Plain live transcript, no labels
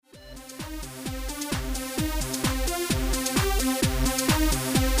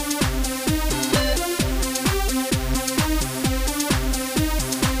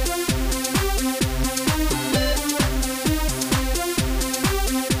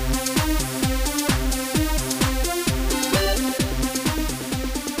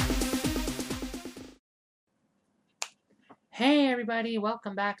everybody.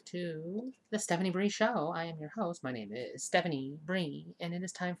 Welcome back to the Stephanie Bree Show. I am your host. My name is Stephanie Bree, and it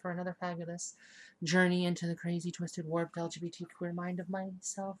is time for another fabulous journey into the crazy, twisted, warped LGBT queer mind of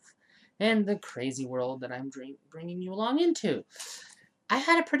myself and the crazy world that I'm bringing you along into. I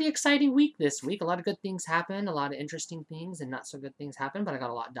had a pretty exciting week this week. A lot of good things happened, a lot of interesting things, and not so good things happened, but I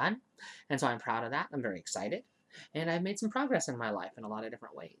got a lot done, and so I'm proud of that. I'm very excited, and I've made some progress in my life in a lot of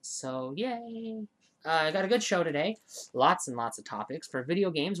different ways. So, yay! I got a good show today. Lots and lots of topics. For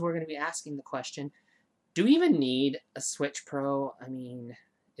video games, we're going to be asking the question, do we even need a Switch Pro? I mean,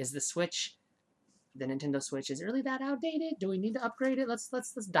 is the Switch, the Nintendo Switch, is it really that outdated? Do we need to upgrade it? Let's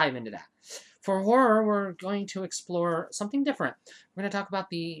dive into that. For horror, we're going to explore something different. We're going to talk about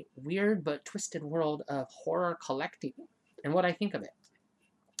the weird but twisted world of horror collecting and what I think of it.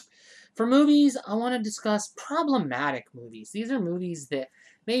 For movies, I want to discuss problematic movies. These are movies that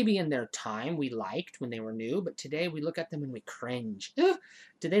maybe in their time we liked when they were new, but today we look at them and we cringe. Ugh,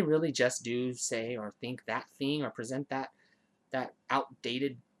 did they really just do, say, or think that thing or present that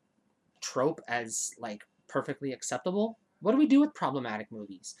outdated trope as like perfectly acceptable? What do we do with problematic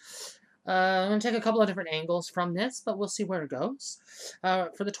movies? I'm going to take a couple of different angles from this, but we'll see where it goes.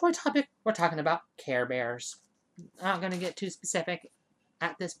 For the toy topic, we're talking about Care Bears. I'm not going to get too specific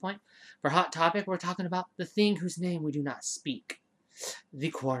at this point. For Hot Topic, we're talking about the thing whose name we do not speak.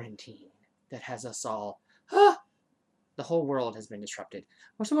 The quarantine that has us all. The whole world has been disrupted.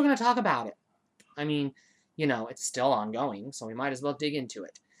 So we're going to talk about it. I mean, it's still ongoing, so we might as well dig into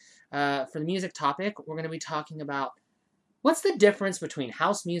it. For the music topic, we're going to be talking about what's the difference between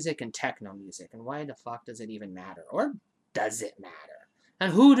house music and techno music, and why the fuck does it even matter? Or does it matter?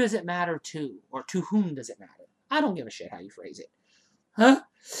 And who does it matter to? Or to whom does it matter? I don't give a shit how you phrase it. Huh?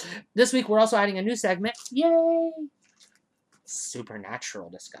 This week we're also adding a new segment. Yay! Supernatural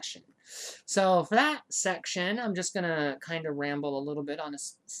discussion. So for that section, I'm just going to kind of ramble a little bit on a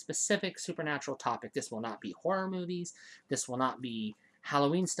specific supernatural topic. This will not be horror movies. This will not be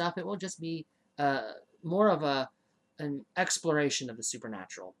Halloween stuff. It will just be more of an exploration of the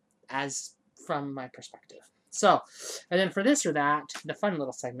supernatural as from my perspective. So, and then for this or that, the fun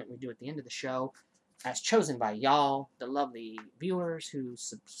little segment we do at the end of the show, as chosen by y'all, the lovely viewers who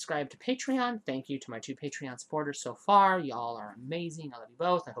subscribe to Patreon. Thank you to my 2 Patreon supporters so far. Y'all are amazing. I love you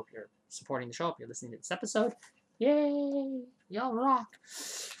both. I hope you're supporting the show. If you're listening to this episode, yay! Y'all rock.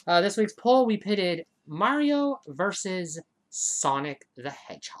 This week's poll, we pitted Mario versus Sonic the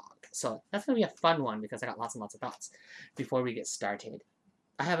Hedgehog. So that's going to be a fun one because I got lots and lots of thoughts. Before we get started,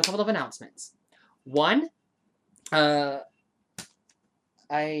 I have a couple of announcements. One, I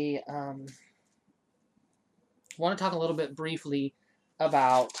want to talk a little bit briefly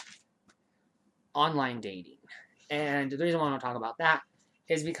about online dating. And the reason why I want to talk about that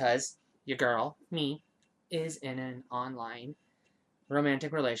is because your girl, me, is in an online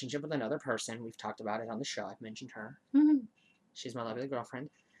romantic relationship with another person. We've talked about it on the show. I've mentioned her. She's my lovely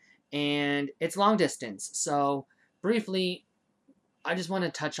girlfriend. And it's long distance. So briefly, I just want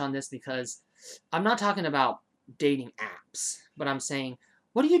to touch on this because I'm not talking about dating apps, but I'm saying,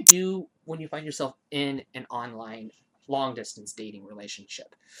 what do you do when you find yourself in an online long-distance dating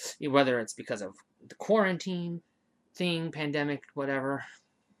relationship? Whether it's because of the quarantine thing, pandemic, whatever,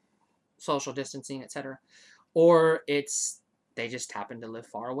 social distancing, etc., or they just happen to live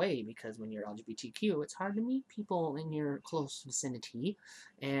far away because when you're LGBTQ, it's hard to meet people in your close vicinity.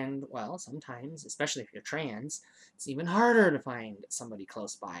 And, well, sometimes, especially if you're trans, it's even harder to find somebody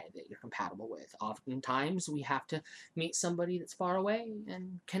close by that you're compatible with. Oftentimes, we have to meet somebody that's far away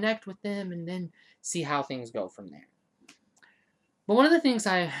and connect with them and then see how things go from there. But one of the things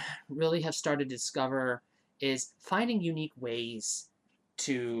I really have started to discover is finding unique ways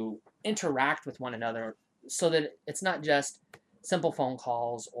to interact with one another so that it's not just simple phone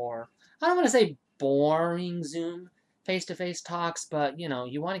calls or, I don't want to say boring Zoom face-to-face talks, but,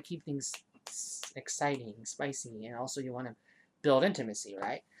 you want to keep things exciting, spicy, and also you want to build intimacy,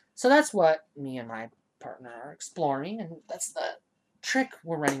 right? So that's what me and my partner are exploring, and that's the trick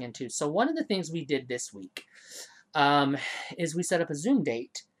we're running into. So one of the things we did this week is we set up a Zoom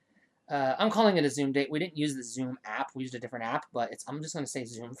date. I'm calling it a Zoom date. We didn't use the Zoom app. We used a different app, but I'm just going to say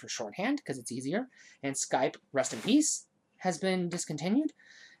Zoom for shorthand because it's easier. And Skype, rest in peace, has been discontinued.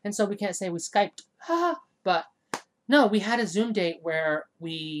 And so we can't say we Skyped. But no, we had a Zoom date where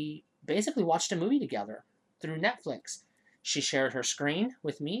we basically watched a movie together through Netflix. She shared her screen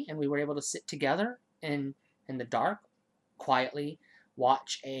with me, and we were able to sit together in the dark, quietly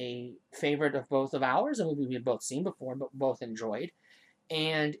watch a favorite of both of ours, a movie we had both seen before, but both enjoyed.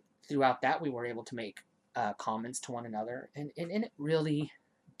 And throughout that, we were able to make comments to one another. And it really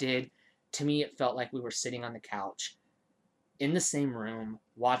did, to me, it felt like we were sitting on the couch in the same room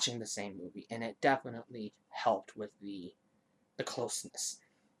watching the same movie, and it definitely helped with the closeness.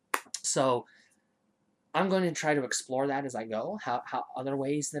 So I'm going to try to explore that as I go, how other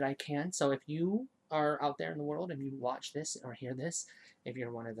ways that I can. So if you are out there in the world and you watch this or hear this, if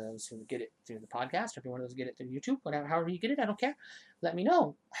you're one of those who get it through the podcast, or if you're one of those who get it through YouTube, whatever, however you get it, I don't care. Let me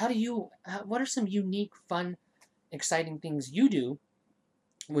know. What are some unique, fun, exciting things you do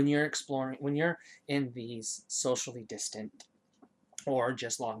when you're exploring, when you're in these socially distant or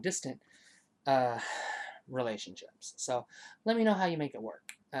just long distant relationships? So let me know how you make it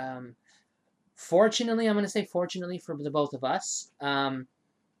work. Fortunately, I'm going to say fortunately for the both of us,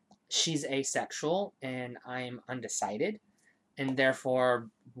 she's asexual and I'm undecided, and therefore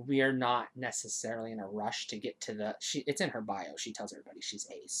we're not necessarily in a rush to get to the. It's in her bio. She tells everybody she's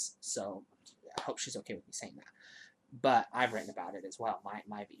ace, so I hope she's okay with me saying that. But I've written about it as well,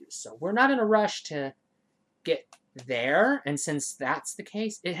 my views. So we're not in a rush to get there, and since that's the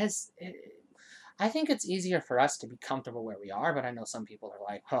case, I think it's easier for us to be comfortable where we are, but I know some people are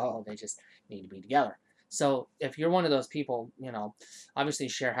like, oh, they just need to be together. So if you're one of those people, obviously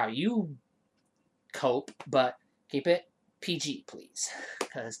share how you cope, but keep it PG, please,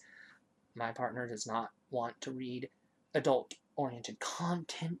 because my partner does not want to read adult-oriented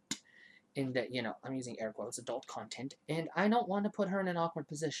content in that, I'm using air quotes, adult content, and I don't want to put her in an awkward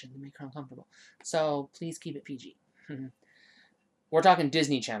position to make her uncomfortable. So please keep it PG. We're talking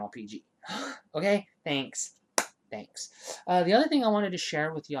Disney Channel PG. Okay? Thanks. The other thing I wanted to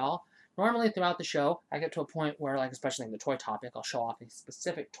share with y'all, normally throughout the show, I get to a point where, like, especially in the toy topic, I'll show off a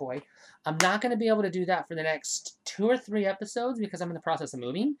specific toy. I'm not going to be able to do that for the next 2 or 3 episodes because I'm in the process of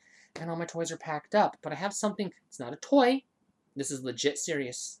moving, and all my toys are packed up. But I have something, it's not a toy. This is legit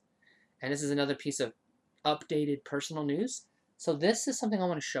serious. And this is another piece of updated personal news. So this is something I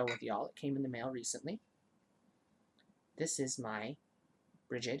want to show with y'all. It came in the mail recently. This is my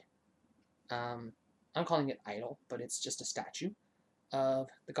Brigid. I'm calling it idol, but it's just a statue of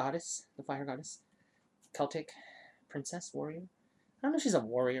the goddess, the fire goddess, Celtic princess, warrior. I don't know if she's a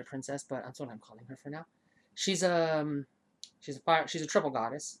warrior princess, but that's what I'm calling her for now. She's a triple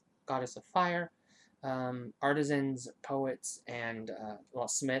goddess, goddess of fire, artisans, poets, and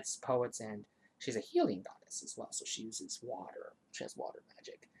smiths, poets, and she's a healing goddess as well. So she uses water. She has water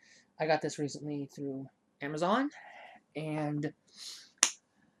magic. I got this recently through Amazon, and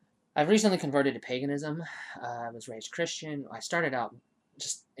I've recently converted to paganism. I was raised Christian. I started out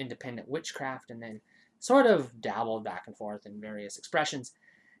just independent witchcraft and then sort of dabbled back and forth in various expressions.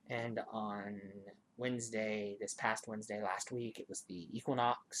 And on Wednesday, this past Wednesday, last week, it was the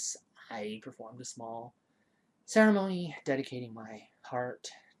equinox. I performed a small ceremony dedicating my heart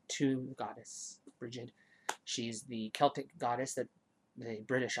to the goddess Brigid. She's the Celtic goddess that the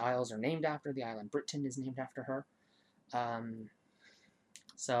British Isles are named after. The island Britain is named after her.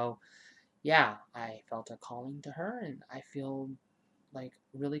 So, yeah, I felt a calling to her, and I feel like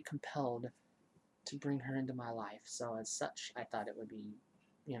really compelled to bring her into my life. So, as such, I thought it would be,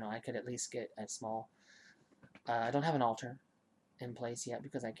 I could at least get a small. I don't have an altar in place yet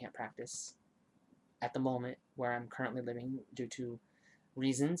because I can't practice at the moment where I'm currently living due to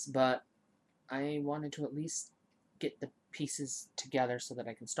reasons, but I wanted to at least get the pieces together so that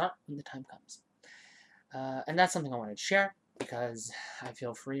I can start when the time comes. And that's something I wanted to share because I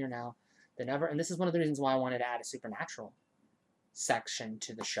feel freer now than ever. And this is one of the reasons why I wanted to add a supernatural section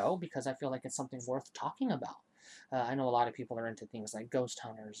to the show, because I feel like it's something worth talking about. I know a lot of people are into things like ghost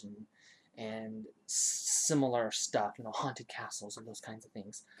hunters and similar stuff, haunted castles and those kinds of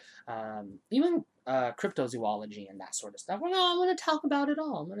things. Even cryptozoology and that sort of stuff. Well, no, I'm going to talk about it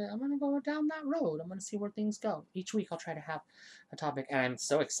all. I'm gonna go down that road. I'm going to see where things go. Each week I'll try to have a topic, and I'm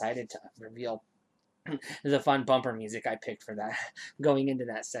so excited to reveal the fun bumper music I picked for that, going into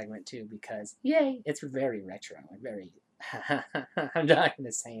that segment too, because yay, it's very retro and very. I'm not going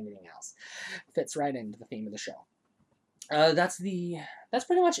to say anything else. Fits right into the theme of the show. That's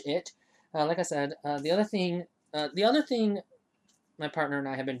pretty much it. Like I said, the other thing my partner and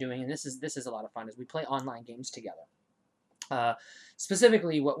I have been doing, and this is a lot of fun, is we play online games together.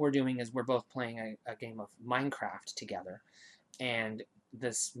 Specifically, what we're doing is we're both playing a game of Minecraft together, and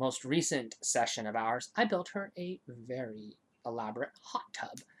this most recent session of ours, I built her a very elaborate hot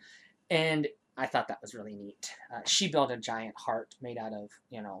tub, and I thought that was really neat. She built a giant heart made out of,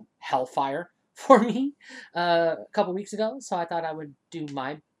 hellfire for me a couple weeks ago, so I thought I would do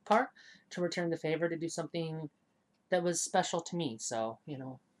my part to return the favor to do something that was special to me. So,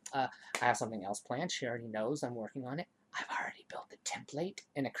 I have something else planned. She already knows I'm working on it. I've already built the template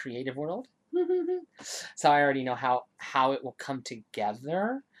in a creative world. So I already know how it will come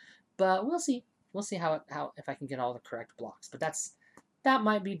together, but we'll see. We'll see how if I can get all the correct blocks. But that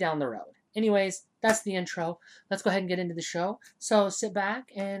might be down the road. Anyways, that's the intro. Let's go ahead and get into the show. So sit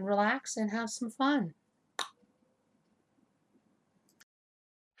back and relax and have some fun.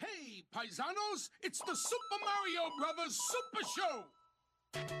 Hey, paisanos, it's the Super Mario Brothers Super Show!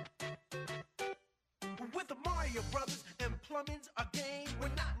 With the Mario Brothers and plumbing's a game. We're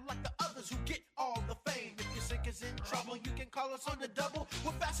not like the others who get all the fame. If your sink is in trouble, you can call us on the double.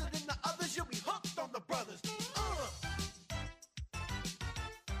 We're faster than the others, you'll be hooked on the brothers.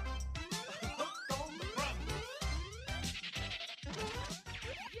 Hooked on the brothers.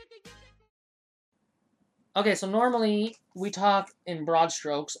 Okay, so normally we talk in broad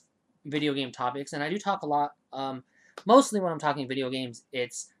strokes video game topics, and I do talk a lot. Mostly when I'm talking video games,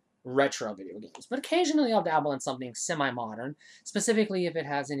 it's retro video games. But occasionally I'll dabble in something semi-modern, specifically if it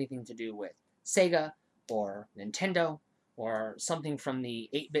has anything to do with Sega or Nintendo or something from the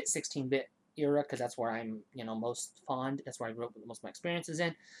 8-bit, 16-bit era, because that's where I'm, most fond. That's where I grew up with most of my experiences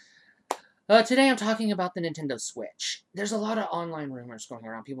in. Today I'm talking about the Nintendo Switch. There's a lot of online rumors going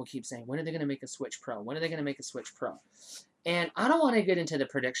around. People keep saying, when are they going to make a Switch Pro? When are they going to make a Switch Pro? And I don't want to get into the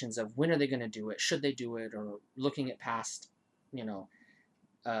predictions of when are they going to do it, should they do it, or looking at past,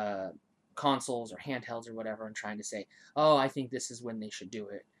 consoles or handhelds or whatever and trying to say, oh, I think this is when they should do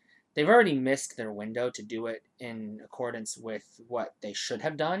it. They've already missed their window to do it in accordance with what they should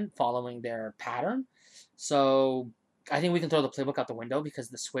have done, following their pattern. So I think we can throw the playbook out the window because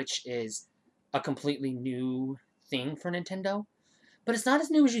the Switch is a completely new thing for Nintendo. But it's not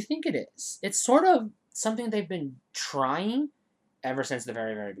as new as you think it is. It's sort of something they've been trying ever since the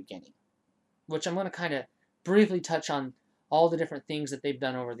very, very beginning, which I'm going to kind of briefly touch on all the different things that they've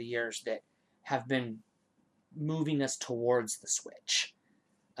done over the years that have been moving us towards the Switch.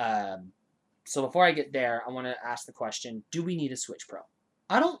 So before I get there, I want to ask the question, do we need a Switch Pro?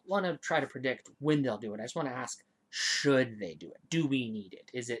 I don't want to try to predict when they'll do it. I just want to ask, should they do it? Do we need it?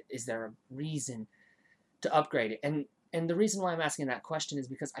 Is there a reason to upgrade it? And the reason why I'm asking that question is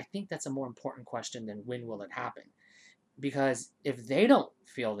because I think that's a more important question than when will it happen. Because if they don't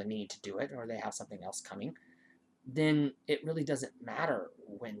feel the need to do it, or they have something else coming, then it really doesn't matter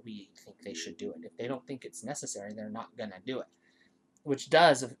when we think they should do it. If they don't think it's necessary, they're not going to do it. Which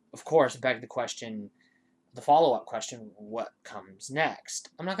does, of course, beg the question, the follow-up question, what comes next?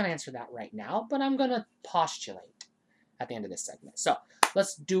 I'm not going to answer that right now, but I'm going to postulate at the end of this segment. So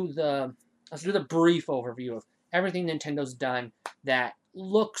let's do the brief overview of everything Nintendo's done that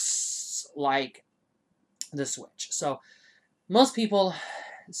looks like the Switch. So most people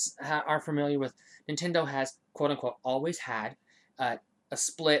are familiar with Nintendo has, quote-unquote, always had a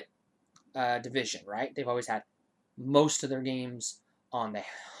split division, right? They've always had most of their games on the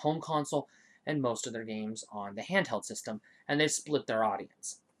home console and most of their games on the handheld system, and they've split their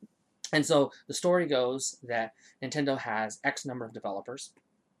audience. And so the story goes that Nintendo has X number of developers,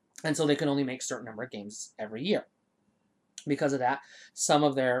 and so they can only make a certain number of games every year. Because of that, some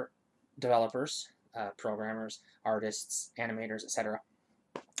of their developers, programmers, artists, animators, etc.,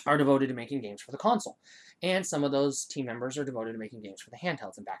 are devoted to making games for the console. And some of those team members are devoted to making games for the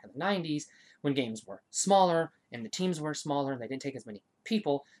handhelds. And back in the 90s, when games were smaller and the teams were smaller and they didn't take as many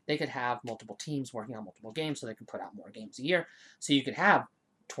people, they could have multiple teams working on multiple games so they could put out more games a year. So you could have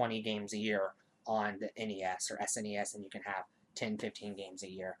 20 games a year on the NES or SNES, and you can have 10, 15 games a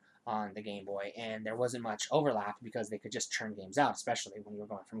year on the Game Boy. And there wasn't much overlap because they could just churn games out, especially when you were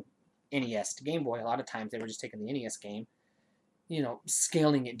going from NES to Game Boy. A lot of times they were just taking the NES game,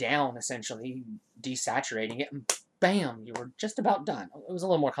 scaling it down, essentially, desaturating it, and bam, you were just about done. It was a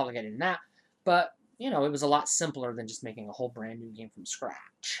little more complicated than that, but, it was a lot simpler than just making a whole brand new game from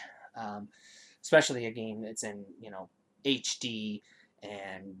scratch. Especially a game that's in, HD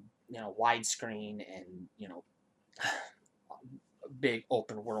and, widescreen and, big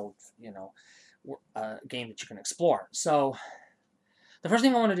open world, game that you can explore. So the first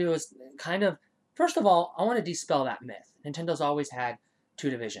thing I want to do is first of all, I want to dispel that myth. Nintendo's always had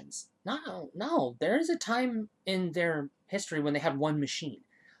two divisions. No. There is a time in their history when they had one machine.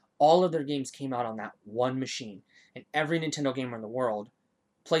 All of their games came out on that one machine. And every Nintendo gamer in the world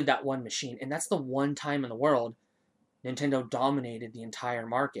played that one machine. And that's the one time in the world Nintendo dominated the entire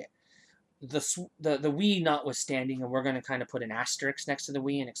market. The Wii notwithstanding, and we're going to kind of put an asterisk next to the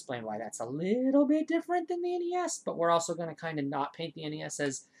Wii and explain why that's a little bit different than the NES, but we're also going to kind of not paint the NES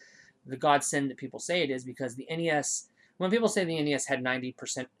as the godsend that people say it is, because the NES, when people say the NES had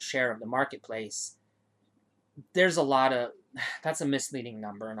 90% share of the marketplace, there's that's a misleading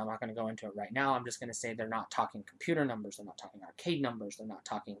number, and I'm not going to go into it right now. I'm just going to say they're not talking computer numbers, they're not talking arcade numbers, they're not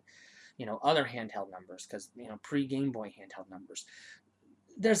talking, other handheld numbers, because, pre-Game Boy handheld numbers.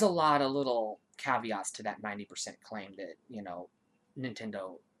 there's a lot of little caveats to that 90% claim that,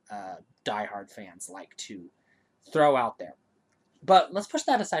 Nintendo diehard fans like to throw out there. But let's push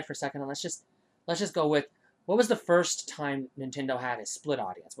that aside for a second and let's just go with what was the first time Nintendo had a split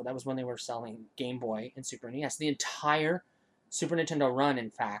audience? Well, that was when they were selling Game Boy and Super NES. The entire Super Nintendo run,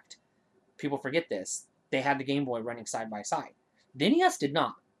 in fact, people forget this, they had the Game Boy running side by side. The NES did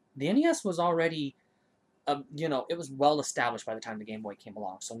not. The NES was already, it was well established by the time the Game Boy came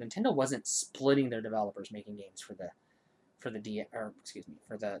along. So Nintendo wasn't splitting their developers making games for the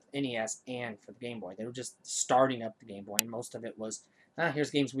NES and for the Game Boy. They were just starting up the Game Boy, and most of it was,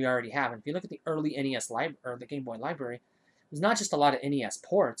 here's games we already have. And if you look at the early NES or the Game Boy library, it was not just a lot of NES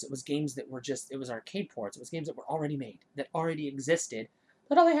ports. It was games that were it was arcade ports. It was games that were already made, that already existed.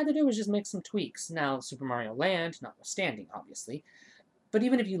 But all they had to do was just make some tweaks. Now, Super Mario Land, notwithstanding, obviously. But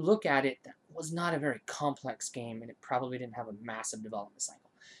even if you look at it, that was not a very complex game, and it probably didn't have a massive development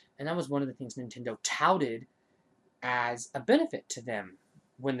cycle. And that was one of the things Nintendo touted as a benefit to them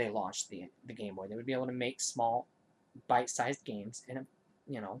when they launched the Game Boy. They would be able to make small, bite-sized games in a,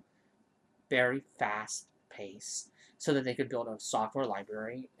 very fast pace so that they could build a software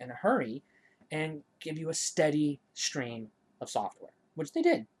library in a hurry and give you a steady stream of software, which they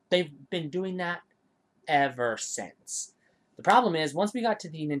did. They've been doing that ever since. The problem is, once we got to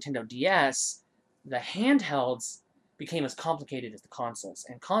the Nintendo DS, the handhelds became as complicated as the consoles.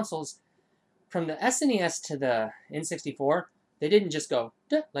 And consoles, from the SNES to the N64, they didn't just go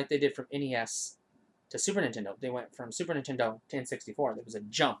like they did from NES to Super Nintendo. They went from Super Nintendo to N64. There was a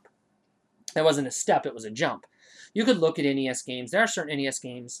jump. It wasn't a step, it was a jump. You could look at NES games. There are certain NES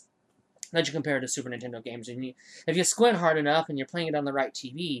games that you compare to Super Nintendo games, and if you squint hard enough and you're playing it on the right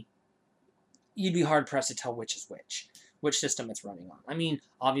TV, you'd be hard-pressed to tell which is which system it's running on. I mean,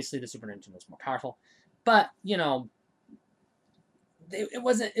 obviously the Super Nintendo is more powerful, but, it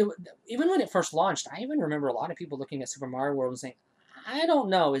wasn't, even when it first launched, I even remember a lot of people looking at Super Mario World and saying, I don't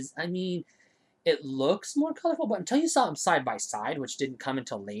know, it looks more colorful, but until you saw them side by side, which didn't come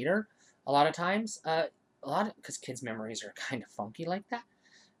until later, a lot of times, because kids' memories are kind of funky like that,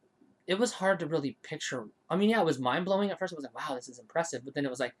 it was hard to really picture. I mean, yeah, it was mind-blowing at first. It was like, wow, this is impressive, but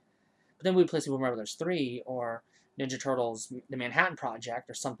then we'd play Super Mario Bros. 3 or Ninja Turtles, The Manhattan Project,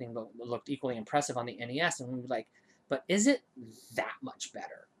 or something that looked equally impressive on the NES, and we'd be like, but is it that much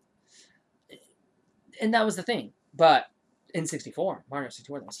better? And that was the thing. But N64, Mario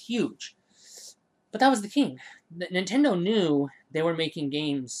 64, that was huge. But that was the king. Nintendo knew they were making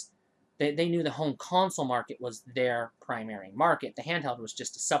games. They knew the home console market was their primary market. The handheld was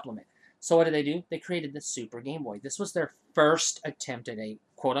just a supplement. So what did they do? They created the Super Game Boy. This was their first attempt at a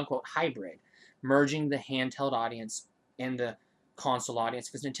quote-unquote hybrid, merging the handheld audience and the console audience,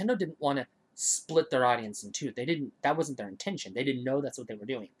 because Nintendo didn't want to split their audience in two. That wasn't their intention. They didn't know that's what they were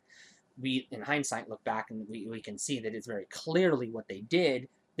doing. We, in hindsight, look back and we can see that it's very clearly what they did.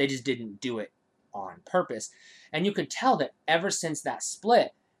 They just didn't do it on purpose. And you could tell that ever since that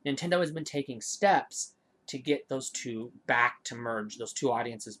split, Nintendo has been taking steps to get those two back to merge, those two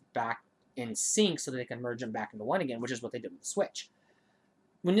audiences back in sync so that they can merge them back into one again, which is what they did with the Switch.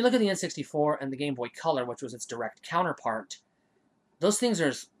 When you look at the N64 and the Game Boy Color, which was its direct counterpart, those things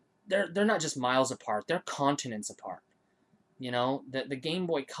they're not just miles apart, they're continents apart. The Game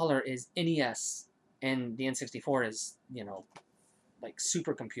Boy Color is NES, and the N64 is, like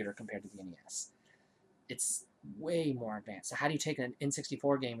supercomputer compared to the NES. It's way more advanced. So how do you take an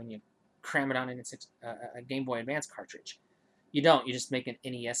N64 game and you cram it on a Game Boy Advance cartridge? You don't. You just make an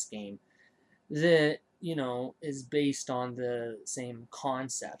NES game that, is based on the same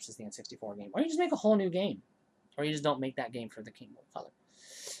concepts as the N64 game. Or you just make a whole new game. Or you just don't make that game for the Game Boy Color.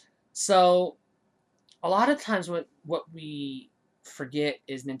 So, a lot of times what we forget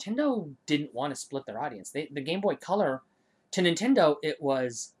is Nintendo didn't want to split their audience. The Game Boy Color, to Nintendo, it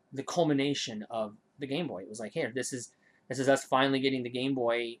was the culmination of the Game Boy. It was like, here, this is us finally getting the Game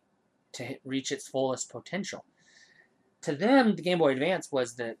Boy to reach its fullest potential. To them, the Game Boy Advance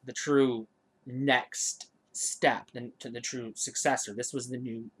was the true next step, the true successor. This was the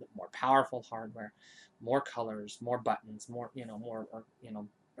new, more powerful hardware, more colors, more buttons, more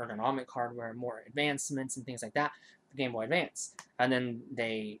ergonomic hardware, more advancements and things like that. The Game Boy Advance, and then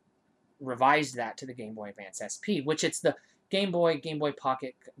they revised that to the Game Boy Advance SP, which it's the Game Boy, Game Boy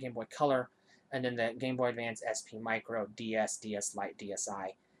Pocket, Game Boy Color, and then the Game Boy Advance SP Micro, DS, DS Lite,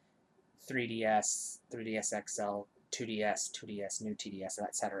 DSi, 3DS, 3DS XL, 2DS, 2DS, new TDS,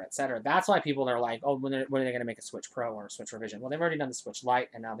 etc., etc. That's why people are like, oh, when are they going to make a Switch Pro or a Switch Revision? Well, they've already done the Switch Lite,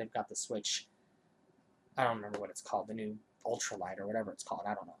 and now they've got the Switch, I don't remember what it's called, the new Ultralight or whatever it's called.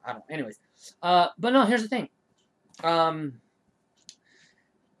 I don't know. Anyways. But no, here's the thing.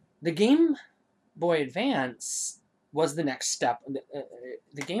 The Game Boy Advance was the next step.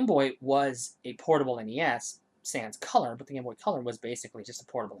 The Game Boy was a portable NES, sans color, but the Game Boy Color was basically just a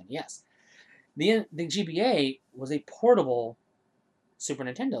portable NES. The GBA was a portable Super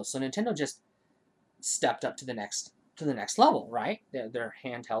Nintendo, so Nintendo just stepped up to the next level, right? Their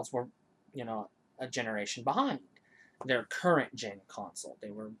handhelds were, a generation behind their current gen console. They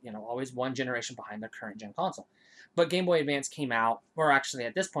were, always one generation behind their current gen console. But Game Boy Advance came out, or actually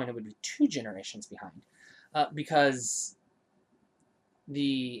at this point it would be 2 generations behind, because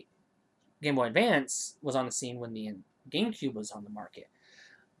the Game Boy Advance was on the scene when the GameCube was on the market.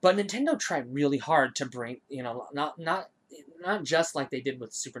 But Nintendo tried really hard to bring, not just like they did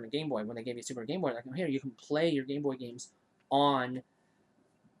with Super Game Boy when they gave you Super Game Boy, like, here, you can play your Game Boy games on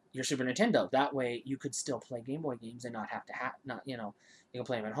your Super Nintendo. That way you could still play Game Boy games and not have to you can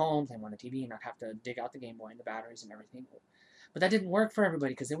play them at home, play them on the TV, and not have to dig out the Game Boy and the batteries and everything. But that didn't work for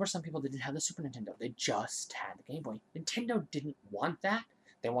everybody because there were some people that didn't have the Super Nintendo. They just had the Game Boy. Nintendo didn't want that.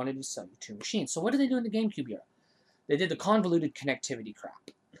 They wanted to sell you 2 machines. So what did they do in the GameCube era? They did the convoluted connectivity crap.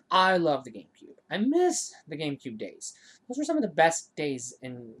 I love the GameCube. I miss the GameCube days. Those were some of the best days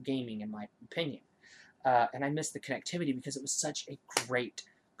in gaming, in my opinion. And I miss the connectivity because it was such a great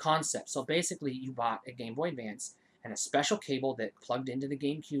concept. So basically, you bought a Game Boy Advance and a special cable that plugged into the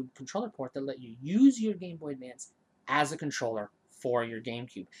GameCube controller port that let you use your Game Boy Advance as a controller for your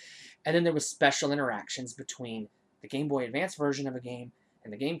GameCube. And then there was special interactions between the Game Boy Advance version of a game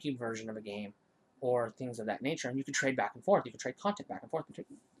and the GameCube version of a game, or things of that nature, and you could trade back and forth. You could trade content back and forth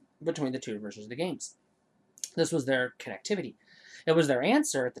between the 2 versions of the games. This was their connectivity. It was their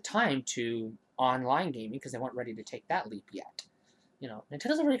answer at the time to online gaming because they weren't ready to take that leap yet.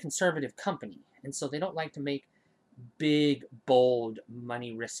 Nintendo's a very conservative company, and so they don't like to make big, bold,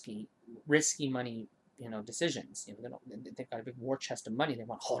 risky money, decisions. They've got a big war chest of money they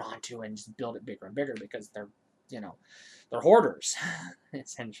want to hold on to and just build it bigger and bigger because they're hoarders,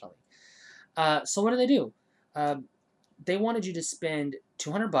 essentially. So what do? They wanted you to spend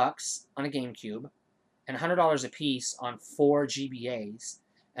 $200 on a GameCube and $100 a piece on 4 GBAs,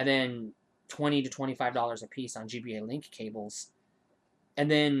 and then $20 to $25 a piece on GBA link cables, and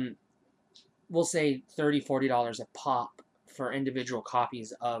then we'll say $30, $40 a pop for individual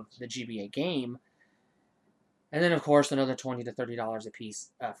copies of the GBA game, and then of course another $20 to $30 a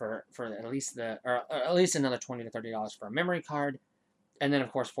piece for at least another $20 to $30 for a memory card. And then,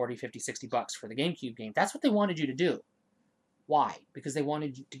 of course, 40, 50, 60 bucks for the GameCube game. That's what they wanted you to do. Why? Because they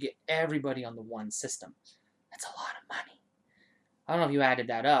wanted you to get everybody on the one system. That's a lot of money. I don't know if you added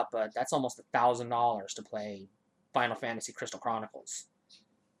that up, but that's almost $1,000 to play Final Fantasy Crystal Chronicles.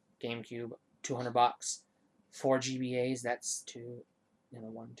 GameCube, 200 bucks. 4 GBAs, that's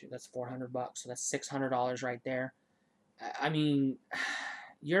that's 400 bucks. So that's $600 right there. I mean,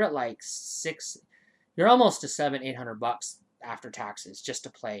 you're at like you're almost to $700-800 after taxes just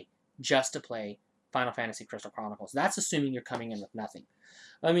to play Final Fantasy Crystal Chronicles. That's assuming you're coming in with nothing.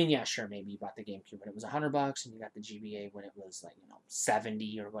 I mean, yeah, sure, maybe you bought the GameCube when it was $100 and you got the GBA when it was like,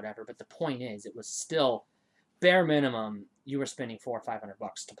 70 or whatever. But the point is, it was still bare minimum. You were spending $400 or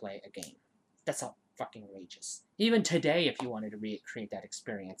 $500 to play a game. That's fucking outrageous. Even today, if you wanted to recreate that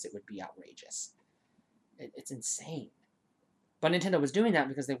experience, it would be outrageous. It's insane. But Nintendo was doing that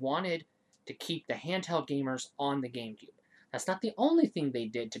because they wanted to keep the handheld gamers on the GameCube. That's not the only thing they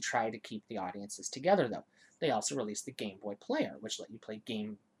did to try to keep the audiences together, though. They also released the Game Boy Player, which let you play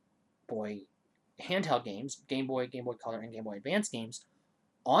Game Boy handheld games, Game Boy Color, and Game Boy Advance games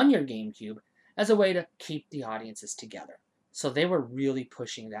on your GameCube as a way to keep the audiences together. So they were really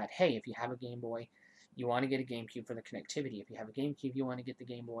pushing that, hey, if you have a Game Boy, you want to get a GameCube for the connectivity. If you have a GameCube, you want to get the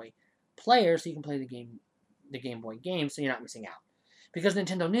Game Boy Player so you can play the Game Boy game so you're not missing out. Because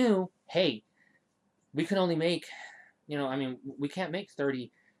Nintendo knew, hey, we can only make... we can't make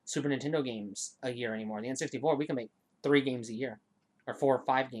 30 Super Nintendo games a year anymore. The N64, we can make 3 games a year, or 4 or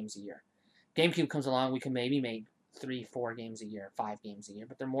 5 games a year. GameCube comes along, we can maybe make 3, 4 games a year, 5 games a year,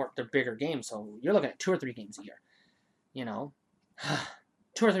 but they're bigger games, so you're looking at 2 or 3 games a year.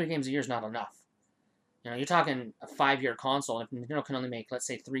 2 or 3 games a year is not enough. You're talking a 5-year console. If Nintendo can only make, let's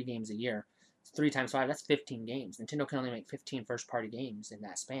say, 3 games a year, 3 times 5, that's 15 games. Nintendo can only make 15 first-party games in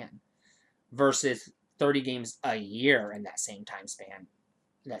that span, versus 30 games a year in that same time span,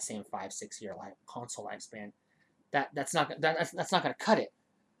 that same 5-6 year console lifespan. That's not going to cut it.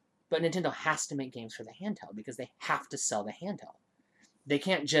 But Nintendo has to make games for the handheld because they have to sell the handheld. They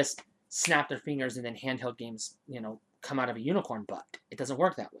can't just snap their fingers and then handheld games, come out of a unicorn butt. It doesn't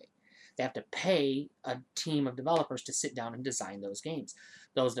work that way. They have to pay a team of developers to sit down and design those games.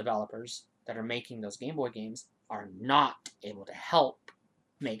 Those developers that are making those Game Boy games are not able to help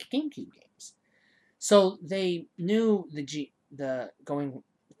make GameCube games. So they knew the going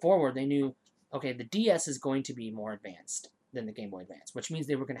forward, they knew, okay, the DS is going to be more advanced than the Game Boy Advance, which means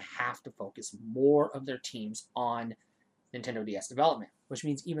they were going to have to focus more of their teams on Nintendo DS development, which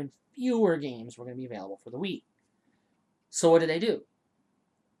means even fewer games were going to be available for the Wii. So what did they do?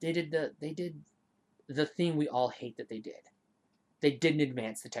 They did the thing we all hate that they did. They didn't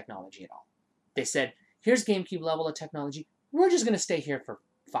advance the technology at all. They said, here's GameCube level of technology. We're just going to stay here for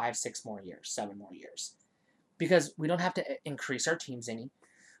 5, 6 more years, 7 more years. Because we don't have to increase our teams any.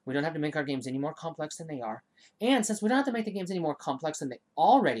 We don't have to make our games any more complex than they are. And since we don't have to make the games any more complex than they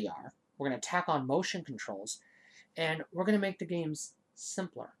already are, we're going to tack on motion controls. And we're going to make the games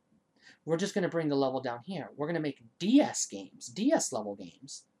simpler. We're just going to bring the level down here. We're going to make DS games, DS level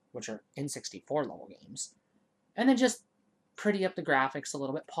games, which are N64 level games. And then just pretty up the graphics a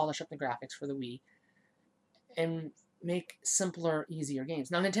little bit, polish up the graphics for the Wii, and make simpler, easier games.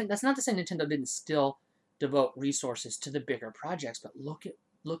 Now, that's not to say Nintendo didn't still devote resources to the bigger projects, but look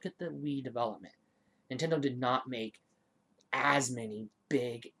at the Wii development. Nintendo did not make as many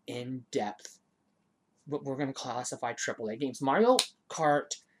big, in-depth, what we're going to classify AAA games. Mario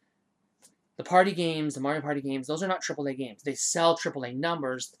Kart, the Mario Party games, those are not AAA games. They sell AAA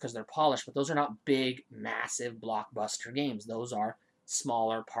numbers because they're polished, but those are not big, massive, blockbuster games. Those are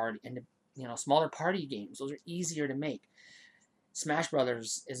smaller party games. Those are easier to make. Smash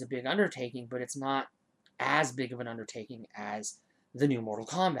Brothers is a big undertaking, but it's not as big of an undertaking as the new Mortal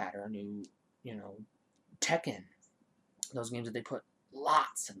Kombat or new, Tekken. Those games that they put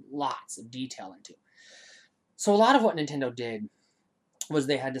lots and lots of detail into. So a lot of what Nintendo did was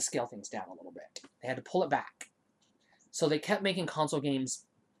they had to scale things down a little bit. They had to pull it back. So they kept making console games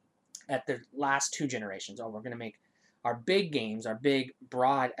at the last 2 generations. Oh, we're going to make our big games, our big,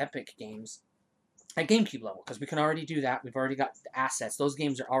 broad, epic games at GameCube level, because we can already do that. We've already got the assets. Those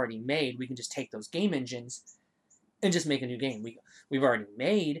games are already made. We can just take those game engines and just make a new game. We've already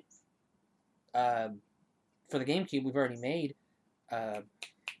made, for the GameCube, we've already made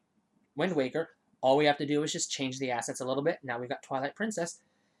Wind Waker. All we have to do is just change the assets a little bit. Now we've got Twilight Princess.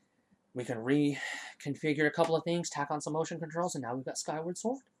 We can reconfigure a couple of things, tack on some motion controls, and now we've got Skyward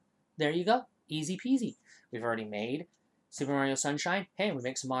Sword. There you go. Easy peasy. We've already made Super Mario Sunshine. Hey, we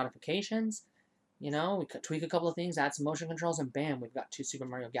make some modifications. We could tweak a couple of things, add some motion controls, and bam, we've got 2 Super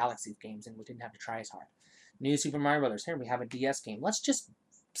Mario Galaxy games, and we didn't have to try as hard. New Super Mario Brothers. Here, we have a DS game. Let's just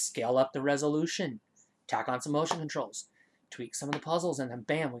scale up the resolution, tack on some motion controls, tweak some of the puzzles, and then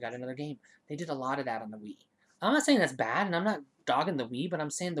bam, we got another game. They did a lot of that on the Wii. I'm not saying that's bad, and I'm not dogging the Wii, but I'm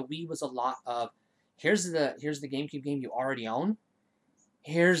saying the Wii was a lot of, here's the GameCube game you already own.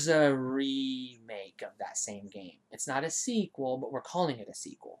 Here's a remake of that same game. It's not a sequel, but we're calling it a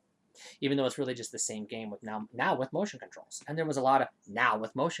sequel. Even though it's really just the same game with now with motion controls. And there was a lot of now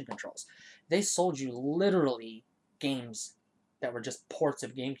with motion controls. They sold you literally games that were just ports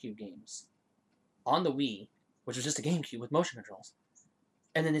of GameCube games on the Wii, which was just a GameCube with motion controls.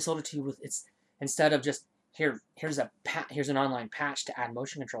 And then they sold it to you with instead of just here's an online patch to add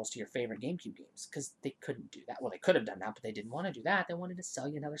motion controls to your favorite GameCube games, because they couldn't do that. Well, they could have done that, but they didn't want to do that. They wanted to sell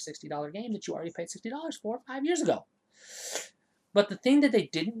you another $60 game that you already paid $60 for 5 years ago. But the thing that they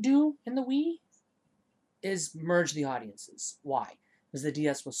didn't do in the Wii is merge the audiences. Why? Because the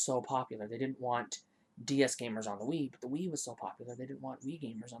DS was so popular. They didn't want DS gamers on the Wii, but the Wii was so popular, they didn't want Wii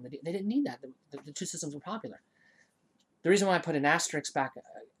gamers on the DS. They didn't need that. The 2 systems were popular. The reason why I put an asterisk back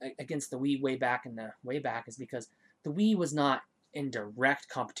against the Wii way back is because the Wii was not in direct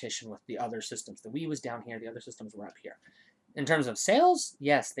competition with the other systems. The Wii was down here, the other systems were up here. In terms of sales,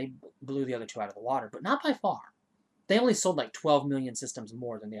 yes, they blew the other 2 out of the water, but not by far. They only sold like 12 million systems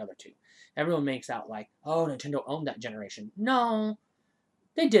more than the other 2. Everyone makes out like, oh, Nintendo owned that generation. No,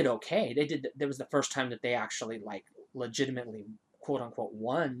 they did okay. That was the first time that they actually like legitimately, quote unquote,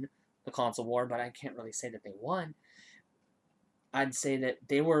 won the console war, but I can't really say that they won. I'd say that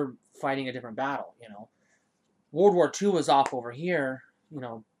they were fighting a different battle, World War II was off over here,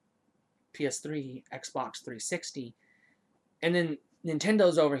 PS3, Xbox 360, and then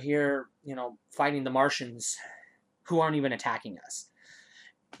Nintendo's over here, fighting the Martians who aren't even attacking us.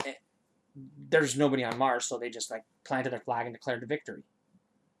 There's nobody on Mars, so they just like planted their flag and declared a victory.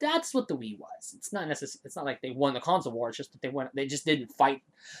 That's what the Wii was. It's not It's not like they won the console war. It's just that they just didn't fight.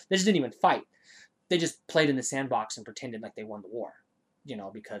 They just didn't even fight. They just played in the sandbox and pretended like they won the war,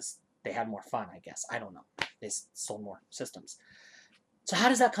 because they had more fun, I guess. I don't know. They sold more systems. So how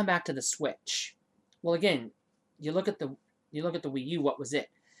does that come back to the Switch? Well, again, you look at the Wii U. What was it?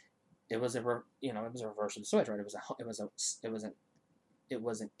 It was a reverse of the Switch, right? It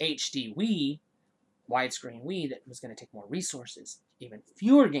was an HD Wii widescreen Wii that was going to take more resources. Even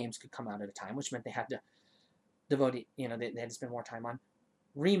fewer games could come out at a time, which meant they had to devote, they had to spend more time on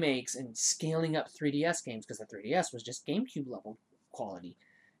remakes and scaling up 3DS games, because the 3DS was just GameCube level quality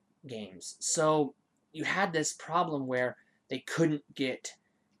games. So you had this problem where they couldn't get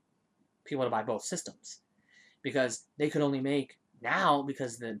people to buy both systems, because they could only make now,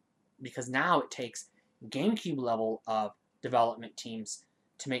 because now it takes GameCube level of development teams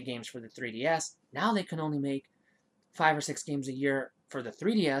to make games for the 3DS. Now they can only make 5 or 6 games a year for the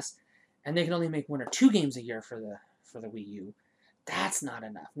 3DS, and they can only make 1 or 2 games a year for the Wii U. That's not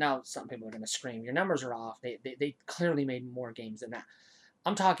enough. Now some people are going to scream, your numbers are off. They clearly made more games than that.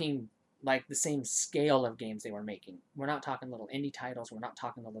 I'm talking like the same scale of games they were making. We're not talking little indie titles. We're not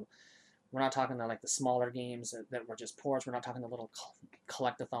talking like the smaller games that were just ports. We're not talking the little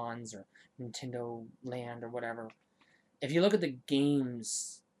collectathons or Nintendo Land or whatever. If you look at the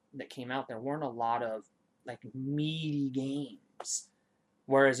games that came out, there weren't a lot of like meaty games.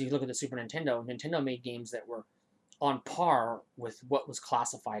 Whereas you look at the Super Nintendo, Nintendo made games that were on par with what was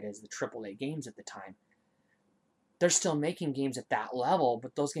classified as the AAA games at the time. They're still making games at that level,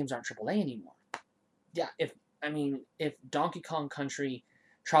 but those games aren't AAA anymore. Yeah, if Donkey Kong Country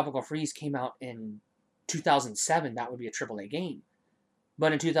Tropical Freeze came out in 2007, that would be a AAA game.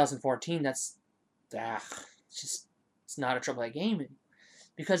 But in 2014, it's not a AAA game,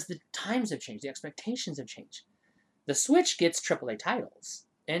 because the times have changed, the expectations have changed. The Switch gets AAA titles,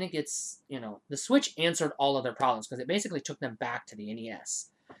 and it gets, the Switch answered all of their problems, because it basically took them back to the NES.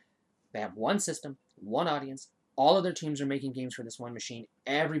 They have one system, one audience, all of their teams are making games for this one machine,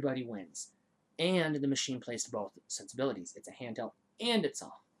 everybody wins. And the machine plays to both sensibilities. It's a handheld and it's a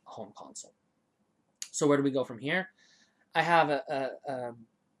home console. So where do we go from here? I have a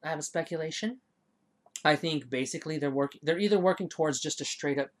speculation. I think basically they're either working towards just a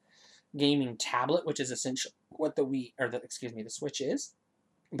straight up gaming tablet, which is essentially what the Switch is,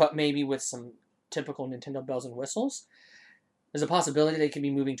 but maybe with some typical Nintendo bells and whistles. There's a possibility they could be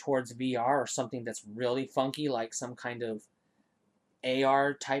moving towards VR or something that's really funky, like some kind of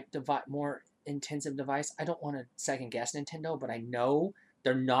AR type device, more intensive device. I don't want to second guess Nintendo, but I know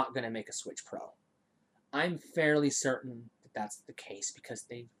they're not going to make a Switch Pro. I'm fairly certain that that's the case, because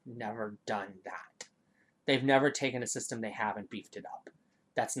they've never done that. They've never taken a system they have and beefed it up.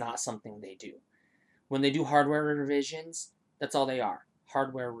 That's not something they do. When they do hardware revisions, that's all they are.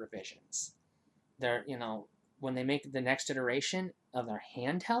 Hardware revisions. They're, when they make the next iteration of their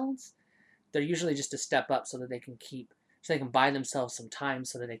handhelds, they're usually just a step up so they can buy themselves some time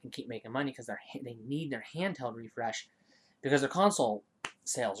so that they can keep making money, because they need their handheld refresh, because their console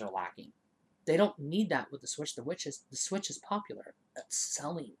sales are lacking. They don't need that with the Switch. The Switch is popular. It's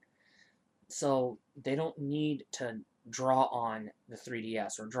selling. So they don't need to draw on the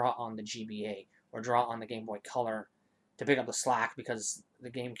 3DS or draw on the GBA or draw on the Game Boy Color to pick up the slack, because the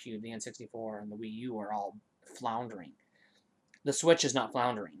GameCube, the N64, and the Wii U are all floundering. The Switch is not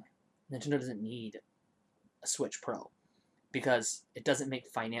floundering. Nintendo doesn't need a Switch Pro, because it doesn't make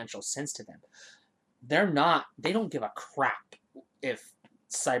financial sense to them. They don't give a crap if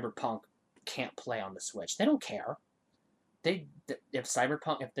Cyberpunk can't play on the Switch. They don't care. If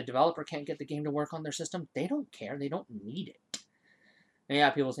the developer can't get the game to work on their system, they don't care. They don't need it. And yeah,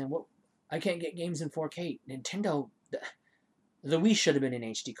 people saying, well, I can't get games in 4K. Nintendo, the Wii should have been an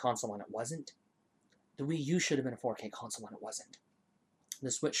HD console when it wasn't. The Wii U should have been a 4K console when it wasn't.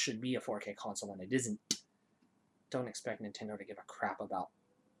 The Switch should be a 4K console when it isn't. Don't expect Nintendo to give a crap about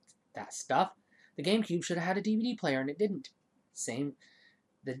that stuff. The GameCube should have had a DVD player and it didn't. Same.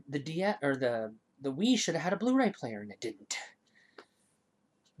 The Wii should have had a Blu-ray player and it didn't.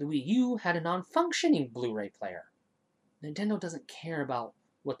 The Wii U had a non-functioning Blu-ray player. Nintendo doesn't care about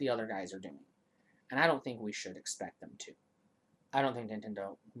what the other guys are doing. And I don't think we should expect them to. I don't think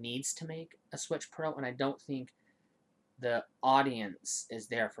Nintendo needs to make a Switch Pro, and I don't think the audience is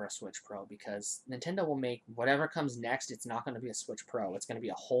there for a Switch Pro, because Nintendo will make whatever comes next. It's not going to be a Switch Pro. It's going to be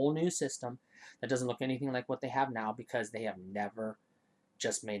a whole new system that doesn't look anything like what they have now, because they have never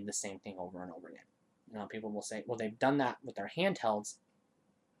just made the same thing over and over again. People will say, well, they've done that with their handhelds.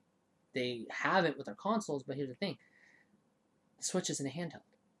 They haven't with their consoles, but here's the thing. The Switch isn't a handheld.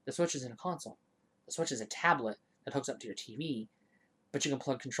 The Switch isn't a console. The Switch is a tablet that hooks up to your TV, but you can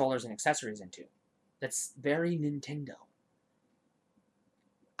plug controllers and accessories into. That's very Nintendo.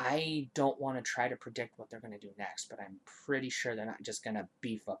 I don't want to try to predict what they're going to do next, but I'm pretty sure they're not just going to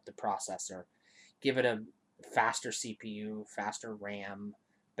beef up the processor, give it a faster CPU, faster RAM,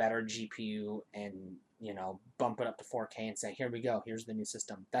 better GPU, and, bump it up to 4K and say, here we go, here's the new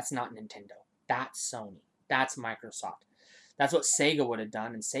system. That's not Nintendo. That's Sony. That's Microsoft. That's what Sega would have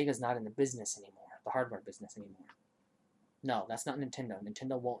done, and Sega's not in the business anymore. the hardware business anymore. No, that's not Nintendo.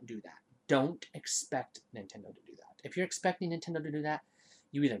 Nintendo won't do that. Don't expect Nintendo to do that. If you're expecting Nintendo to do that,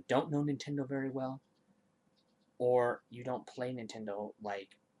 you either don't know Nintendo very well, or you don't play Nintendo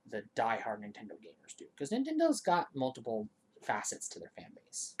like the die-hard Nintendo gamers do. Because Nintendo's got multiple facets to their fan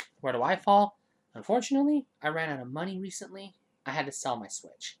base. Where do I fall? Unfortunately, I ran out of money recently. I had to sell my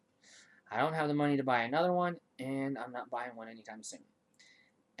Switch. I don't have the money to buy another one, and I'm not buying one anytime soon.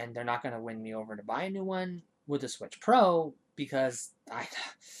 And they're not going to win me over to buy a new one with the Switch Pro because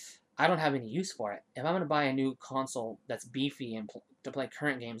I don't have any use for it. If I'm going to buy a new console that's beefy and to play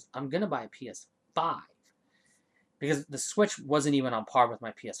current games, I'm going to buy a PS5. Because the Switch wasn't even on par with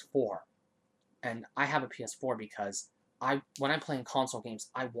my PS4. And I have a PS4 because when I'm playing console games,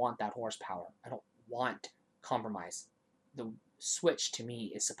 I want that horsepower. I don't want compromise. The Switch, to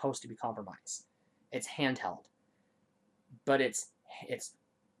me, is supposed to be compromise. It's handheld. But it's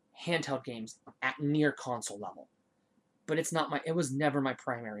handheld games at near console level. But it was never my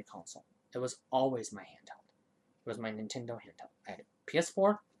primary console. It was always my handheld. It was my Nintendo handheld. I had a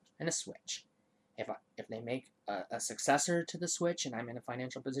PS4 and a Switch. If they make a successor to the Switch and I'm in a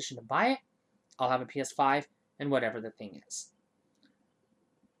financial position to buy it, I'll have a PS5 and whatever the thing is.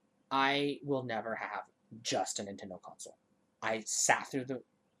 I will never have just a Nintendo console. I sat through the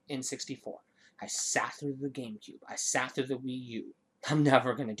N64. I sat through the GameCube. I sat through the Wii U. I'm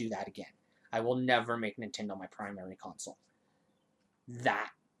never going to do that again. I will never make Nintendo my primary console. That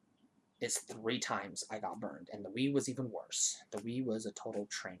is 3 times I got burned. And the Wii was even worse. The Wii was a total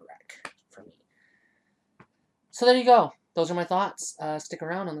train wreck for me. So there you go. Those are my thoughts. Stick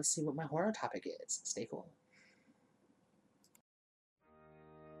around and let's see what my horror topic is. Stay cool.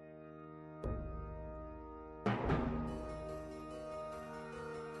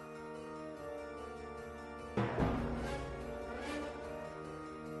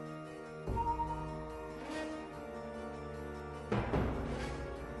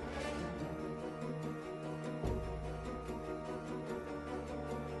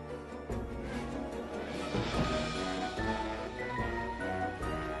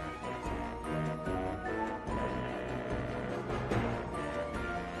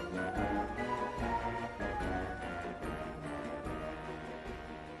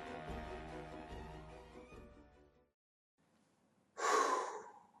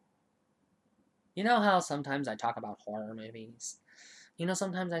 You know how sometimes I talk about horror movies? You know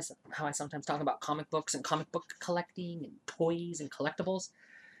how I sometimes talk about comic books and comic book collecting and toys and collectibles?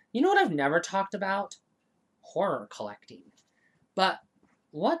 You know what I've never talked about? Horror collecting. But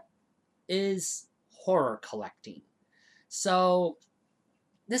what is horror collecting? So,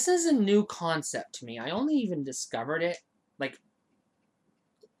 this is a new concept to me. I only even discovered it, like,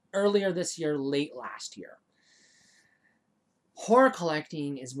 earlier this year, late last year. Horror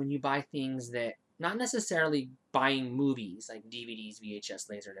collecting is when you buy things that, not necessarily buying movies like DVDs, VHS,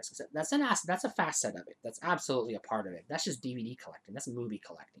 Laserdiscs. That's a facet of it. That's absolutely a part of it. That's just DVD collecting. That's movie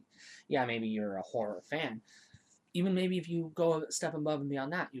collecting. Yeah, maybe you're a horror fan. Even maybe if you go a step above and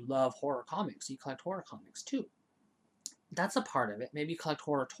beyond that, you love horror comics. You collect horror comics too. That's a part of it. Maybe you collect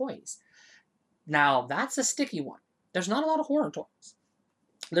horror toys. Now, that's a sticky one. There's not a lot of horror toys.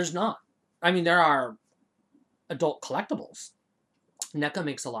 There's not. I mean, there are adult collectibles. NECA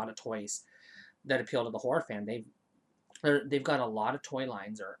makes a lot of toys that appeal to the horror fan. They've got a lot of toy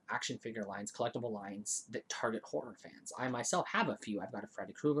lines or action figure lines, collectible lines that target horror fans. I myself have a few. I've got a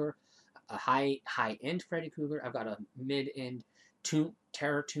Freddy Krueger, a high-end Freddy Krueger. I've got a mid-end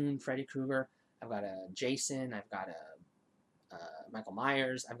Terror Toon Freddy Krueger. I've got a Jason. I've got a Michael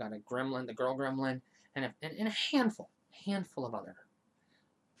Myers. I've got a Gremlin, the Girl Gremlin, and a handful of other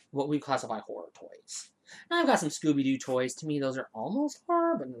what we classify horror toys. Now I've got some Scooby-Doo toys. To me, those are almost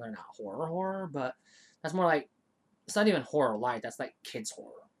horror, but they're not horror. But that's more like, it's not even horror light. That's like kids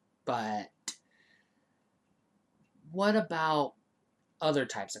horror. But what about other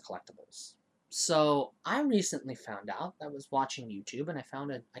types of collectibles? So I recently found out, I was watching YouTube, and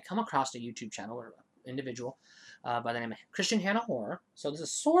I come across a YouTube channel or an individual by the name of Christian Hannah Horror. So this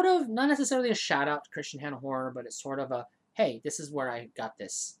is sort of, not necessarily a shout out to Christian Hannah Horror, but it's sort of a, hey, this is where I got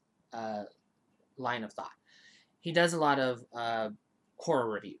this line of thought. He does a lot of horror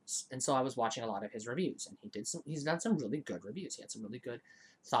reviews, and so I was watching a lot of his reviews, and he's done some really good reviews. He had some really good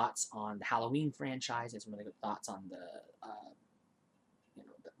thoughts on the Halloween franchise. He had some really good thoughts on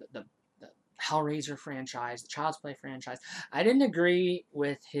the Hellraiser franchise, the Child's Play franchise. I didn't agree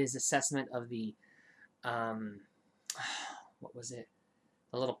with his assessment of the what was it?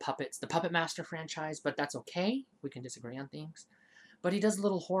 The little puppets, the Puppet Master franchise, but that's okay. We can disagree on things. But he does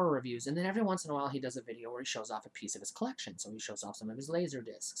little horror reviews, and then every once in a while he does a video where he shows off a piece of his collection. So he shows off some of his laser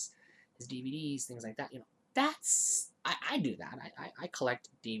discs, DVDs, things like that. That's I do that. I collect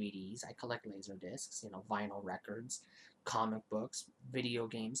DVDs. I collect laser discs. Vinyl records, comic books, video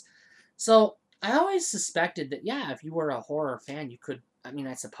games. So I always suspected that, yeah, if you were a horror fan, you could. I mean,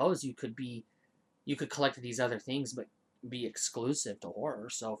 I suppose you could collect these other things, but be exclusive to horror.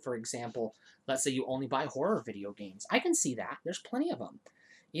 So, for example, let's say you only buy horror video games. I can see that. There's plenty of them.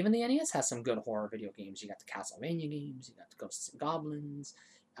 Even the NES has some good horror video games. You got the Castlevania games. You got the Ghosts and Goblins.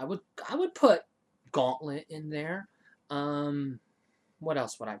 I would put Gauntlet in there. What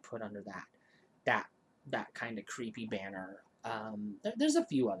else would I put under that kind of creepy banner? There's a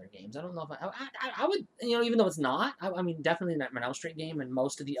few other games. I don't know if I would, even though it's not. I mean, definitely that Nightmare on Elm Street game and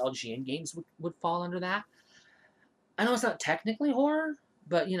most of the LGN games would fall under that. I know it's not technically horror,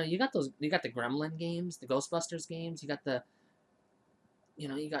 but you got the Gremlin games, the Ghostbusters games. You got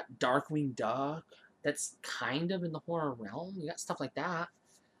you got Darkwing Duck. That's kind of in the horror realm. You got stuff like that,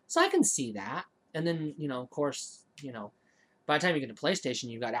 so I can see that. And then of course, by the time you get to PlayStation,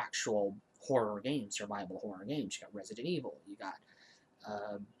 you got actual horror games, survival horror games. You got Resident Evil. You got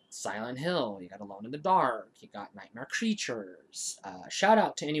Silent Hill. You got Alone in the Dark. You got Nightmare Creatures. Shout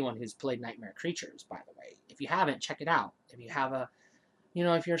out to anyone who's played Nightmare Creatures, by the way. If you haven't, check it out. If you have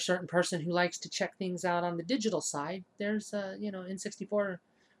if you're a certain person who likes to check things out on the digital side, there's N64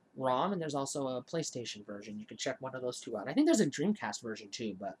 ROM, and there's also a PlayStation version. You can check one of those two out. I think there's a Dreamcast version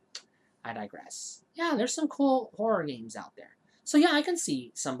too, but I digress. Yeah, there's some cool horror games out there. So yeah, I can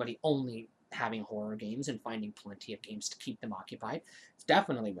see somebody only having horror games and finding plenty of games to keep them occupied. It's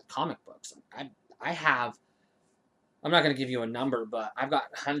definitely with comic books. I have, I'm not going to give you a number, but I've got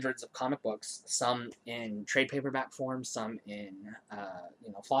hundreds of comic books, some in trade paperback form, some in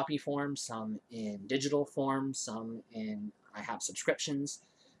floppy form, some in digital form, I have subscriptions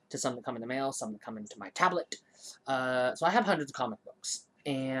to some that come in the mail, some that come into my tablet. So I have hundreds of comic books,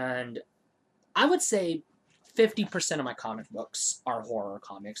 and I would say 50% of my comic books are horror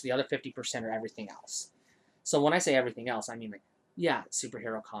comics. The other 50% are everything else. So when I say everything else, I mean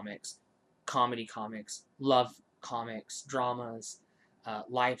superhero comics, comedy comics, love comics, dramas,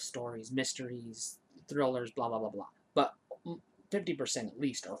 life stories, mysteries, thrillers, blah, blah, blah, blah. But 50% at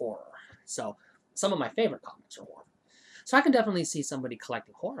least are horror. So some of my favorite comics are horror. So I can definitely see somebody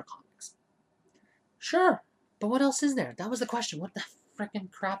collecting horror comics. Sure, but what else is there? That was the question. What the frickin'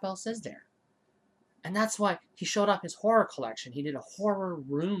 crap else is there? And that's why he showed off his horror collection. He did a horror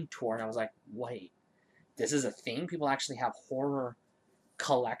room tour, and I was like, wait, this is a thing? People actually have horror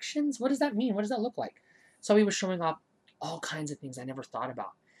collections? What does that mean? What does that look like? So he was showing off all kinds of things I never thought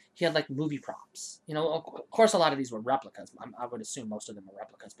about. He had, movie props. Of course, a lot of these were replicas. I would assume most of them were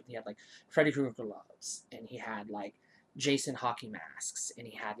replicas, but he had, Freddy Krueger gloves, and he had, Jason hockey masks, and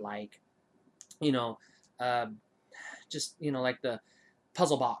he had, the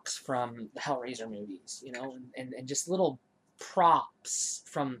puzzle box from the Hellraiser movies, and just little props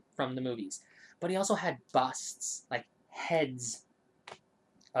from the movies. But he also had busts, heads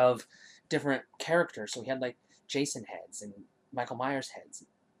of different characters. So he had Jason heads and Michael Myers heads,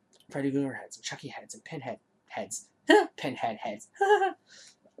 Freddy Krueger heads, and Chucky heads, and Pinhead heads. Pinhead heads.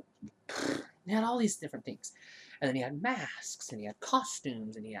 He had all these different things. And then he had masks, and he had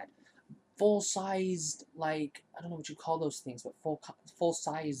costumes, and he had full-sized, I don't know what you call those things, but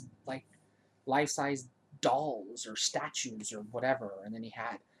full-sized, life-size dolls or statues or whatever. And then he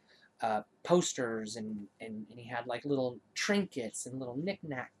had posters, and he had little trinkets and little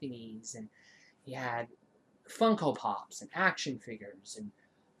knick-knack thingies, and he had Funko Pops and action figures and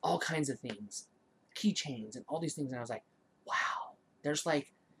all kinds of things, keychains and all these things. And I was like, wow, there's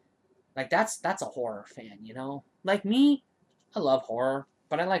that's a horror fan, Like me, I love horror,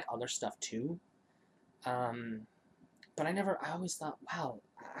 but I like other stuff too. But I always thought, wow,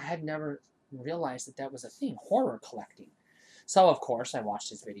 I had never realized that was a thing, horror collecting. So, of course, I watched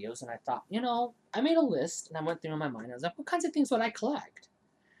his videos, and I thought, I made a list, and I went through in my mind. I was like, what kinds of things would I collect?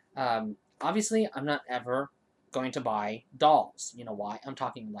 Obviously, I'm not ever going to buy dolls. You know why? I'm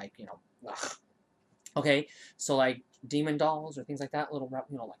talking ugh. Okay, so demon dolls or things like that, little,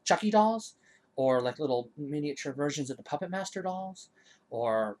 Chucky dolls, or little miniature versions of the Puppet Master dolls,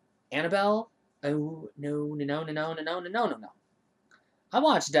 or Annabelle. Oh, no. I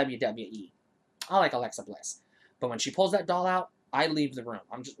watch WWE. I like Alexa Bliss. But when she pulls that doll out, I leave the room.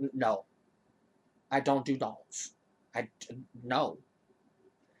 No. I don't do dolls. No.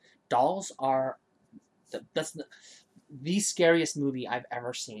 Dolls are the scariest movie I've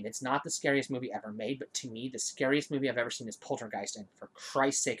ever seen. It's not the scariest movie ever made, but to me, the scariest movie I've ever seen is Poltergeist. And for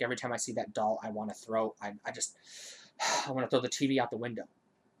Christ's sake, every time I see that doll, I want to throw, I want to throw the TV out the window.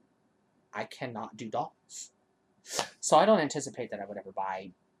 I cannot do dolls. So I don't anticipate that I would ever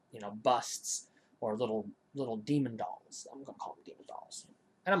buy busts or little demon dolls. I'm gonna call them demon dolls.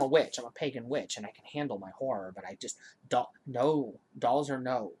 And I'm a witch. I'm a pagan witch, and I can handle my horror. But I just no dolls or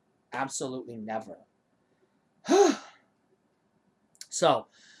no, absolutely never. So,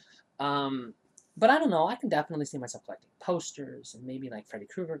 but I don't know. I can definitely see myself collecting posters and maybe like Freddy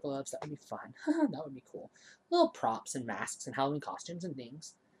Krueger gloves. That would be fun. That would be cool. Little props and masks and Halloween costumes and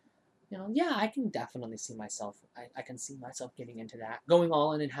things. Yeah, I can definitely see myself. I can see myself getting into that, going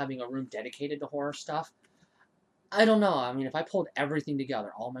all in and having a room dedicated to horror stuff. I don't know. I mean, if I pulled everything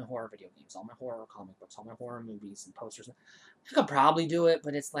together, all my horror video games, all my horror comic books, all my horror movies and posters, I could probably do it.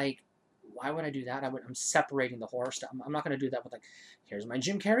 But it's like, why would I do that? I'm separating the horror stuff. I'm not going to do that with like, here's my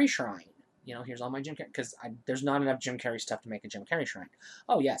Jim Carrey shrine. Here's all my Jim Carrey, because there's not enough Jim Carrey stuff to make a Jim Carrey shrine.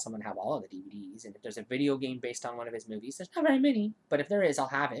 Oh yes, I'm going to have all of the DVDs, and if there's a video game based on one of his movies, there's not very many, but if there is, I'll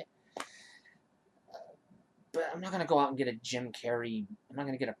have it. But I'm not going to go out and get a Jim Carrey, I'm not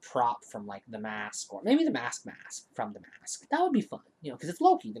going to get a prop from like The Mask, or maybe the mask from The Mask. That would be fun, because it's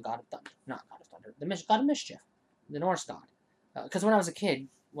Loki, the god of thunder, not god of thunder, the god of mischief, the Norse god. Because when I was a kid,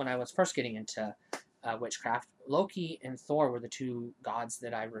 when I was first getting into witchcraft, Loki and Thor were the two gods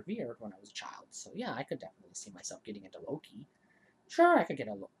that I revered when I was a child. So yeah, I could definitely see myself getting into Loki. Sure, I could get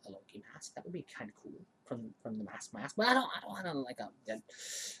a Loki mask. That would be kind of cool from the mask. But I don't want to like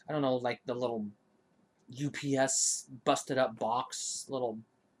I don't know, like the little UPS busted up box, little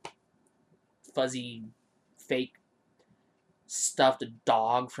fuzzy fake stuffed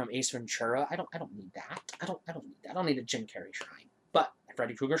dog from Ace Ventura. I don't need that. I don't need that. I don't need a Jim Carrey shrine. But a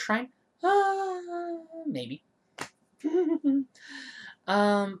Freddy Krueger shrine? Maybe. But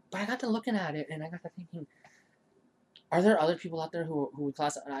I got to looking at it, and I got to thinking, are there other people out there who would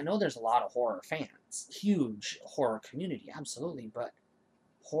classify? And I know there's a lot of horror fans, huge horror community, absolutely. But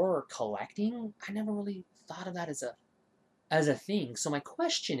horror collecting, I never really thought of that as a thing. So my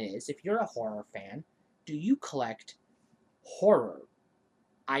question is, if you're a horror fan, do you collect horror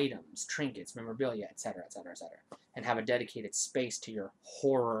items, trinkets, memorabilia, etc., etc., etc., and have a dedicated space to your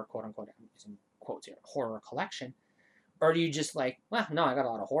horror, quote unquote, I'm using quotes here, horror collection? Or do you just like, well, no, I got a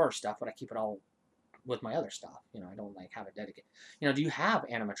lot of horror stuff, but I keep it all with my other stuff. I don't like have it dedicated. Do you have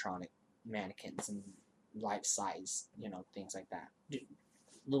animatronic mannequins and life size, things like that?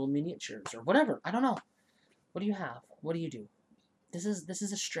 Little miniatures or whatever. I don't know. What do you have? What do you do? This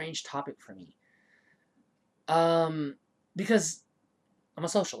is a strange topic for me. Because I'm a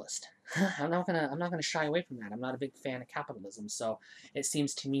socialist. I'm not gonna shy away from that. I'm not a big fan of capitalism. So it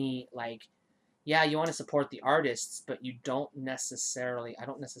seems to me like, yeah, you want to support the artists, but I don't necessarily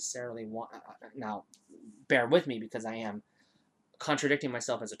want, now, bear with me because I am contradicting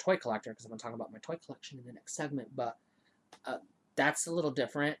myself as a toy collector, because I'm going to talk about my toy collection in the next segment, but that's a little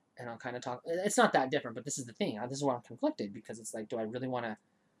different, and I'll kind of talk, it's not that different, but this is the thing, this is why I'm conflicted, because it's like, do I really want to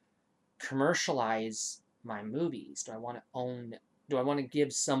commercialize my movies? Do I want to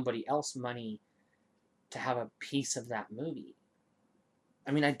give somebody else money to have a piece of that movie? I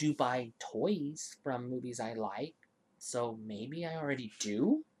mean, I do buy toys from movies I like, so maybe I already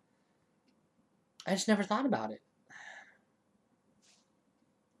do. I just never thought about it.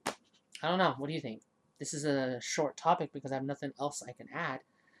 I don't know. What do you think? This is a short topic because I have nothing else I can add.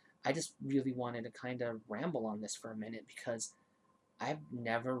 I just really wanted to kind of ramble on this for a minute because I've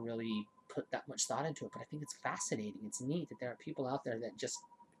never really put that much thought into it, but I think it's fascinating. It's neat that there are people out there that just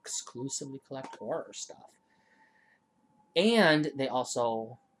exclusively collect horror stuff. And they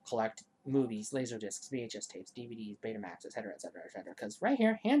also collect movies, Laserdiscs, VHS tapes, DVDs, Betamax, etc., etc., etc. Because right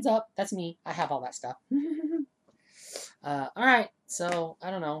here, hands up, that's me. I have all that stuff. Alright, so, I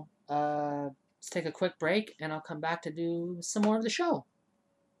don't know. Let's take a quick break, and I'll come back to do some more of the show.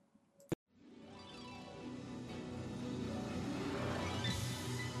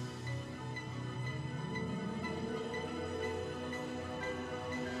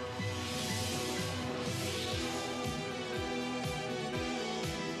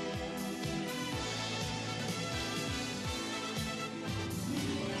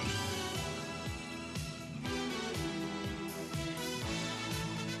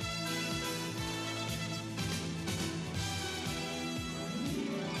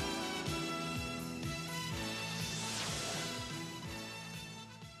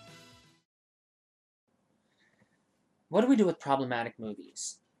 What do we do with problematic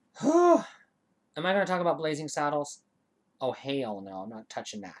movies? Am I going to talk about Blazing Saddles? Oh, hell no, I'm not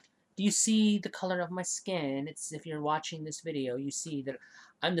touching that. Do you see the color of my skin? It's, if you're watching this video, you see that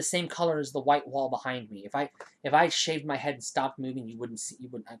I'm the same color as the white wall behind me. If I shaved my head and stopped moving, you wouldn't see.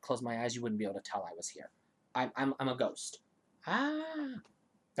 I'd close my eyes, you wouldn't be able to tell I was here. I'm a ghost.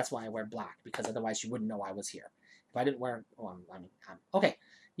 That's why I wear black, because otherwise you wouldn't know I was here. If I didn't wear, okay.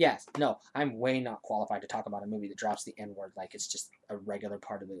 Yes, no, I'm way not qualified to talk about a movie that drops the N-word like it's just a regular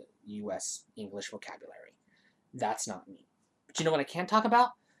part of the U.S. English vocabulary. That's not me. But you know what I can talk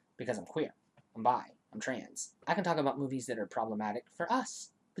about? Because I'm queer, I'm bi, I'm trans. I can talk about movies that are problematic for us,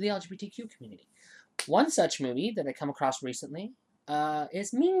 for the LGBTQ community. One such movie that I come across recently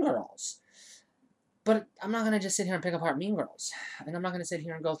is Mean Girls. But I'm not going to just sit here and pick apart Mean Girls. And I'm not going to sit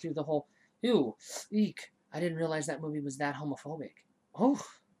here and go through the whole, ew, eek, I didn't realize that movie was that homophobic. Oh,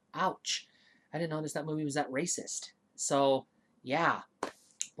 ouch. I didn't notice that movie was that racist. So, yeah.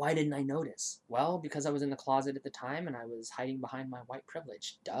 Why didn't I notice? Well, because I was in the closet at the time and I was hiding behind my white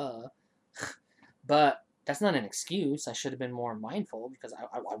privilege. Duh. But that's not an excuse. I should have been more mindful because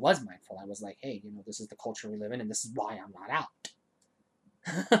I was mindful. I was like, hey, this is the culture we live in and this is why I'm not out.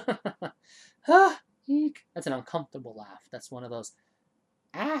 Eek. That's an uncomfortable laugh. That's one of those,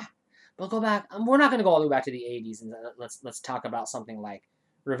 But go back. We're not going to go all the way back to the 80s and let's talk about something like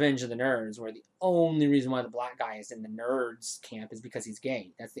Revenge of the Nerds, where the only reason why the black guy is in the nerds camp is because he's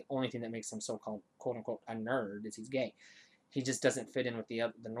gay. That's the only thing that makes him so-called, quote-unquote, a nerd, is he's gay. He just doesn't fit in with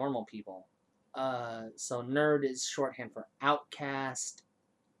the normal people. So nerd is shorthand for outcast,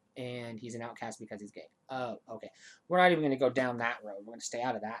 and he's an outcast because he's gay. Oh, okay. We're not even going to go down that road. We're going to stay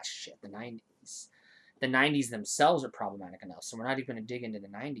out of that shit, the 90s. The 90s themselves are problematic enough, so we're not even going to dig into the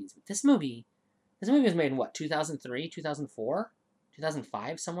 90s. But this movie was made in what, 2003, 2004?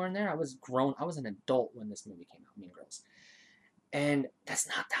 2005, somewhere in there. I was grown. I was an adult when this movie came out, Mean Girls. And that's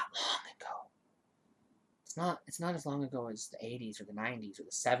not that long ago. It's not as long ago as the 80s or the 90s or the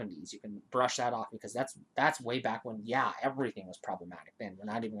 70s. You can brush that off because that's way back when, yeah, everything was problematic then.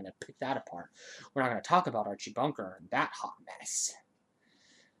 We're not even going to pick that apart. We're not going to talk about Archie Bunker and that hot mess.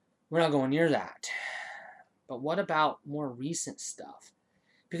 We're not going near that. But what about more recent stuff?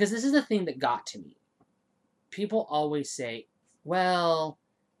 Because this is the thing that got to me. People always say, well,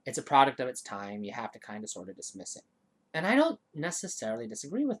 it's a product of its time. You have to kind of sort of dismiss it. And I don't necessarily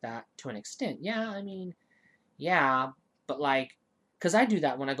disagree with that to an extent. Yeah, but because I do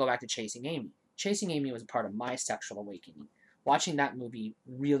that when I go back to Chasing Amy. Chasing Amy was a part of my sexual awakening. Watching that movie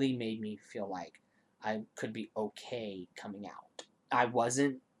really made me feel like I could be okay coming out. I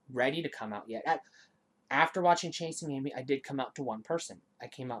wasn't ready to come out yet. After watching Chasing Amy, I did come out to one person. I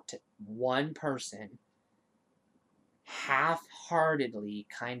came out to one person half-heartedly,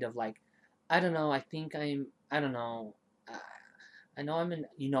 kind of like, I don't know, I know I'm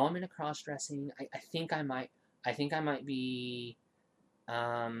in a cross-dressing, I think I might be,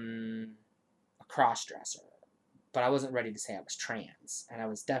 a cross-dresser, but I wasn't ready to say I was trans, and I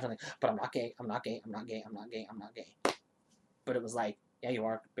was definitely, but I'm not gay, but it was like, yeah, you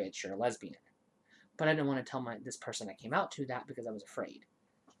are, bitch, you're a lesbian, but I didn't want to tell this person I came out to that because I was afraid.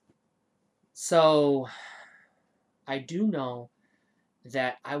 So I do know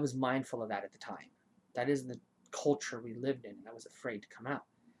that I was mindful of that at the time. That is the culture we lived in, and I was afraid to come out.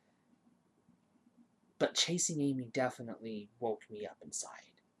 But Chasing Amy definitely woke me up inside.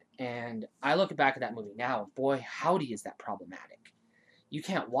 And I look back at that movie now, boy, howdy is that problematic. You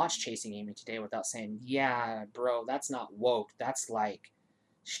can't watch Chasing Amy today without saying, yeah, bro, that's not woke. That's like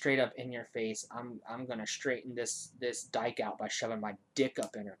straight up in your face. I'm gonna straighten this dyke out by shoving my dick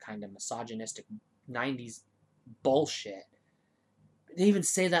up in her, kind of misogynistic 90s bullshit. They even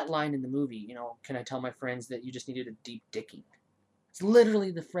say that line in the movie, can I tell my friends that you just needed a deep dicking? It's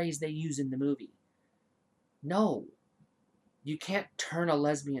literally the phrase they use in the movie. No. You can't turn a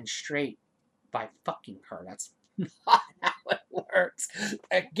lesbian straight by fucking her. That's not how it works.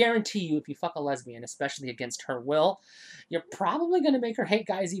 I guarantee you, if you fuck a lesbian, especially against her will, you're probably going to make her hate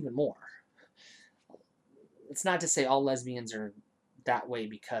guys even more. It's not to say all lesbians are that way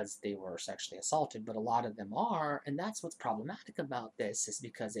because they were sexually assaulted, but a lot of them are, and that's what's problematic about this, is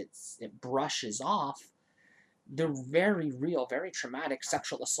because it brushes off the very real, very traumatic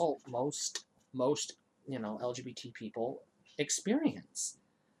sexual assault most LGBT people experience.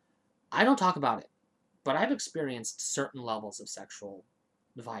 I don't talk about it, but I've experienced certain levels of sexual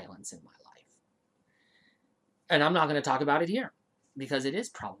violence in my life. And I'm not going to talk about it here because it is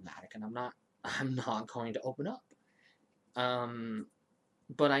problematic, and I'm not going to open up.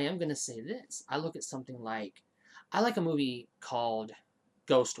 But I am going to say this. I look at something like, I like a movie called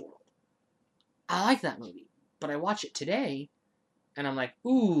Ghost World. I like that movie, but I watch it today, and I'm like,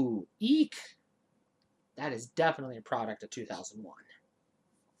 ooh, eek. That is definitely a product of 2001.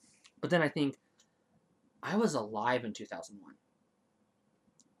 But then I think, I was alive in 2001.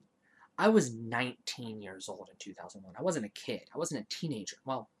 I was 19 years old in 2001. I wasn't a kid. I wasn't a teenager.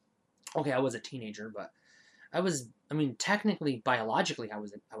 Well, okay, I was a teenager, but technically, biologically, I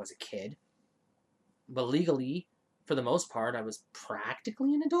was a kid. But legally, for the most part, I was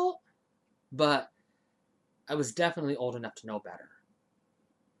practically an adult, but I was definitely old enough to know better.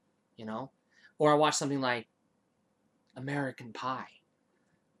 You know? Or I watched something like American Pie.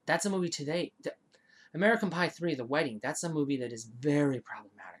 That's a movie today. American Pie 3, The Wedding, that's a movie that is very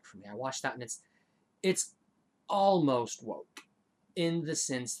problematic for me. I watched that and it's almost woke in the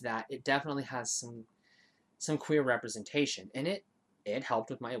sense that it definitely has some queer representation, and it helped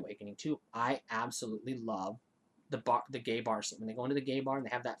with my awakening too. I absolutely love the gay bar scene. When they go into the gay bar and they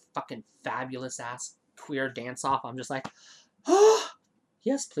have that fucking fabulous ass queer dance off, I'm just like, oh,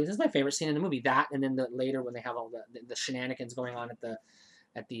 yes, please. That's my favorite scene in the movie. That, and then later when they have all the shenanigans going on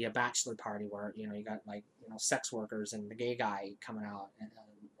at the bachelor party where, you know, you got like, you know, sex workers and the gay guy coming out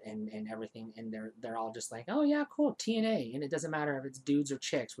and everything, and they're all just like, oh yeah, cool, TNA, and it doesn't matter if it's dudes or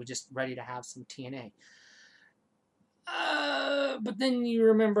chicks, we're just ready to have some TNA. But then you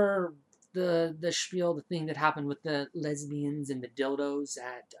remember the spiel, the thing that happened with the lesbians and the dildos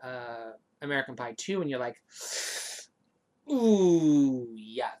at American Pie 2, and you're like, ooh,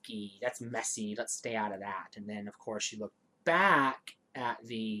 yucky, that's messy, let's stay out of that. And then, of course, you look back at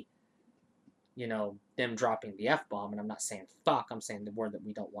the, you know, them dropping the F-bomb, and I'm not saying fuck, I'm saying the word that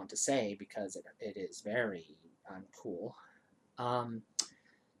we don't want to say because it is very uncool,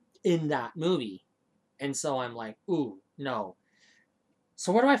 in that movie. And so I'm like, ooh, no.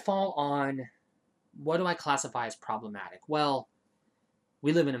 So where do I fall on, what do I classify as problematic? Well,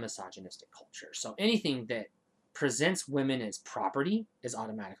 we live in a misogynistic culture, so anything that presents women as property is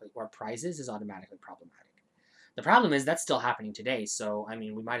automatically, or prizes, is automatically problematic. The problem is that's still happening today, so, I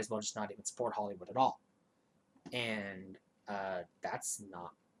mean, we might as well just not even support Hollywood at all. And that's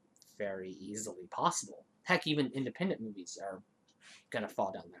not very easily possible. Heck, even independent movies are gonna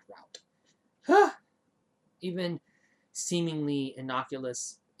fall down that route. Even seemingly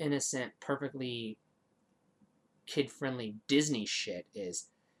innocuous, innocent, perfectly kid-friendly Disney shit is,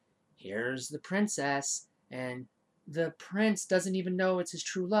 here's the princess, and the prince doesn't even know it's his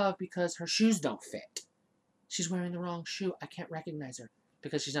true love because her shoes don't fit. She's wearing the wrong shoe. I can't recognize her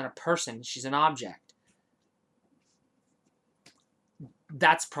because she's not a person. She's an object.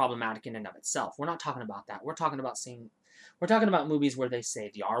 That's problematic in and of itself. We're not talking about that. We're talking about movies where they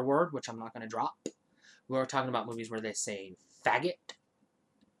say the R word, which I'm not going to drop. We're talking about movies where they say faggot.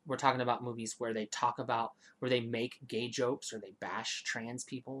 We're talking about movies where they where they make gay jokes or they bash trans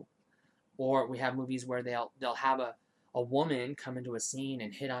people. Or we have movies where they'll have a woman come into a scene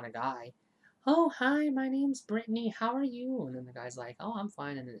and hit on a guy. Oh, hi, my name's Brittany. How are you? And then the guy's like, oh, I'm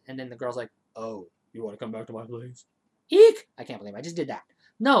fine. And then the girl's like, oh, you want to come back to my place? Eek! I can't believe I just did that.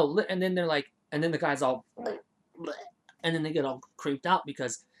 No, and then they're like, and then the guy's all, bleh, bleh, and then they get all creeped out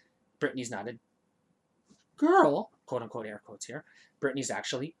because Brittany's not a girl, quote unquote air quotes here. Brittany's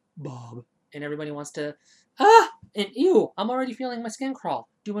actually Bob. And everybody wants to, and ew, I'm already feeling my skin crawl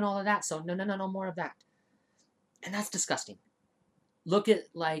doing all of that. So no more of that. And that's disgusting. Look at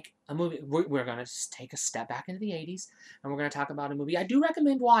like a movie. We're going to take a step back into the 80s, and we're going to talk about a movie I do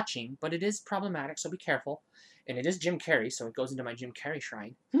recommend watching, but it is problematic, so be careful. And it is Jim Carrey, so it goes into my Jim Carrey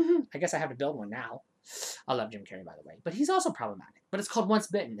shrine. I guess I have to build one now. I love Jim Carrey, by the way. But he's also problematic. But it's called Once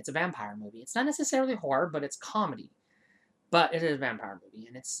Bitten. It's a vampire movie. It's not necessarily horror, but it's comedy. But it is a vampire movie,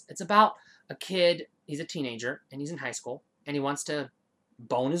 and it's about a kid. He's a teenager, and he's in high school, and he wants to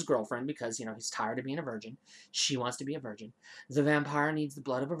bone his girlfriend because, you know, he's tired of being a virgin. She wants to be a virgin. The vampire needs the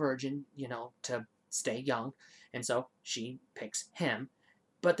blood of a virgin, you know, to stay young, and so she picks him.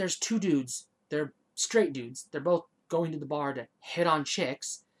 But there's two dudes. They're straight dudes. They're both going to the bar to hit on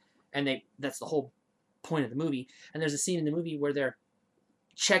chicks, and that's the whole point of the movie. And there's a scene in the movie where they're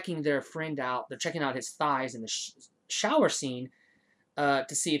checking their friend out. They're checking out his thighs in the shower scene to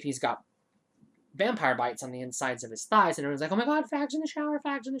see if he's got vampire bites on the insides of his thighs, and everyone's like, "Oh my God, fags in the shower,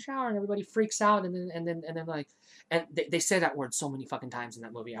 fags in the shower!" And everybody freaks out, and then like, and they say that word so many fucking times in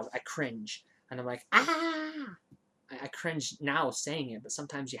that movie. I cringe, and I'm like, ah! I cringe now saying it, but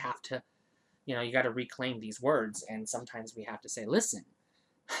sometimes you have to, you know, you got to reclaim these words, and sometimes we have to say, listen,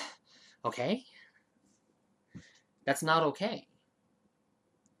 okay, that's not okay.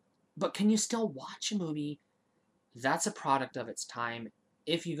 But can you still watch a movie that's a product of its time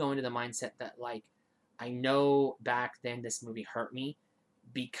if you go into the mindset that, like, I know back then this movie hurt me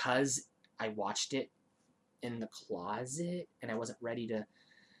because I watched it in the closet and I wasn't ready to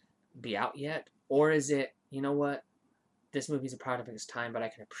be out yet? Or is it, you know what, this movie's a product of its time, but I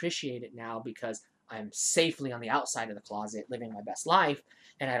can appreciate it now because I'm safely on the outside of the closet living my best life,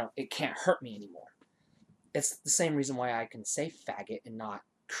 and it can't hurt me anymore. It's the same reason why I can say faggot and not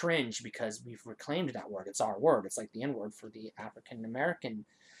cringe, because we've reclaimed that word. It's our word. It's like the N-word for the African American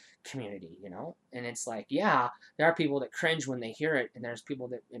community, And it's like, yeah, there are people that cringe when they hear it, and there's people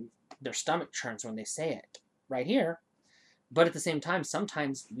that their stomach churns when they say it right here. But at the same time,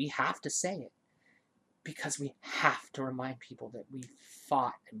 sometimes we have to say it because we have to remind people that we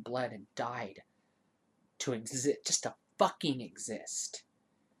fought and bled and died to exist, just to fucking exist.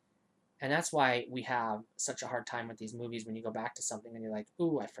 And that's why we have such a hard time with these movies when you go back to something and you're like,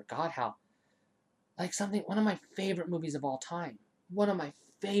 ooh, I forgot how, like one of my favorite movies of all time. One of my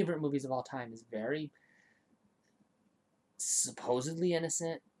favorite movies of all time is very supposedly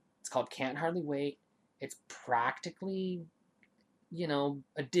innocent. It's called Can't Hardly Wait. It's practically,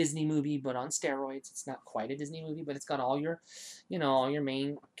 a Disney movie, but on steroids. It's not quite a Disney movie, but it's got all your, all your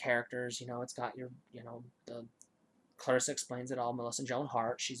main characters. It's got your, the Clarissa Explains It All, Melissa Joan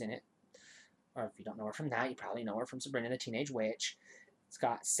Hart. She's in it. Or if you don't know her from that, you probably know her from Sabrina the Teenage Witch. It's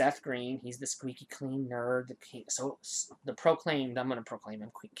got Seth Green. He's the squeaky clean nerd. The king. So I'm going to proclaim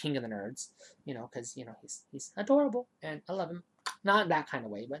him king of the nerds. Because he's adorable and I love him. Not that kind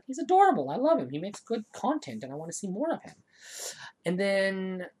of way, but he's adorable. I love him. He makes good content, and I want to see more of him. And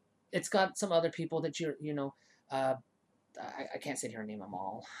then it's got some other people that I can't sit here and name them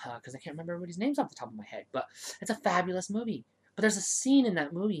all because I can't remember everybody's names off the top of my head. But it's a fabulous movie. But there's a scene in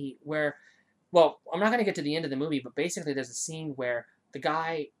that movie where, well, I'm not going to get to the end of the movie, but basically there's a scene where the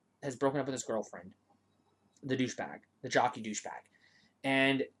guy has broken up with his girlfriend, the douchebag, the jockey douchebag,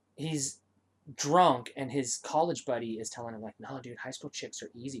 and he's drunk, and his college buddy is telling him, like, no, dude, high school chicks are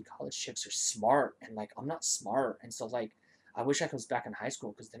easy. College chicks are smart, and, like, I'm not smart, and so, like, I wish I was back in high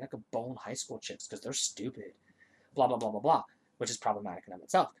school because then I could bone high school chicks because they're stupid, blah, blah, blah, blah, blah, which is problematic in of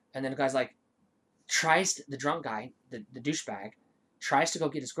itself. And then the guy's like, the drunk guy, the douchebag, tries to go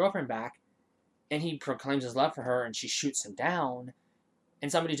get his girlfriend back, and he proclaims his love for her, and she shoots him down,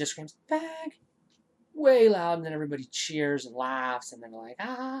 and somebody just screams, "Bag!" way loud, and then everybody cheers and laughs, and then they're like,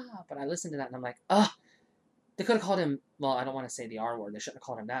 ah, but I listened to that, and I'm like, they could have called him, well, I don't want to say the R word, they shouldn't have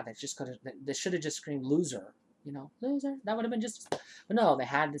called him that, they should have just screamed loser, loser, that would have been just, but no, they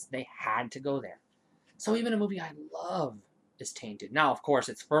had to go there. So even a movie I love is tainted. Now, of course,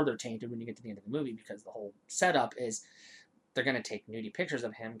 it's further tainted when you get to the end of the movie, because the whole setup is, they're going to take nudie pictures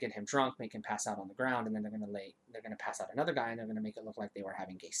of him, get him drunk, make him pass out on the ground, and then they're going to pass out another guy, and they're going to make it look like they were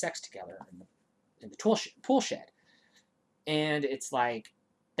having gay sex together in the pool shed. And it's like,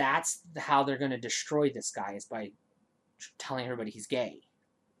 that's how they're going to destroy this guy, is by telling everybody he's gay.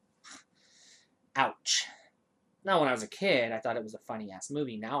 Ouch. Now, when I was a kid, I thought it was a funny-ass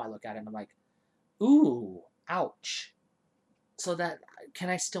movie. Now I look at it and I'm like, ooh, ouch. So that, can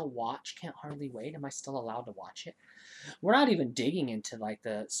I still watch Can't Hardly Wait? Am I still allowed to watch it? We're not even digging into, like,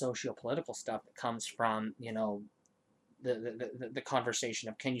 the socio-political stuff that comes from, the conversation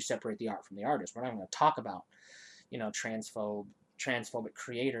of, can you separate the art from the artist? We're not going to talk about, transphobic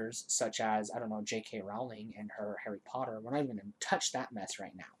creators such as, I don't know, J.K. Rowling and her Harry Potter. We're not even going to touch that mess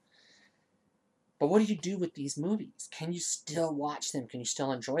right now. But what do you do with these movies? Can you still watch them? Can you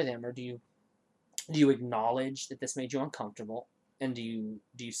still enjoy them? Or do you acknowledge that this made you uncomfortable? And do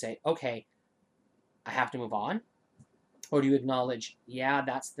you say, okay, I have to move on? Or do you acknowledge, yeah,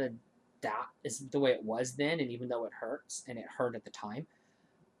 that is the way it was then, and even though it hurts, and it hurt at the time,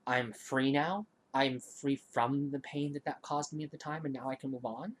 I'm free now. I'm free from the pain that caused me at the time, and now I can move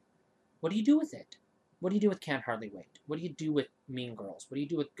on? What do you do with it? What do you do with Can't Hardly Wait? What do you do with Mean Girls? What do you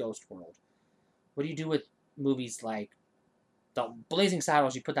do with Ghost World? What do you do with movies like The Blazing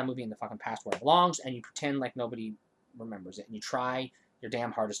Saddles? You put that movie in the fucking past where it belongs, and you pretend like nobody remembers it, and you try your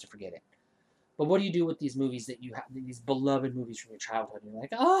damn hardest to forget it. But what do you do with these movies that you have, these beloved movies from your childhood, and you're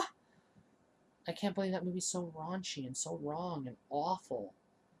like, I can't believe that movie's so raunchy and so wrong and awful.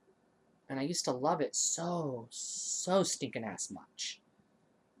 And I used to love it so stinking ass much.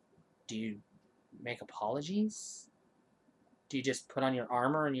 Do you make apologies? Do you just put on your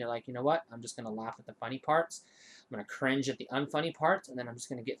armor and you're like, you know what? I'm just going to laugh at the funny parts. I'm going to cringe at the unfunny parts, and then I'm just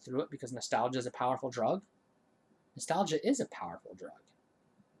going to get through it because nostalgia is a powerful drug? Nostalgia is a powerful drug.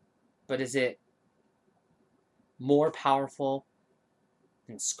 But is it more powerful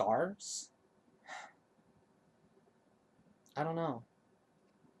than scars? I don't know.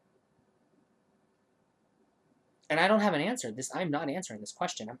 And I don't have an answer. I'm not answering this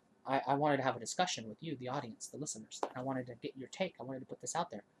question. I wanted to have a discussion with you, the audience, the listeners. I wanted to get your take. I wanted to put this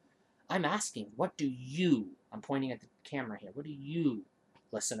out there. I'm asking, what do you, I'm pointing at the camera here, what do you,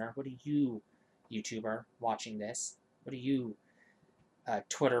 listener, what do you, YouTuber, watching this, what do you,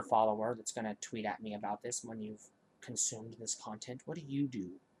 Twitter follower that's going to tweet at me about this when you've consumed this content, what do you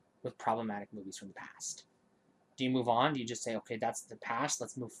do with problematic movies from the past? Do you move on? Do you just say, okay, that's the past,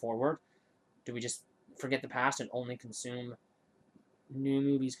 let's move forward? Do we just forget the past and only consume new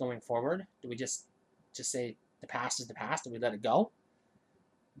movies going forward? Do we just say the past is the past and we let it go?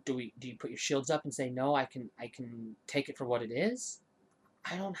 Do you put your shields up and say, no, I can take it for what it is?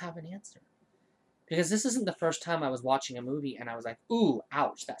 I don't have an answer. Because this isn't the first time I was watching a movie and I was like, ooh,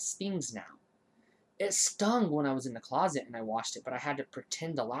 ouch, that stings now. It stung when I was in the closet and I watched it, but I had to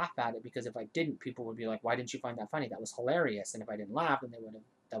pretend to laugh at it, because if I didn't, people would be like, why didn't you find that funny? That was hilarious. And if I didn't laugh, then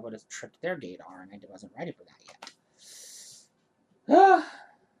that would have tripped their gaydar, and I wasn't ready for that yet.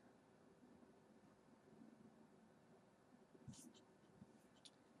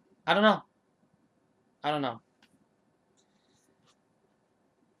 I don't know. I don't know.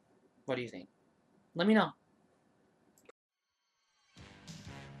 What do you think? Let me know.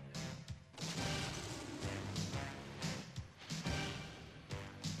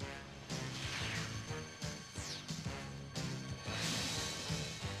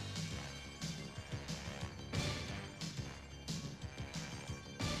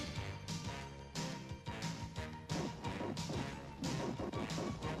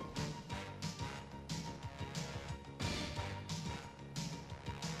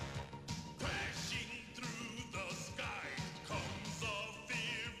 Crashing through the sky comes a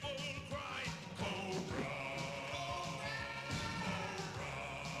fearful cry. Cobra!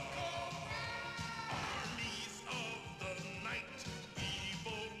 Armies of the night,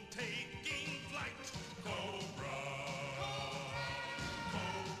 evil taking flight. Cobra!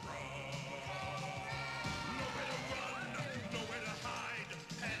 Cobra! Nowhere to run, nowhere to hide.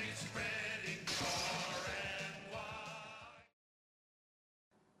 Panic spreading far and wide.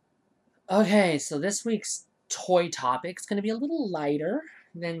 Okay, so this week's toy topic is going to be a little lighter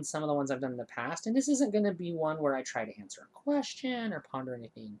than some of the ones I've done in the past, and this isn't going to be one where I try to answer a question or ponder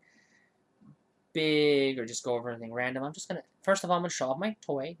anything big or just go over anything random. I'm just going to, first of all, I'm going to show off my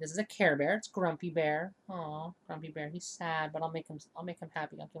toy. This is a Care Bear. It's Grumpy Bear. Aw, Grumpy Bear. He's sad, but I'll make him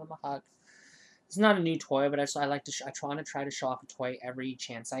happy. I'll give him a hug. It's not a new toy, but I like to. I try to show off a toy every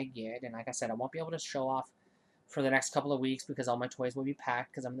chance I get, and like I said, I won't be able to show off for the next couple of weeks because all my toys will be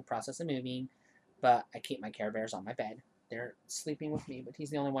packed because I'm in the process of moving. But I keep my Care Bears on my bed. They're sleeping with me, but he's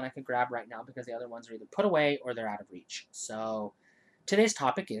the only one I can grab right now because the other ones are either put away or they're out of reach. So today's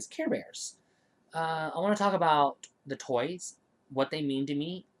topic is Care Bears. I want to talk about the toys, what they mean to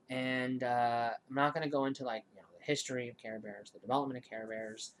me, and I'm not going to go into the history of Care Bears, the development of Care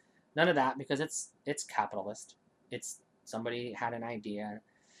Bears, none of that, because it's capitalist. It's somebody had an idea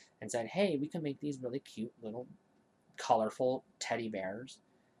and said, hey, we can make these really cute little colorful teddy bears,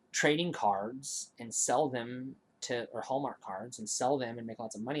 trading cards, and sell them or Hallmark cards, and sell them and make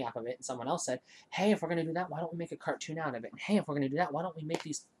lots of money off of it. And someone else said, hey, if we're going to do that, why don't we make a cartoon out of it? And hey, if we're going to do that, why don't we make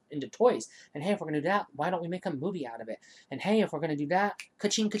these into toys? And hey, if we're going to do that, why don't we make a movie out of it? And hey, if we're going to do that,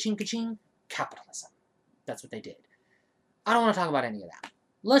 ka-ching, ka-ching, ka-ching, capitalism. That's what they did. I don't want to talk about any of that.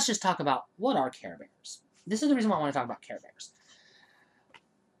 Let's just talk about what are Care Bears. This is the reason why I want to talk about Care Bears.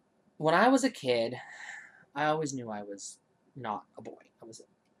 When I was a kid, I always knew I was not a boy. I was a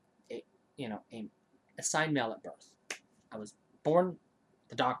assigned male at birth. I was born,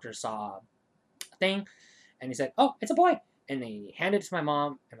 the doctor saw a thing, and he said, oh, it's a boy. And they handed it to my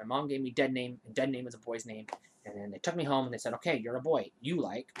mom, and my mom gave me dead name, and dead name is a boy's name. And then they took me home, and they said, okay, you're a boy. You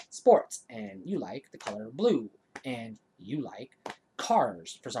like sports, and you like the color blue, and you like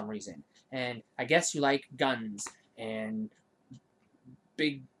cars for some reason. And I guess you like guns, and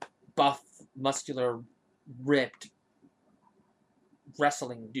big, buff, muscular, ripped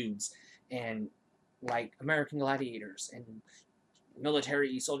wrestling dudes, and like American Gladiators and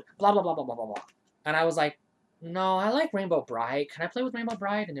military soldiers, blah, blah, blah, blah, blah, blah, blah. And I was like, no, I like Rainbow Brite. Can I play with Rainbow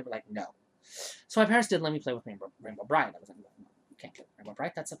Brite? And they were like, no. So my parents didn't let me play with Rainbow Brite. I was like, no, you can't play with Rainbow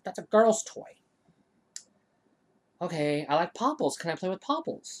Brite. That's a girl's toy. Okay, I like Popples. Can I play with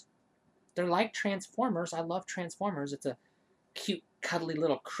Popples? They're like Transformers. I love Transformers. It's a cute, cuddly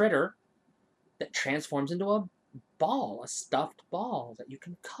little critter that transforms into a ball, a stuffed ball that you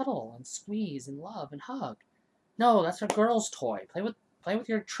can cuddle and squeeze and love and hug. No, that's a girl's toy. Play with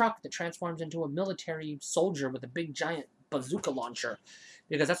your truck that transforms into a military soldier with a big giant bazooka launcher,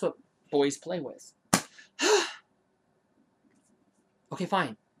 because that's what boys play with. Okay,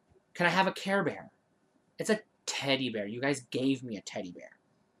 fine. Can I have a Care Bear? It's a teddy bear. You guys gave me a teddy bear.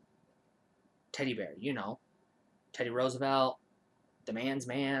 Teddy bear, Teddy Roosevelt, the man's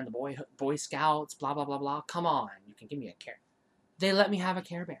man, the Boy Scouts, blah, blah, blah, blah. Come on, you can give me a Care. They let me have a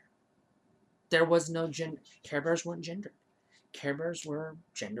Care Bear. There was no gender. Care Bears weren't gendered. Care Bears were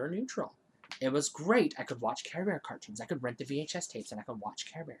gender neutral. It was great. I could watch Care Bear cartoons. I could rent the VHS tapes and I could watch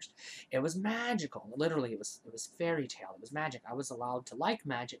Care Bears. It was magical. Literally, it was fairy tale. It was magic. I was allowed to like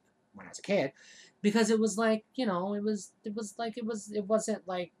magic when I was a kid, because it was like, you know, it wasn't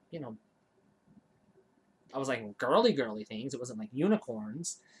like, you know, I was like girly things. It wasn't like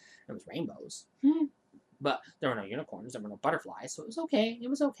unicorns. It was rainbows. But there were no unicorns. There were no butterflies. So it was okay. It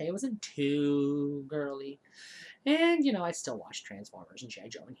was okay. It wasn't too girly. And, you know, I still watched Transformers and G.I.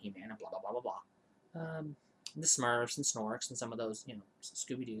 Joe and He-Man and blah, blah, blah, blah, blah. The Smurfs and Snorks and some of those, you know,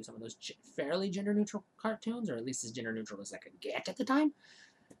 Scooby-Doo, some of those fairly gender-neutral cartoons, or at least as gender-neutral as I could get at the time.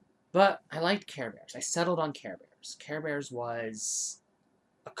 But I liked Care Bears. I settled on Care Bears. Care Bears was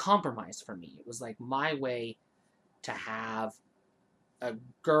a compromise for me. It was like my way to have a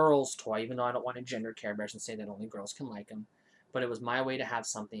girl's toy, even though I don't want to gender Care Bears and say that only girls can like them. But it was my way to have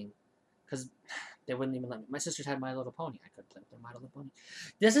something, because they wouldn't even let me. My sisters had My Little Pony. I couldn't play with their My Little Pony.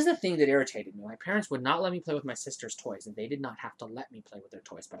 This is the thing that irritated me. My parents would not let me play with my sister's toys, and they did not have to let me play with their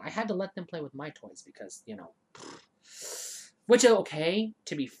toys. But I had to let them play with my toys because, you know, which is okay,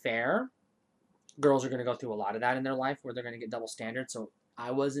 to be fair. Girls are going to go through a lot of that in their life where they're going to get double standards, so I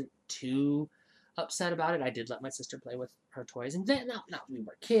wasn't too upset about it. I did let my sister play with her toys, and then we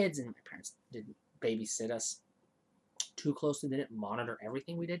were kids, and my parents didn't babysit us too closely. They didn't monitor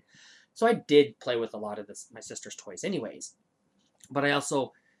everything we did, so I did play with a lot of my sister's toys anyways. But I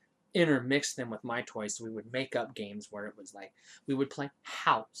also intermixed them with my toys, so we would make up games where it was like we would play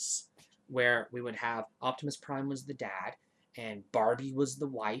house, where we would have Optimus Prime was the dad, and Barbie was the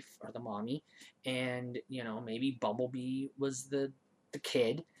wife or the mommy, and, you know, maybe Bumblebee was the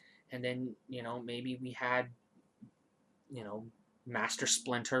kid, and then, you know, maybe we had, you know, Master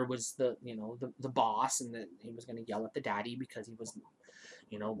Splinter was the, you know, the boss, and that he was going to yell at the daddy because he was,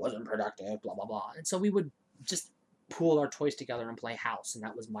 you know, wasn't productive, blah, blah, blah. And so we would just pool our toys together and play house, and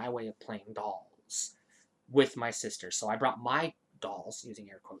that was my way of playing dolls with my sister. So I brought my dolls, using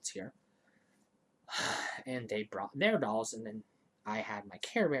air quotes here, and they brought their dolls, and then I had my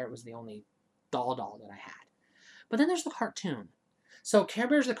Care Bear. It was the only doll that I had. But then there's the cartoon. So Care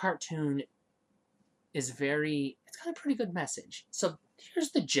Bears the cartoon is it's got a pretty good message. So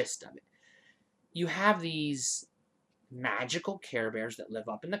here's the gist of it. You have these magical Care Bears that live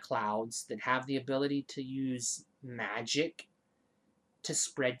up in the clouds that have the ability to use magic to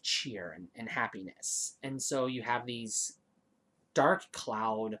spread cheer and happiness. And so you have these dark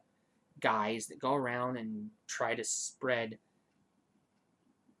cloud guys that go around and try to spread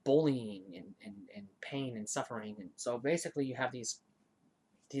bullying and pain and suffering. And so basically you have these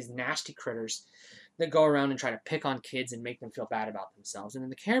nasty critters that go around and try to pick on kids and make them feel bad about themselves. And then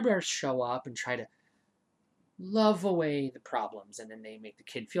the Care Bears show up and try to love away the problems, and then they make the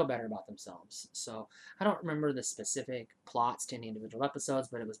kid feel better about themselves. So I don't remember the specific plots to any individual episodes,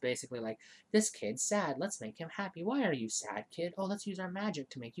 but it was basically like, this kid's sad, let's make him happy. Why are you sad, kid? Oh, let's use our magic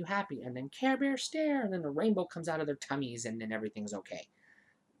to make you happy. And then Care Bear stare, and then the rainbow comes out of their tummies, and then everything's okay.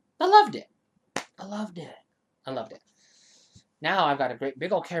 I loved it. I loved it. Now I've got a great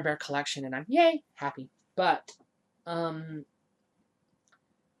big old Care Bear collection, and I'm, yay, happy. But not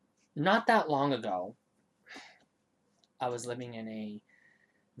that long ago, I was living in a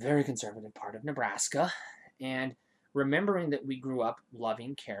very conservative part of Nebraska, and remembering that we grew up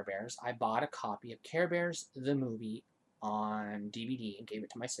loving Care Bears, I bought a copy of Care Bears the movie on DVD and gave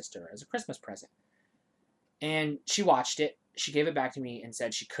it to my sister as a Christmas present. And she watched it. She gave it back to me and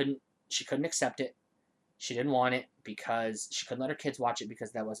said she couldn't accept it. She didn't want it because she couldn't let her kids watch it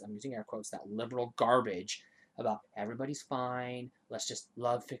because that was, I'm using air quotes, that liberal garbage about everybody's fine, let's just,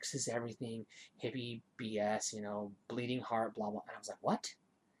 love fixes everything, hippie BS, you know, bleeding heart, blah, blah. And I was like, what?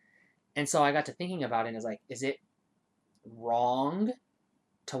 And so I got to thinking about it, and I was like, is it wrong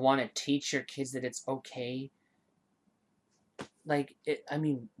to want to teach your kids that it's okay? Like, I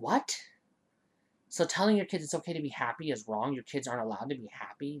mean, what? So telling your kids it's okay to be happy is wrong? Your kids aren't allowed to be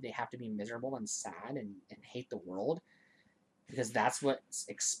happy? They have to be miserable and sad and hate the world? Because that's what's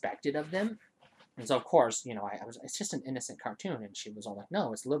expected of them? And so, of course, you know, it's just an innocent cartoon, and she was all like,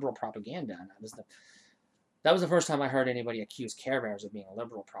 no, it's liberal propaganda. And that was the first time I heard anybody accuse Care Bears of being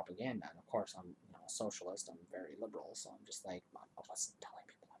liberal propaganda. And of course, I'm, you know, a socialist, I'm very liberal, so I'm just like, I wasn't telling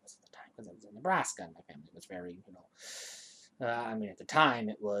people I was at the time, because I was in Nebraska, and my family was very, you know, I mean, at the time,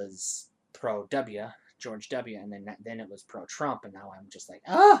 it was pro-W, George W., and then it was pro-Trump, and now I'm just like,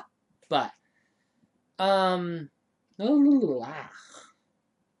 but,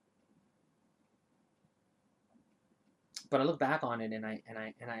 but I look back on it, and I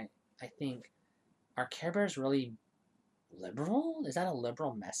think, are Care Bears really liberal? Is that a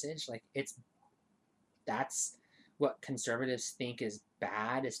liberal message? Like, that's what conservatives think is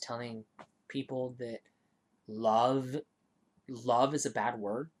bad, is telling people that love is a bad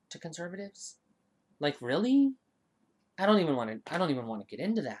word to conservatives? Like, really? I don't even want to get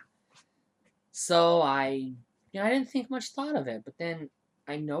into that. So I didn't think much thought of it, but then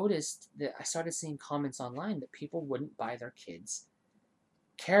I noticed that I started seeing comments online that people wouldn't buy their kids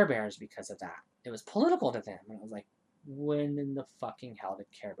Care Bears because of that. It was political to them. And I was like, when in the fucking hell did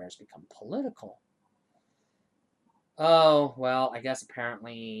Care Bears become political? Oh, well, I guess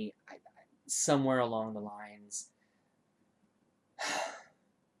apparently somewhere along the lines,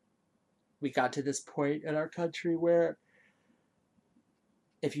 we got to this point in our country where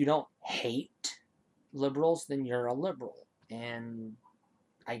if you don't hate liberals, then you're a liberal. And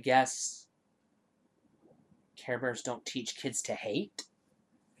I guess Care Bears don't teach kids to hate.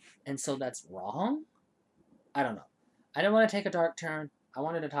 And so that's wrong? I don't know. I didn't want to take a dark turn. I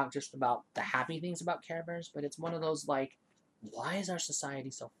wanted to talk just about the happy things about Care Bears, but it's one of those like, why is our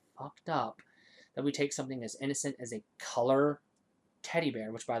society so fucked up that we take something as innocent as a color teddy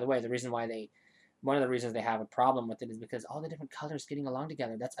bear, which by the way, one of the reasons they have a problem with it is because all the different colors getting along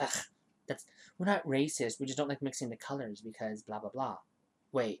together. That's we're not racist. We just don't like mixing the colors because blah blah blah.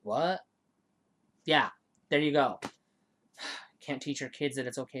 Wait, what? Yeah, there you go. Can't teach your kids that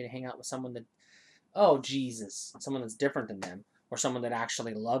it's okay to hang out with someone that, oh Jesus, someone that's different than them, or someone that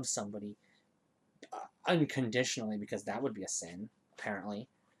actually loves somebody unconditionally, because that would be a sin apparently.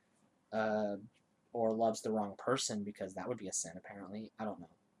 Or loves the wrong person, because that would be a sin apparently. I don't know.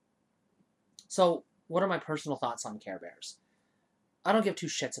 So, what are my personal thoughts on Care Bears? I don't give two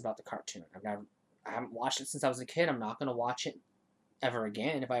shits about the cartoon. I haven't watched it since I was a kid. I'm not going to watch it ever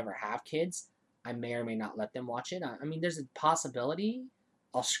again. If I ever have kids, I may or may not let them watch it. I mean, there's a possibility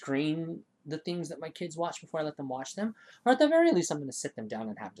I'll screen the things that my kids watch before I let them watch them. Or at the very least, I'm going to sit them down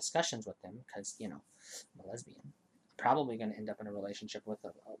and have discussions with them because, I'm a lesbian. I'm probably going to end up in a relationship with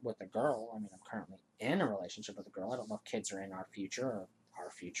a girl. I mean, I'm currently in a relationship with a girl. I don't know if kids are in our future or our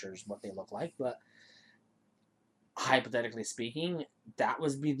futures, what they look like, but hypothetically speaking, that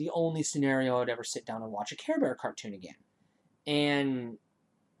would be the only scenario I'd ever sit down and watch a Care Bear cartoon again. And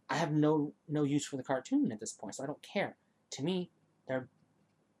I have no use for the cartoon at this point, so I don't care. To me, they're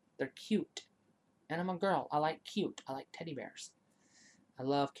cute. And I'm a girl. I like cute. I like teddy bears. I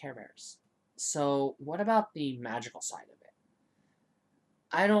love Care Bears. So, what about the magical side of it?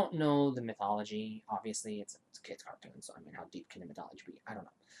 I don't know the mythology. Obviously, it's a kid's cartoon, so I mean, how deep can the mythology be? I don't know.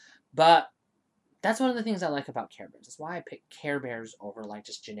 But that's one of the things I like about Care Bears. That's why I pick Care Bears over like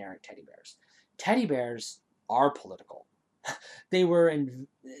just generic teddy bears. Teddy bears are political. They were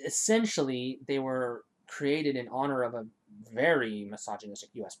essentially created in honor of a very misogynistic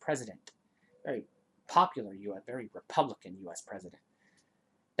U.S. president, very popular U.S., very Republican U.S. president.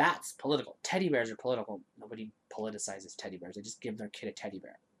 That's political. Teddy bears are political. Nobody politicizes teddy bears. They just give their kid a teddy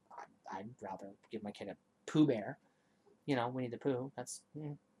bear. I'd rather give my kid a Pooh Bear. Winnie the Pooh. That's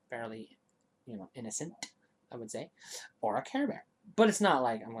fairly, innocent, I would say. Or a Care Bear. But it's not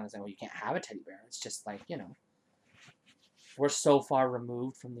like I'm going to say, well, you can't have a teddy bear. It's just like, we're so far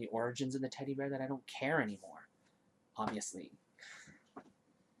removed from the origins of the teddy bear that I don't care anymore, obviously.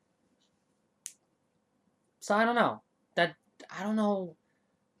 So I don't know. I don't know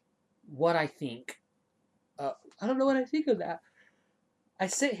what I think. I don't know what I think of that. I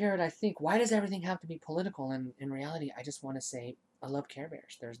sit here and I think, why does everything have to be political? And in reality, I just want to say, I love Care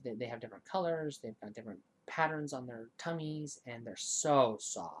Bears. They have different colors. They've got different patterns on their tummies, and they're so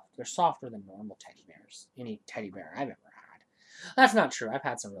soft. They're softer than normal teddy bears. Any teddy bear I've ever had. That's not true. I've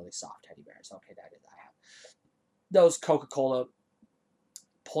had some really soft teddy bears. Okay, I have. Those Coca-Cola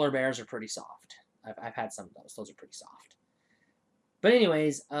polar bears are pretty soft. I've had some of those. Those are pretty soft. But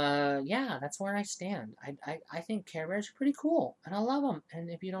anyways, yeah, that's where I stand. I think Care Bears are pretty cool, and I love them. And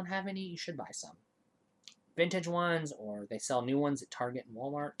if you don't have any, you should buy some. Vintage ones, or they sell new ones at Target and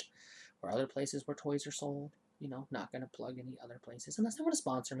Walmart, or other places where toys are sold. Not going to plug any other places, unless they want to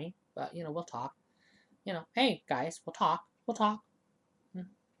sponsor me. But, we'll talk. Hey, guys, we'll talk. We'll talk.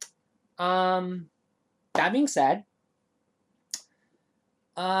 That being said,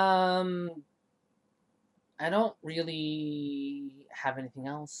 I don't really have anything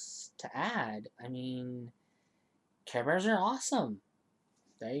else to add. I mean, Care Bears are awesome.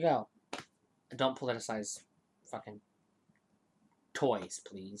 There you go. Don't politicize fucking toys,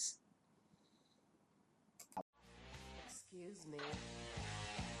 please. Excuse me.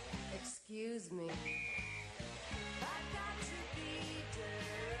 Excuse me. I've got to be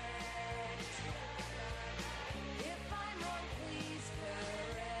direct. If I'm wrong, please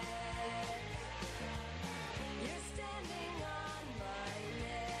correct. You're standing on my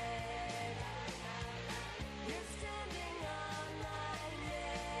neck. You're standing on my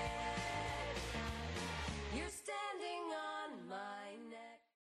neck. You're standing on my neck.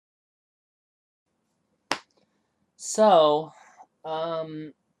 So,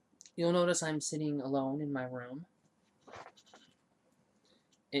 you'll notice I'm sitting alone in my room.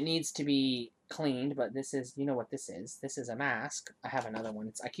 It needs to be cleaned, but this is, you know what this is. This is a mask. I have another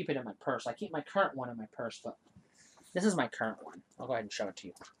one. I keep it in my purse. I keep my current one in my purse, but this is my current one. I'll go ahead and show it to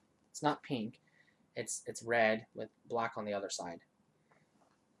you. It's not pink. It's red with black on the other side.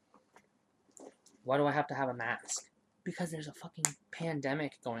 Why do I have to have a mask? Because there's a fucking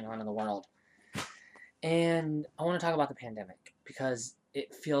pandemic going on in the world. And I want to talk about the pandemic because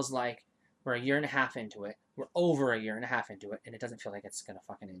it feels like we're a year and a half into it. We're over a year and a half into it, and it doesn't feel like it's gonna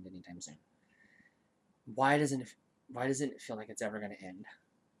fucking end anytime soon. Why doesn't it feel like it's ever gonna end?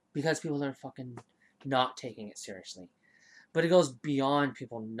 Because people are fucking not taking it seriously. But it goes beyond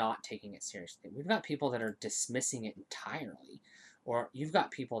people not taking it seriously. We've got people that are dismissing it entirely, or you've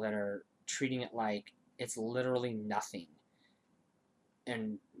got people that are treating it like it's literally nothing,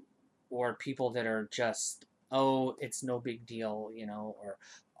 and or people that are just, oh, it's no big deal, you know, or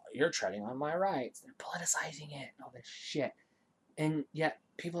you're treading on my rights. They're politicizing it and all this shit. And yet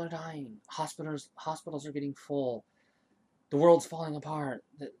people are dying. Hospitals are getting full. The world's falling apart.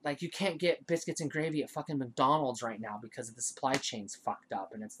 Like, you can't get biscuits and gravy at fucking McDonald's right now because the supply chain's fucked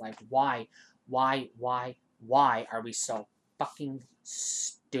up. And it's like, why are we so fucking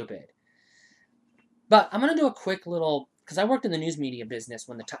stupid? But I'm going to do a quick little, because I worked in the news media business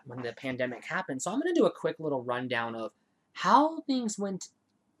when the pandemic happened, so I'm going to do a quick little rundown of how things went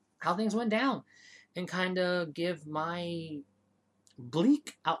down and kind of give my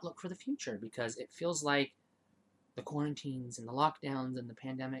bleak outlook for the future, because it feels like the quarantines and the lockdowns and the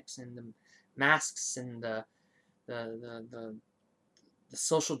pandemics and the masks and the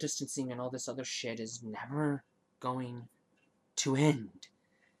social distancing and all this other shit is never going to end.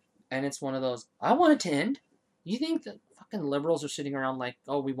 And it's one of those, I want it to end. You think that fucking liberals are sitting around like,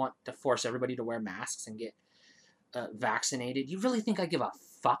 oh, we want to force everybody to wear masks and get vaccinated? You really think I give a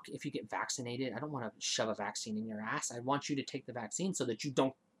fuck if you get vaccinated? I don't want to shove a vaccine in your ass. I want you to take the vaccine so that you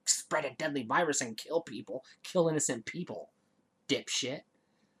don't spread a deadly virus and kill people, kill innocent people, dipshit.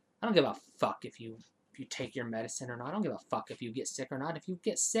 I don't give a fuck if you take your medicine or not. I don't give a fuck if you get sick or not. If you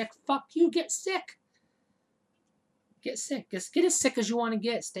get sick, fuck you, get sick. Get sick. Just get as sick as you want to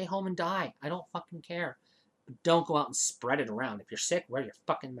get. Stay home and die. I don't fucking care. But don't go out and spread it around. If you're sick, wear your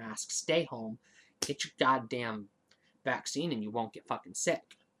fucking mask. Stay home. Get your goddamn vaccine and you won't get fucking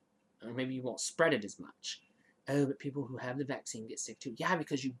sick. Or maybe you won't spread it as much. Oh, but people who have the vaccine get sick too. Yeah,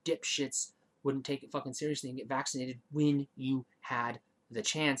 because you dipshits wouldn't take it fucking seriously and get vaccinated when you had the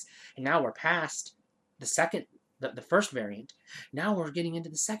chance. And now we're past the first variant. Now we're getting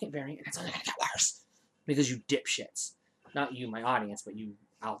into the second variant, and it's only going to get worse. Because you dipshits. Not you, my audience, but you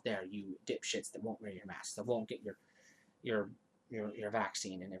out there, you dipshits that won't wear your mask, that won't get your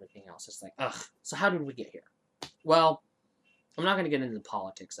vaccine and everything else. It's like, ugh. So how did we get here? Well, I'm not going to get into the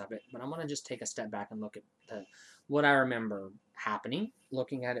politics of it, but I'm going to just take a step back and look at what I remember happening,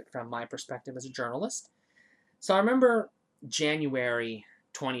 looking at it from my perspective as a journalist. So I remember January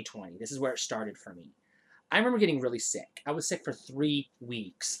 2020. This is where it started for me. I remember getting really sick. I was sick for 3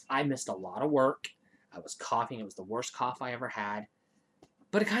 weeks. I missed a lot of work. I was coughing. It was the worst cough I ever had.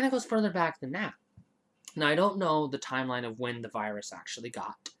 But it kind of goes further back than that. Now, I don't know the timeline of when the virus actually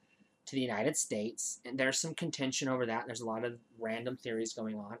got to the United States, and there's some contention over that. There's a lot of random theories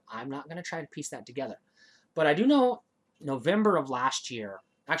going on. I'm not going to try to piece that together. But I do know November of last year,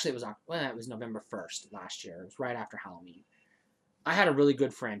 actually it was November 1st last year. It was right after Halloween. I had a really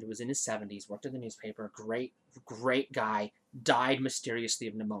good friend who was in his 70s, worked in the newspaper, great guy, died mysteriously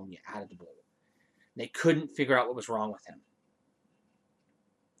of pneumonia out of the blue. They couldn't figure out what was wrong with him.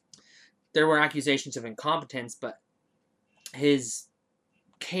 There were accusations of incompetence, but his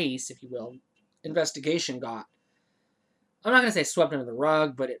case, if you will, investigation got, I'm not going to say swept under the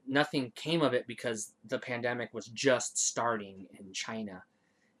rug, but nothing came of it because the pandemic was just starting in China.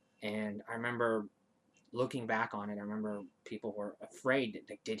 And I remember looking back on it, I remember people were afraid.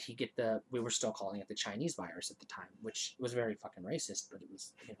 Did he get we were still calling it the Chinese virus at the time, which was very fucking racist, but it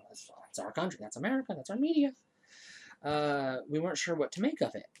was, that's our country, that's America, that's our media. We weren't sure what to make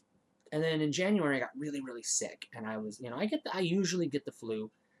of it. And then in January, I got really, really sick. And I was, I usually get the flu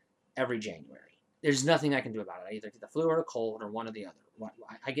every January. There's nothing I can do about it. I either get the flu or a cold or one or the other.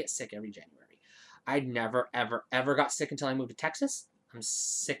 I get sick every January. I never, ever, ever got sick until I moved to Texas. I'm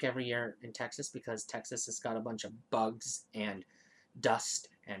sick every year in Texas because Texas has got a bunch of bugs and dust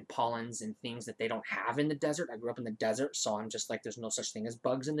and pollens and things that they don't have in the desert. I grew up in the desert, so I'm just like, there's no such thing as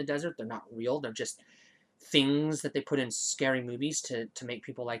bugs in the desert. They're not real. They're just things that they put in scary movies to make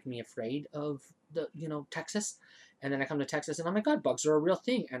people like me afraid of Texas. And then I come to Texas and oh my God, bugs are a real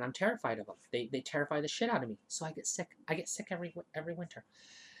thing and I'm terrified of them. They terrify the shit out of me. So I get sick. I get sick every winter.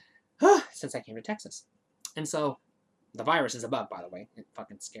 since I came to Texas. And so the virus is a bug, by the way. It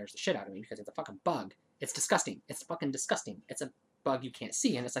fucking scares the shit out of me because it's a fucking bug. It's disgusting. It's fucking disgusting. It's a bug you can't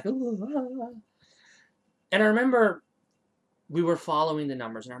see, and it's like, ooh, ah. And I remember we were following the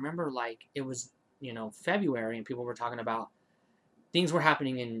numbers, and I remember like it was, February, and people were talking about things were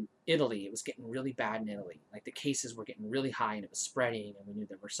happening in Italy. It was getting really bad in Italy. Like the cases were getting really high, and it was spreading, and we knew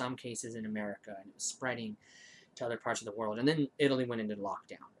there were some cases in America, and it was spreading to other parts of the world. And then Italy went into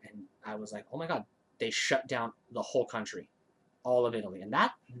lockdown, and I was like, oh my God, they shut down the whole country, all of Italy. And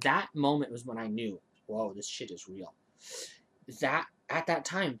that moment was when I knew, whoa, this shit is real. That at that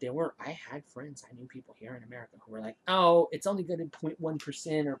time, I had friends, I knew people here in America who were like, oh, it's only good at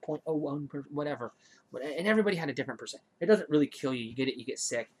 0.1% or 0.01%, whatever. And everybody had a different percent. It doesn't really kill you. You get it, you get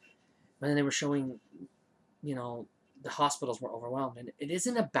sick. But then they were showing, the hospitals were overwhelmed. And it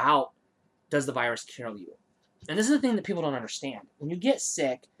isn't about, does the virus kill you? And this is the thing that people don't understand. When you get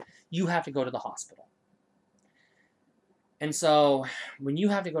sick, you have to go to the hospital. And so when you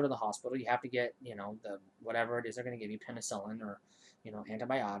have to go to the hospital, you have to get, the whatever it is they're going to give you, penicillin or,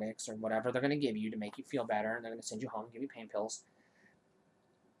 antibiotics or whatever they're going to give you to make you feel better. And they're going to send you home and give you pain pills.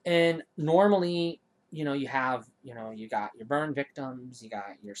 And normally, you have, you got your burn victims, you got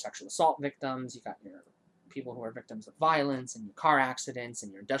your sexual assault victims, you got your people who are victims of violence and your car accidents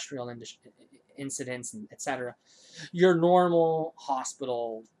and your industrial incidents, and etc. Your normal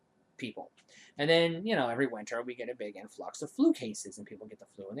hospital people. And then, every winter we get a big influx of flu cases, and people get the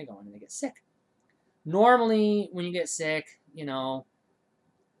flu and they go in and they get sick. Normally, when you get sick,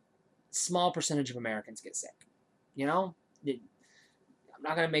 small percentage of Americans get sick. I'm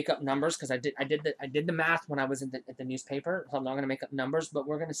not going to make up numbers because I did the math when I was at the newspaper, so I'm not going to make up numbers, but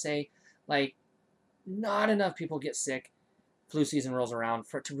we're going to say, like, not enough people get sick. Flu season rolls around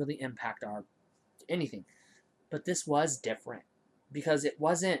for it to really impact anything. But this was different because it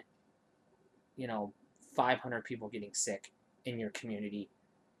wasn't, 500 people getting sick in your community.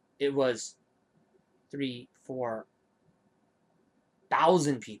 It was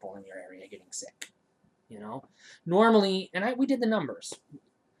 3,000-4,000 people in your area getting sick. Normally, and we did the numbers.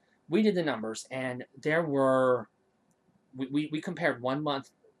 We did the numbers, and there were, we compared 1 month,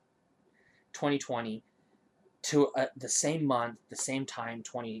 2020, to the same month, the same time,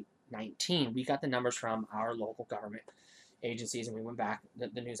 2019. We got the numbers from our local government agencies, and we went back, the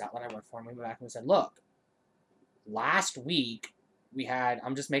news outlet I worked for, and we went back and we said, look, last week we had,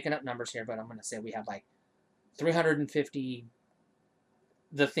 I'm just making up numbers here, but I'm going to say we had like 350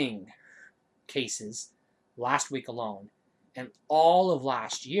 cases last week alone. And all of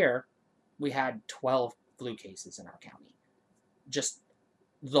last year, we had 12 flu cases in our county. Just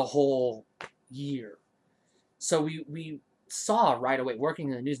the whole year. So we saw right away, working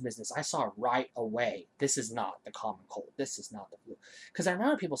in the news business, I saw right away, this is not the common cold. This is not the flu. Because I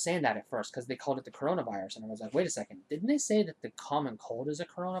remember people saying that at first because they called it the coronavirus. And I was like, wait a second, didn't they say that the common cold is a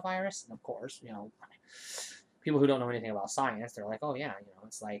coronavirus? And of course, people who don't know anything about science, they're like, oh yeah,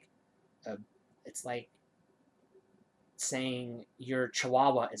 it's like saying your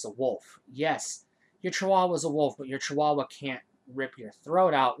chihuahua is a wolf. Yes, your chihuahua is a wolf, but your chihuahua can't rip your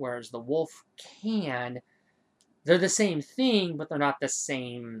throat out, whereas the wolf can. They're the same thing, but they're not the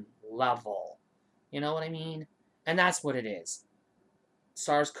same level. You know what I mean? And that's what it is.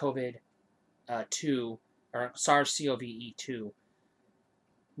 SARS-CoV-2, or SARS-CoV-2,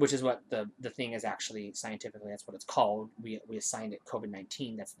 which is what the thing is actually scientifically. That's what it's called. We assigned it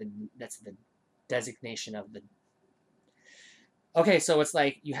COVID-19. That's the designation of the. Okay, so it's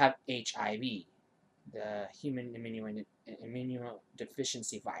like you have HIV, the human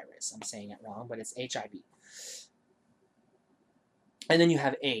immunodeficiency virus. I'm saying it wrong, but it's HIV. And then you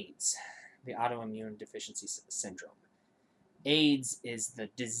have AIDS, the autoimmune deficiency syndrome. AIDS is the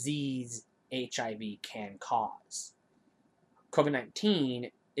disease HIV can cause.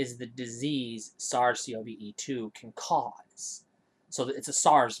 COVID-19 is the disease SARS-CoV-2 can cause. So it's a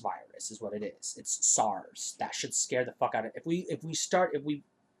SARS virus is what it is. It's SARS. That should scare the fuck out of it.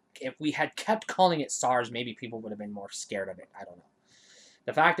 If we had kept calling it SARS, maybe people would have been more scared of it. I don't know.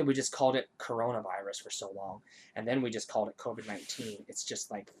 The fact that we just called it coronavirus for so long, and then we just called it COVID-19, it's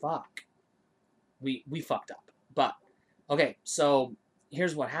just like, fuck. We fucked up. But, okay, so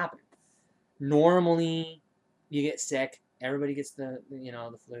here's what happened. Normally, you get sick, everybody gets the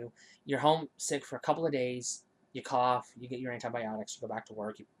flu. You're home sick for a couple of days, you cough, you get your antibiotics, you go back to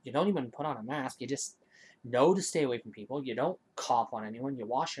work. You don't even put on a mask, you just know to stay away from people. You don't cough on anyone, you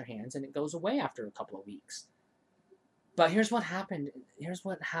wash your hands, and it goes away after a couple of weeks. But here's what happened. Here's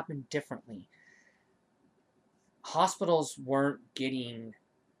what happened differently. Hospitals weren't getting,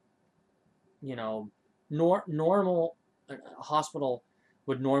 normal hospital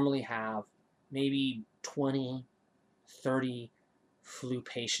would normally have maybe 20, 30 flu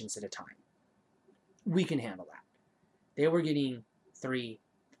patients at a time. We can handle that. They were getting 3,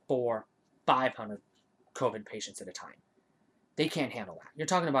 4, 500 COVID patients at a time. They can't handle that. You're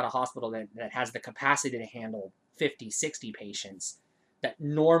talking about a hospital that has the capacity to handle 50, 60 patients that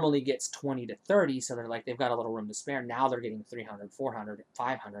normally gets 20 to 30, so they're like, they've got a little room to spare. Now they're getting 300, 400,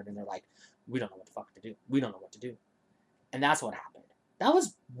 500, and they're like, we don't know what the fuck to do. We don't know what to do. And that's what happened. That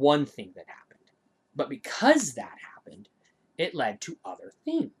was one thing that happened. But because that happened, it led to other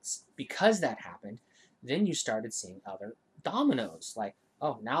things. Because that happened, then you started seeing other dominoes. Like,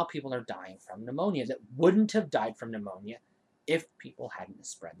 oh, now people are dying from pneumonia that wouldn't have died from pneumonia if people hadn't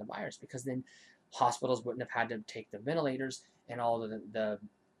spread the virus. Because then hospitals wouldn't have had to take the ventilators and all the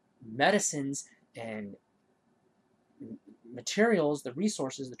medicines and materials, the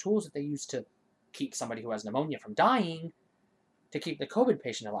resources, the tools that they use to keep somebody who has pneumonia from dying, to keep the COVID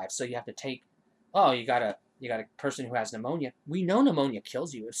patient alive. So you have to take, oh, you got a person who has pneumonia. We know pneumonia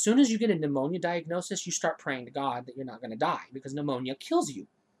kills you. As soon as you get a pneumonia diagnosis, you start praying to God that you're not going to die, because pneumonia kills you.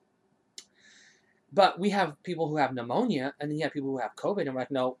 But we have people who have pneumonia, and then you have people who have COVID, and we're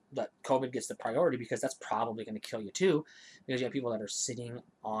like, no, but COVID gets the priority because that's probably going to kill you too, because you have people that are sitting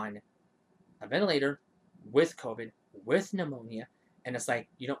on a ventilator with COVID, with pneumonia, and it's like,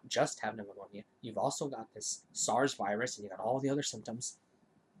 you don't just have pneumonia, you've also got this SARS virus, and you got all the other symptoms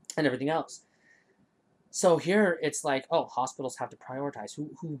and everything else. So here it's like, oh, hospitals have to prioritize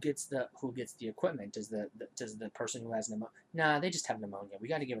who gets the equipment. Does the person who has pneumonia? Nah, they just have pneumonia. We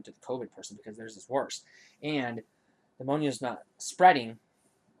got to give it to the COVID person because theirs is worse. And pneumonia is not spreading.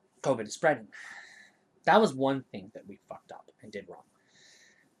 COVID is spreading. That was one thing that we fucked up and did wrong.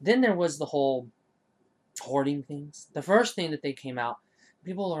 Then there was the whole hoarding things. The first thing that they came out,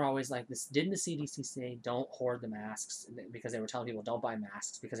 people are always like, this, didn't the CDC say don't hoard the masks? Because they were telling people don't buy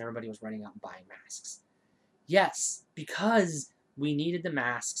masks because everybody was running out and buying masks. Yes, because we needed the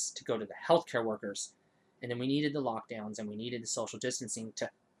masks to go to the healthcare workers, and then we needed the lockdowns, and we needed the social distancing to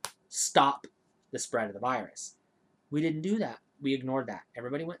stop the spread of the virus. We didn't do that. We ignored that.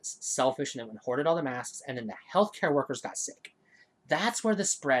 Everybody went selfish, and they went and hoarded all the masks, and then the healthcare workers got sick. That's where the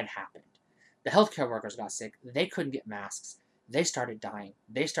spread happened. The healthcare workers got sick. They couldn't get masks. They started dying.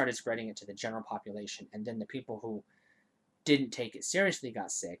 They started spreading it to the general population, and then the people who didn't take it seriously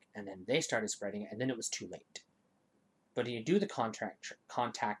got sick, and then they started spreading it, and then it was too late. But you do the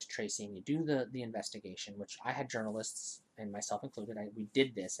contact tracing, you do the investigation, which I had journalists, and myself included, we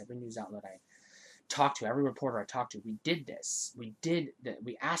did this. Every news outlet I talked to, every reporter I talked to, we did this. We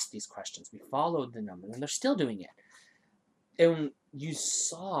asked these questions. We followed the numbers, and they're still doing it. And you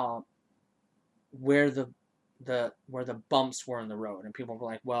saw where the bumps were in the road, and people were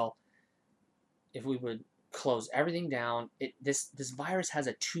like, well, if we would close everything down, this virus has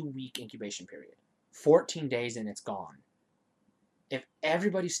a 2-week incubation period. 14 days and it's gone. If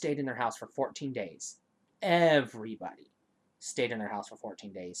everybody stayed in their house for 14 days, everybody stayed in their house for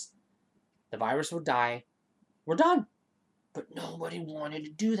 14 days, the virus would die. We're done. But nobody wanted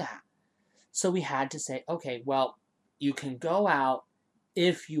to do that. So we had to say, okay, well, you can go out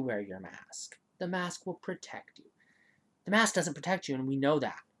if you wear your mask. The mask will protect you. The mask doesn't protect you, and we know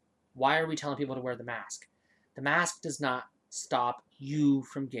that. Why are we telling people to wear the mask? The mask does not stop you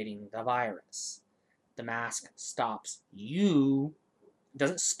from getting the virus. The mask stops you. It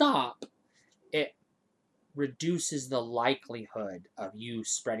doesn't stop. It reduces the likelihood of you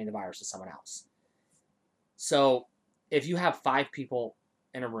spreading the virus to someone else. So if you have 5 people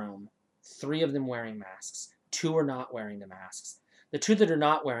in a room, 3 of them wearing masks, 2 are not wearing the masks, the 2 that are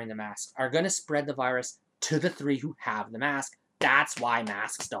not wearing the masks are going to spread the virus to the 3 who have the mask. That's why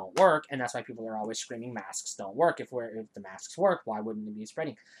masks don't work, and that's why people are always screaming masks don't work. If the masks work, why wouldn't it be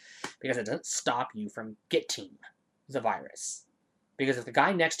spreading? Because it doesn't stop you from getting the virus. Because if the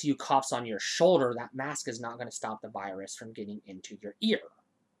guy next to you coughs on your shoulder, that mask is not going to stop the virus from getting into your ear,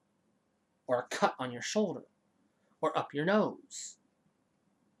 or a cut on your shoulder, or up your nose.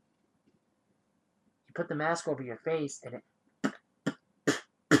 You put the mask over your face, and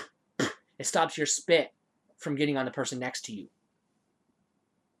it stops your spit from getting on the person next to you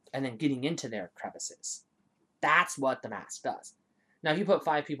and then getting into their crevices. That's what the mask does. Now, if you put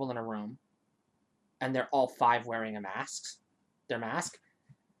 5 people in a room and they're all 5 wearing their mask,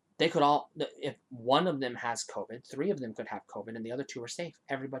 they could all, if one of them has COVID, 3 of them could have COVID, and the other 2 are safe.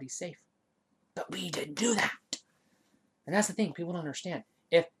 Everybody's safe. But we didn't do that. And that's the thing, people don't understand.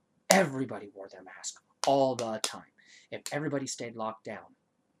 If everybody wore their mask all the time, if everybody stayed locked down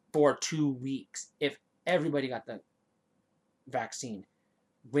for 2 weeks, if everybody got the vaccine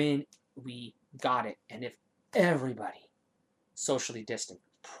when we got it, and if everybody socially distant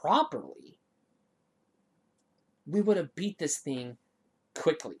properly, we would have beat this thing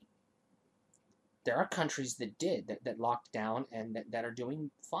quickly. There are countries that did, that locked down and that are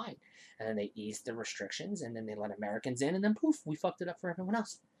doing fine. And then they eased the restrictions, and then they let Americans in, and then poof, we fucked it up for everyone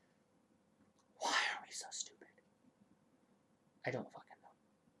else. Why are we so stupid? I don't fucking know.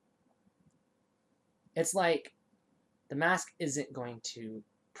 It's like the mask isn't going to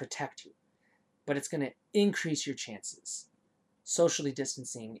protect you, but it's going to increase your chances. Socially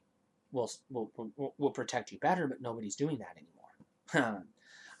distancing will protect you better, but nobody's doing that anymore.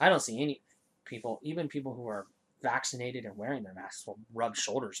 I don't see any people, even people who are vaccinated and wearing their masks, will rub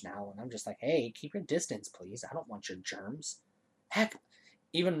shoulders now, and I'm just like, hey, keep your distance, please. I don't want your germs. Heck,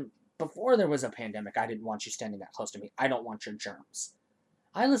 even before there was a pandemic, I didn't want you standing that close to me. I don't want your germs.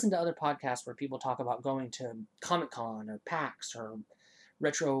 I listen to other podcasts where people talk about going to Comic-Con or PAX or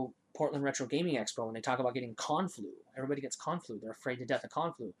Portland Retro Gaming Expo, and they talk about getting con flu. Everybody gets con flu. They're afraid to death of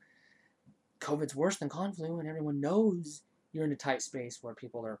con flu. COVID's worse than con flu, and everyone knows you're in a tight space where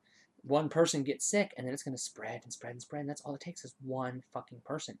one person gets sick, and then it's going to spread and spread and spread, and that's all it takes is one fucking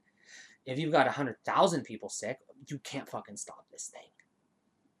person. If you've got 100,000 people sick, you can't fucking stop this thing.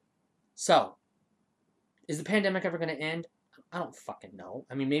 So, is the pandemic ever going to end? I don't fucking know.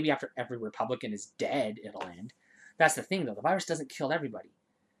 I mean, maybe after every Republican is dead, it'll end. That's the thing, though. The virus doesn't kill everybody.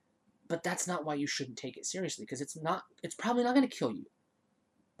 But that's not why you shouldn't take it seriously, because it's probably not going to kill you.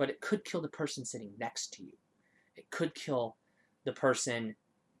 But it could kill the person sitting next to you. It could kill the person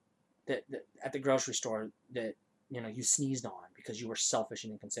that at the grocery store that you sneezed on because you were selfish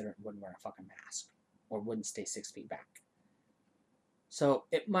and inconsiderate and wouldn't wear a fucking mask or wouldn't stay 6 feet back. So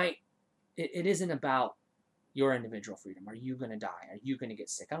it isn't about your individual freedom. Are you going to die? Are you going to get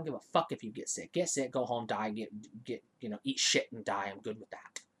sick? I don't give a fuck if you get sick. Get sick, go home, die, eat shit and die. I'm good with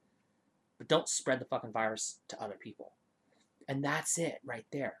that. But don't spread the fucking virus to other people. And that's it right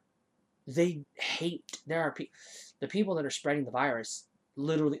there. The people that are spreading the virus,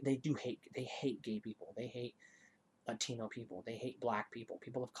 literally, they hate gay people. They hate Latino people. They hate black people,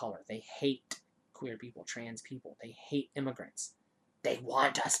 people of color. They hate queer people, trans people. They hate immigrants. They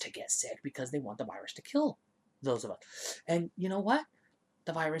want us to get sick because they want the virus to kill those of us. And you know what?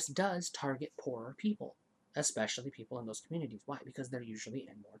 The virus does target poorer people, especially people in those communities. Why? Because they're usually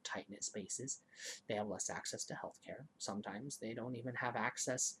in more tight-knit spaces. They have less access to healthcare. Sometimes they don't even have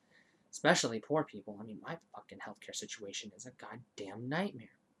access, especially poor people. I mean, my fucking healthcare situation is a goddamn nightmare.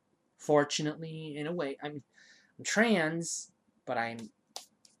 Fortunately, in a way, I'm trans, but I'm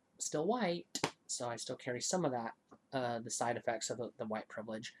still white, so I still carry some of that, the side effects of the white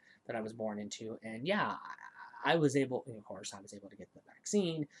privilege that I was born into. And yeah, I was able to get the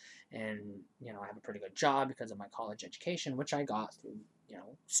vaccine, and I have a pretty good job because of my college education, which I got through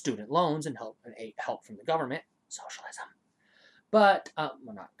student loans and help from the government. Socialism. But,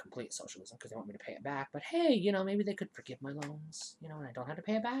 well, not complete socialism, because they want me to pay it back. But hey, maybe they could forgive my loans, and I don't have to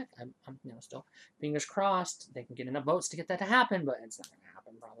pay it back. I'm still fingers crossed they can get enough votes to get that to happen, but it's not going to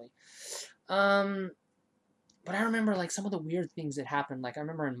happen, probably. But I remember, some of the weird things that happened. I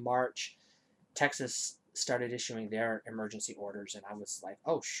remember in March, Texas started issuing their emergency orders, and I was like,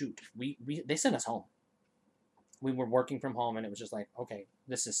 oh, shoot, they sent us home. We were working from home, and it was just like, okay,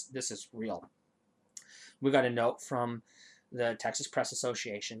 this is real. We got a note from the Texas Press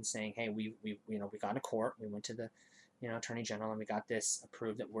Association saying, hey, we got to court. We went to the Attorney General, and we got this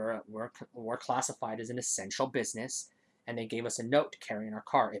approved that we're classified as an essential business, and they gave us a note to carry in our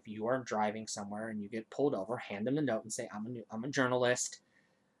car. If you are driving somewhere and you get pulled over, hand them the note and say, I'm a journalist.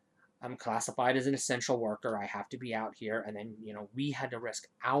 I'm classified as an essential worker. I have to be out here. And then we had to risk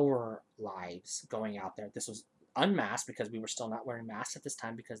our lives going out there. This was unmasked because we were still not wearing masks at this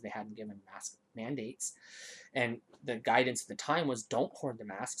time because they hadn't given mask mandates. And the guidance at the time was don't hoard the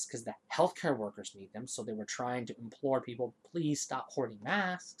masks because the healthcare workers need them. So they were trying to implore people, please stop hoarding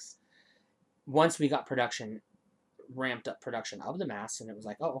masks. Once we got ramped up production of the masks, and it was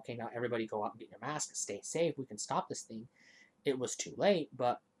like, oh, okay, now everybody go out and get your masks, stay safe, we can stop this thing. It was too late,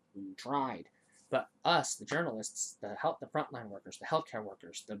 but we tried. But us, the journalists, the frontline workers, the healthcare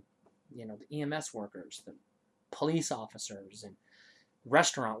workers, the EMS workers, the police officers and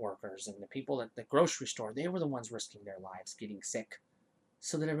restaurant workers and the people at the grocery store, they were the ones risking their lives getting sick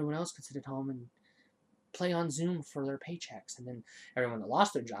so that everyone else could sit at home and play on Zoom for their paychecks. And then everyone that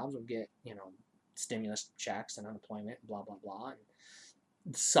lost their jobs would get, stimulus checks and unemployment, blah, blah, blah. And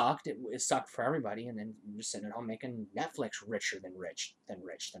it sucked. It sucked for everybody. And then you're just sitting at home making Netflix richer than rich, than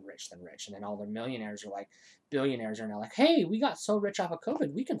rich, than rich, than rich. And then all the millionaires are billionaires are now like, hey, we got so rich off of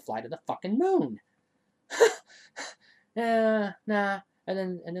COVID, we can fly to the fucking moon. Nah.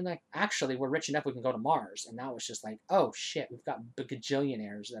 And then like, actually, we're rich enough we can go to Mars. And now it's just like, oh shit, we've got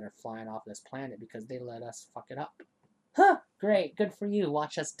gajillionaires that are flying off this planet because they let us fuck it up. Huh, great, good for you.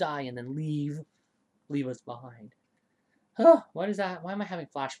 Watch us die and then leave us behind. Huh, what is that? Why am I having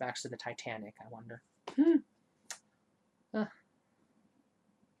flashbacks to the Titanic, I wonder? Huh.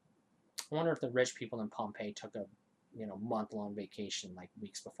 I wonder if the rich people in Pompeii took a, month-long vacation like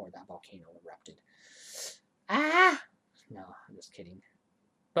weeks before that volcano erupted. Ah! No, I'm just kidding.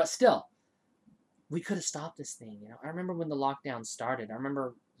 But still, we could have stopped this thing, I remember when the lockdown started. I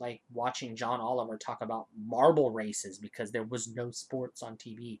remember, like, watching John Oliver talk about marble races because there was no sports on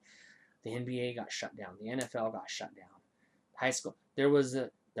TV. The NBA got shut down. The NFL got shut down. High school, there was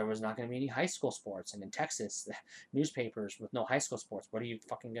not going to be any high school sports. And in Texas, the newspapers with no high school sports, what are you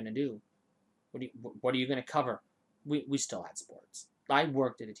fucking going to do? What are you going to cover? We still had sports. I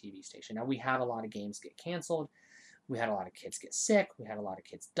worked at a TV station. Now, we had a lot of games get canceled. We had a lot of kids get sick. We had a lot of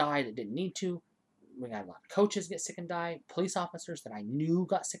kids die that didn't need to. We had a lot of coaches get sick and die. Police officers that I knew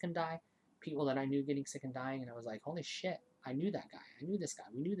got sick and die. People that I knew getting sick and dying. And I was like, holy shit, I knew that guy. I knew this guy.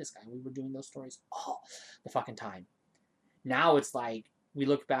 We knew this guy. We were doing those stories all the fucking time. Now it's like, we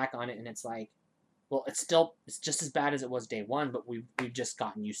look back on it and it's like, well, it's just as bad as it was day one, but we've just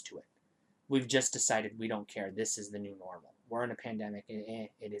gotten used to it. We've just decided we don't care. This is the new normal. We're in a pandemic.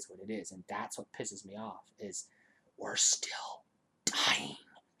 It is what it is. And that's what pisses me off, is we're still dying.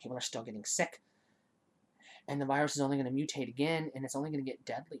 People are still getting sick. And the virus is only going to mutate again, and it's only going to get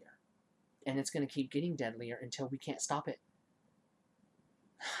deadlier. And it's going to keep getting deadlier until we can't stop it.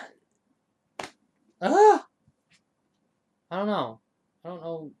 Ah! I don't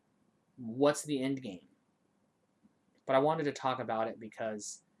know what's the end game. But I wanted to talk about it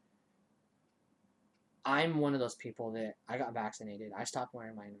because I'm one of those people that I got vaccinated. I stopped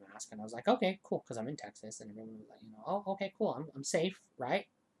wearing my mask, and I was like, okay, cool, because I'm in Texas, and everyone was like, oh, okay, cool, I'm safe, right?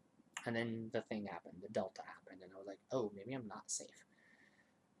 And then the thing happened, the Delta happened, and I was like, oh, maybe I'm not safe.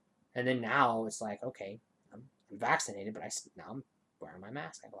 And then now it's like, okay, I'm vaccinated, but now I'm wearing my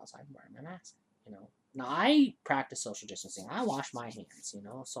mask. I go outside, I'm wearing my mask, Now, I practice social distancing. I wash my hands,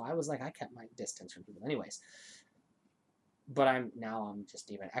 So I was like, I kept my distance from people anyways. But I'm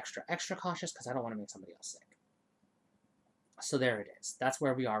just even extra cautious because I don't want to make somebody else sick. So there it is. That's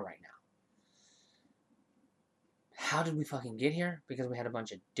where we are right now. How did we fucking get here? Because we had a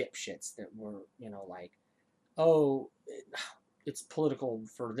bunch of dipshits that were, like, oh, it's political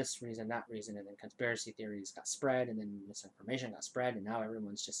for this reason, that reason, and then conspiracy theories got spread, and then misinformation got spread, and now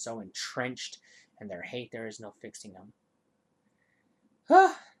everyone's just so entrenched in their hate, there is no fixing them.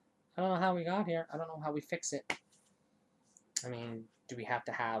 I don't know how we got here. I don't know how we fix it. I mean, do we have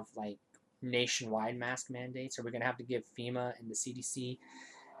to have, like, nationwide mask mandates? Are we going to have to give FEMA and the CDC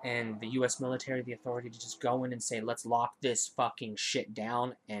and the U.S. military the authority to just go in and say, let's lock this fucking shit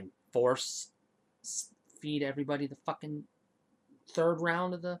down and force feed everybody the fucking third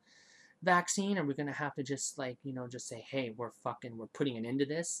round of the vaccine? Are we going to have to just, like, just say, hey, we're putting an end to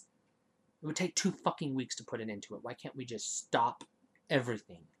this? It would take 2 fucking weeks to put an end to it. Why can't we just stop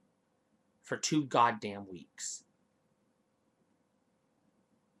everything for 2 goddamn weeks?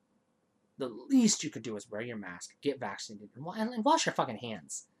 The least you could do is wear your mask, get vaccinated, and wash your fucking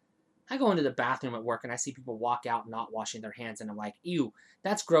hands. I go into the bathroom at work and I see people walk out not washing their hands, and I'm like, ew,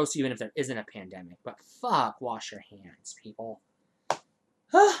 that's gross even if there isn't a pandemic. But fuck, wash your hands, people.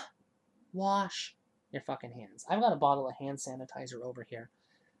 Wash your fucking hands. I've got a bottle of hand sanitizer over here.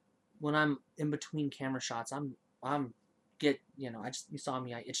 When I'm in between camera shots, you saw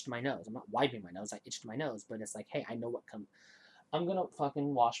me, I itched my nose. I'm not wiping my nose, I itched my nose, but it's like, hey, I know what comes. I'm gonna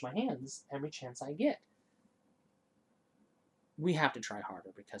fucking wash my hands every chance I get. We have to try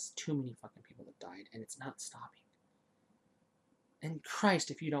harder because too many fucking people have died and it's not stopping. And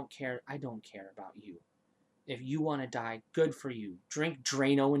Christ, if you don't care, I don't care about you. If you want to die, good for you. Drink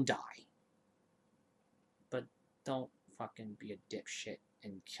Drano and die. But don't fucking be a dipshit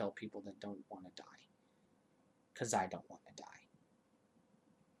and kill people that don't want to die. Because I don't want to die.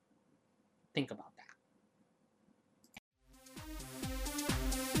 Think about that.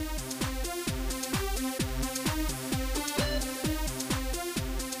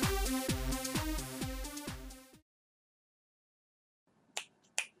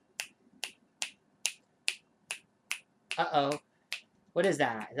 Uh-oh. What is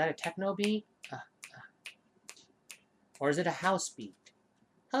that? Is that a techno beat? Or is it a house beat?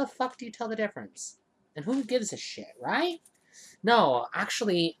 How the fuck do you tell the difference? And who gives a shit, right? No,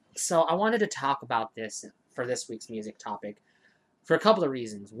 actually, so I wanted to talk about this for this week's music topic for a couple of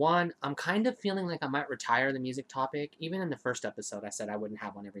reasons. One, I'm kind of feeling like I might retire the music topic. Even in the first episode, I said I wouldn't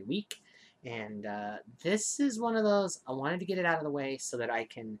have one every week. And this is one of those, I wanted to get it out of the way so that I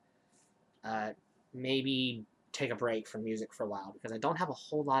can maybe take a break from music for a while, because I don't have a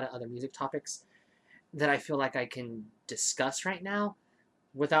whole lot of other music topics that I feel like I can discuss right now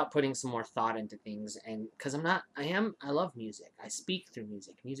without putting some more thought into things. And because I love music. I speak through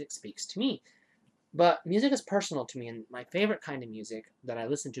music. Music speaks to me. But music is personal to me, and my favorite kind of music that I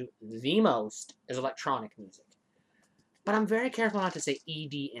listen to the most is electronic music. But I'm very careful not to say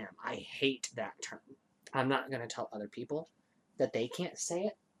EDM. I hate that term. I'm not going to tell other people that they can't say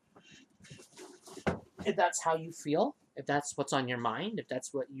it. If that's how you feel, if that's what's on your mind, if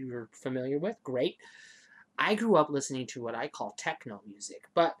that's what you're familiar with, great. I grew up listening to what I call techno music,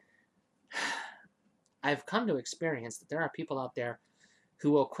 but I've come to experience that there are people out there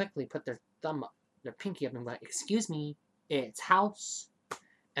who will quickly put their thumb up, their pinky up, and be like, excuse me, it's house.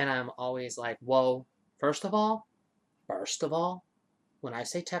 And I'm always like, whoa, first of all, when I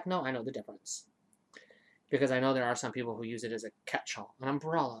say techno, I know the difference. Because I know there are some people who use it as a catch-all, an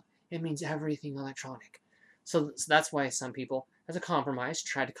umbrella. It means everything electronic. So that's why some people, as a compromise,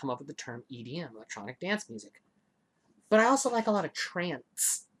 tried to come up with the term EDM, electronic dance music. But I also like a lot of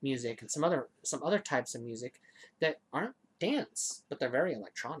trance music and some other types of music that aren't dance, but they're very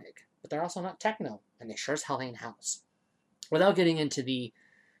electronic. But they're also not techno, and they sure as hell ain't house. Without getting into the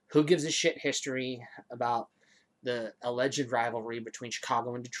who gives a shit history about the alleged rivalry between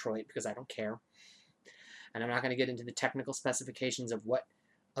Chicago and Detroit, because I don't care. And I'm not going to get into the technical specifications of what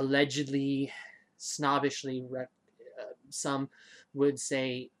allegedly, snobbishly, some would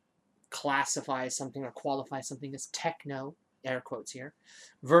say classifies something or qualifies something as techno, air quotes here,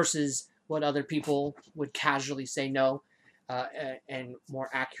 versus what other people would casually say no, and more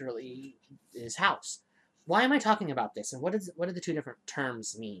accurately is house. Why am I talking about this, and what do the two different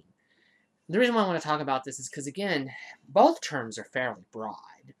terms mean? The reason why I want to talk about this is because, again, both terms are fairly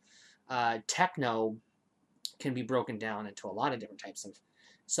broad. Techno can be broken down into a lot of different types of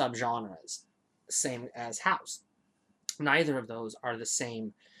subgenres, same as house. Neither of those are the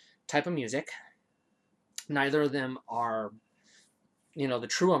same type of music. Neither of them are, the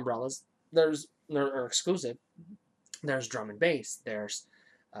true umbrellas. They're exclusive. There's drum and bass. There's,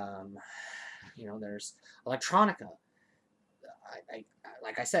 there's electronica.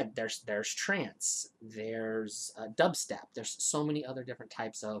 Like I said, there's trance. There's dubstep. There's so many other different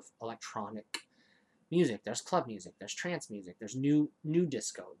types of electronic music. There's club music. There's trance music. There's new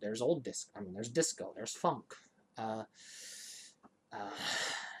disco. There's old disco. There's disco. There's funk. And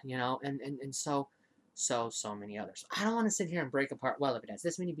so many others. I don't want to sit here and break apart, well, if it has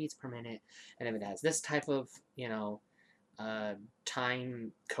this many beats per minute, and if it has this type of,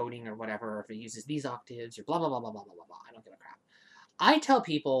 time coding or whatever, or if it uses these octaves, or blah, blah, blah, blah, blah, blah, blah, blah. I don't give a crap. I tell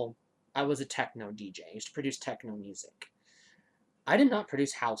people I was a techno DJ. I used to produce techno music. I did not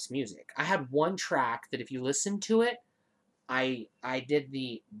produce house music. I had one track that if you listen to it, I did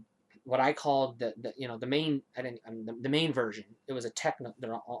what I called the main the main version. It was a techno.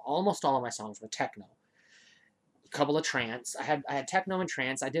 Almost all of my songs were techno. A couple of trance. I had techno and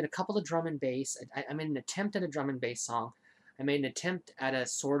trance. I did a couple of drum and bass. I made an attempt at a drum and bass song. I made an attempt at a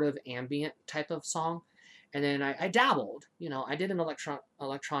sort of ambient type of song, and then I dabbled. I did an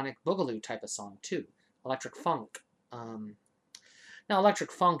electronic boogaloo type of song too, electric funk. Now,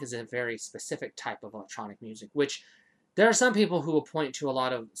 electric funk is a very specific type of electronic music, which there are some people who will point to a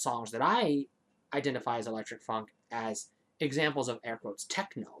lot of songs that I identify as electric funk as examples of, air quotes,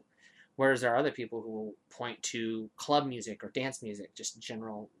 techno, whereas there are other people who will point to club music or dance music, just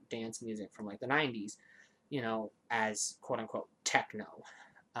general dance music from like the 90s, as quote-unquote techno.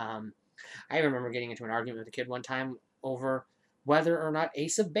 I remember getting into an argument with a kid one time over whether or not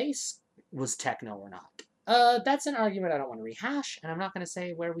Ace of Base was techno or not. That's an argument I don't want to rehash, and I'm not going to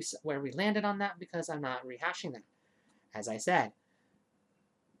say where we landed on that, because I'm not rehashing that, as I said.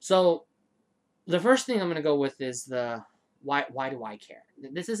 So, the first thing I'm going to go with is the why do I care?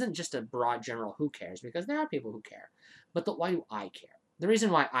 This isn't just a broad general who cares, because there are people who care, but the why do I care? The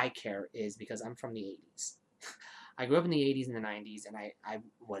reason why I care is because I'm from the 80s. I grew up in the 80s and the 90s, and I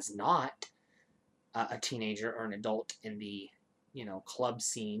was not a teenager or an adult in the club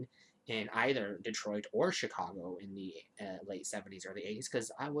scene in either Detroit or Chicago in the late 70s, early 80s,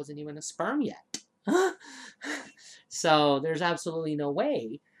 because I wasn't even a sperm yet. So there's absolutely no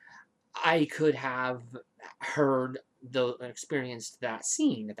way I could have heard experienced that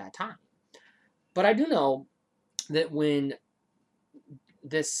scene at that time. But I do know that when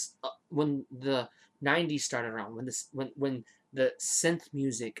the 90s started around, when the synth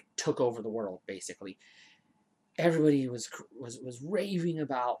music took over the world, basically, everybody was raving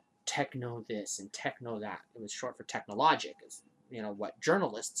about techno this and techno that. It was short for Technologic. It's what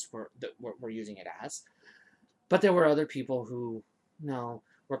journalists were using it as. But there were other people who,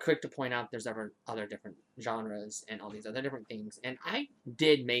 were quick to point out there's other different genres and all these other different things. And I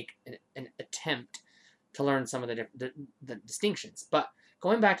did make an attempt to learn some of the distinctions. But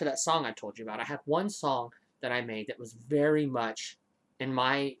going back to that song I told you about, I had one song that I made that was very much, in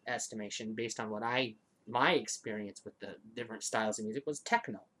my estimation, based on my experience with the different styles of music, was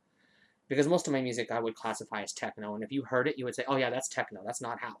techno. Because most of my music I would classify as techno, and if you heard it, you would say, oh yeah, that's techno, that's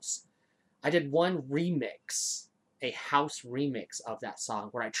not house. I did one remix, a house remix of that song,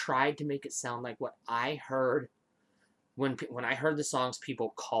 where I tried to make it sound like what I heard when I heard the songs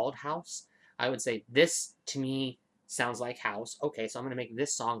people called house. I would say, this, to me, sounds like house. Okay, so I'm going to make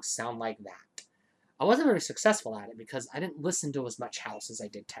this song sound like that. I wasn't very successful at it because I didn't listen to as much house as I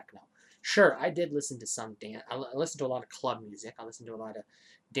did techno. Sure, I did listen to some dance. I listened to a lot of club music. I listened to a lot of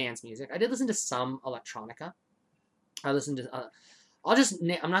dance music. I did listen to some electronica. I listened to...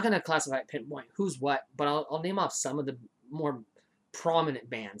 I'm not going to classify it, pinpoint who's what, but I'll name off some of the more prominent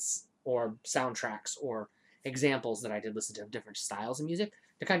bands or soundtracks or examples that I did listen to of different styles of music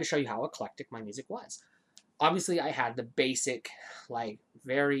to kind of show you how eclectic my music was. Obviously, I had the basic,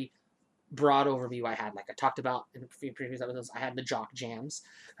 very broad overview. I had, I talked about in previous episodes, I had the jock jams,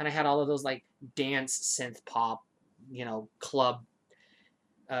 and I had all of those, dance, synth pop, club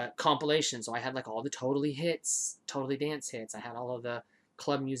compilations. So I had, all the Totally Dance hits. I had all of the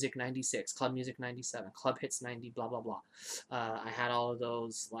Club Music 96, Club Music 97, Club Hits 90, blah, blah, blah. I had all of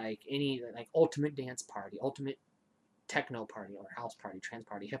those, Ultimate Dance Party, Ultimate Techno Party, or House Party, Trance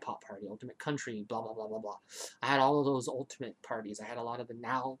Party, Hip Hop Party, Ultimate Country, blah, blah, blah, blah, blah. I had all of those ultimate parties. I had a lot of the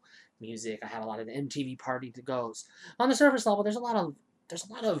Now music. I had a lot of the MTV Party to goes. On the surface level, there's a lot of,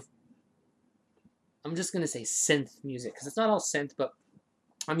 I'm just going to say synth music, because it's not all synth, but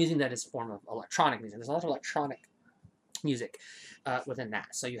I'm using that as a form of electronic music. There's a lot of electronic music within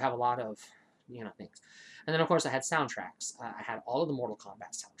that. So you have a lot of, things. And then, of course, I had soundtracks. I had all of the Mortal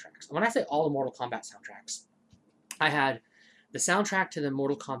Kombat soundtracks. And when I say all the Mortal Kombat soundtracks, I had the soundtrack to the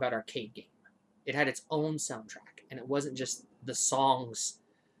Mortal Kombat arcade game. It had its own soundtrack, and it wasn't just the songs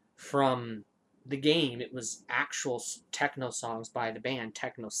from the game. It was actual techno songs by the band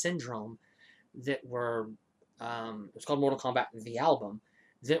Techno Syndrome that were, it was called Mortal Kombat the album,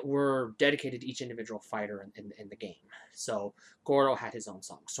 that were dedicated to each individual fighter in the game. So Goro had his own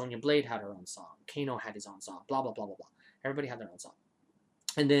song, Sonya Blade had her own song, Kano had his own song, blah, blah, blah, blah, blah. Everybody had their own song.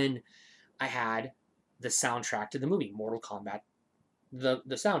 And then I had the soundtrack to the movie Mortal Kombat, the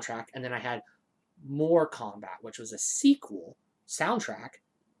soundtrack, and then I had More Kombat, which was a sequel soundtrack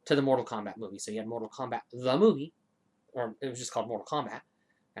to the Mortal Kombat movie. So you had Mortal Kombat the movie, or it was just called Mortal Kombat,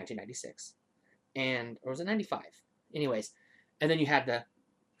 1996, or was it 95? Anyways, and then you had the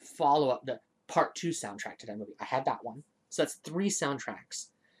follow-up, the Part 2 soundtrack to that movie. I had that one. So that's 3 soundtracks.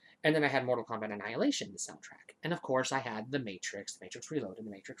 And then I had Mortal Kombat Annihilation, the soundtrack. And of course I had The Matrix Reloaded, The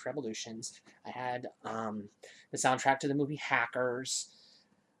Matrix Revolutions. I had the soundtrack to the movie Hackers.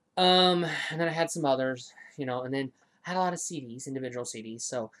 And then I had some others, and then I had a lot of CDs, individual CDs.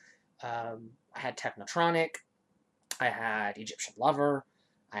 So I had Technotronic. I had Egyptian Lover.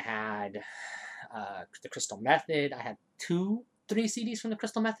 I had the Crystal Method. I had 3 CDs from the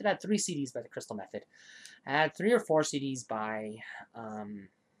Crystal Method. I had 3 CDs by the Crystal Method. I had 3 or 4 CDs by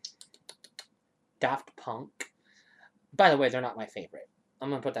Daft Punk. By the way, they're not my favorite. I'm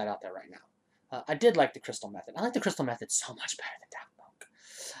going to put that out there right now. I did like the Crystal Method. I like the Crystal Method so much better than Daft Punk.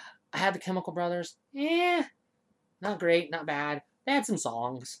 I had the Chemical Brothers. Not great, not bad. They had some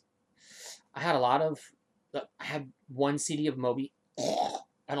songs. I had I had 1 CD of Moby.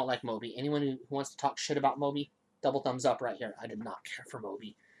 I don't like Moby. Anyone who wants to talk shit about Moby, double thumbs up right here. I did not care for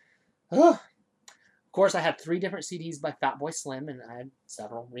Moby. Ugh. Of course, I had 3 different CDs by Fatboy Slim, and I had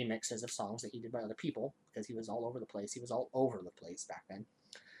several remixes of songs that he did by other people, because he was all over the place. He was all over the place back then.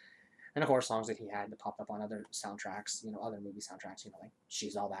 And of course, songs that he had that popped up on other soundtracks, other movie soundtracks, like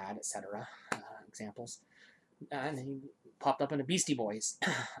She's All That, etc. Examples. And he popped up in a Beastie Boys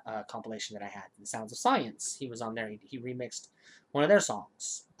compilation that I had, The Sounds of Science. He was on there. He remixed one of their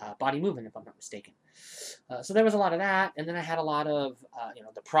songs, Body Movin', if I'm not mistaken. So there was a lot of that. And then I had a lot of,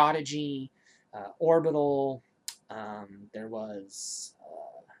 The Prodigy, Orbital. There was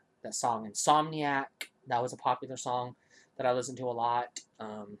that song Insomniac. That was a popular song that I listened to a lot.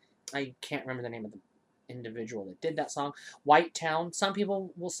 I can't remember the name of the individual that did that song. White Town. Some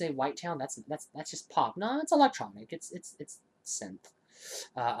people will say White Town. That's just pop. No, it's electronic. It's synth.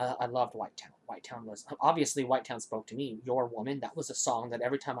 I loved White Town. White Town was White Town spoke to me. Your Woman. That was a song that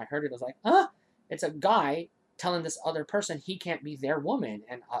every time I heard it, I was like, it's a guy telling this other person he can't be their woman.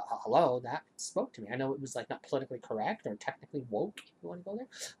 And hello, that spoke to me. I know it was like not politically correct or technically woke, if you want to go there.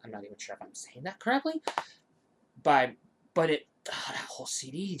 I'm not even sure if I'm saying that correctly. But that whole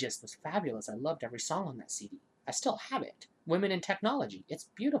CD just was fabulous. I loved every song on that CD. I still have it. Women in Technology. It's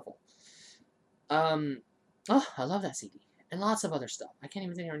beautiful. I love that CD. And lots of other stuff. I can't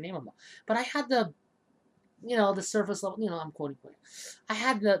even think of her name of them. But I had the surface level, I'm quoting. I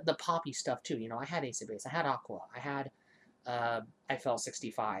had the poppy stuff too. I had Ace of Base. I had Aqua. I had FL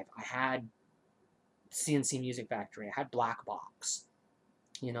 65. I had CNC Music Factory. I had Black Box.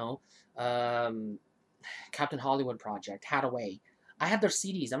 Captain Hollywood Project. Hadaway. I had their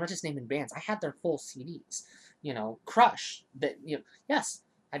CDs. I'm not just naming bands. I had their full CDs. Crush. Yes.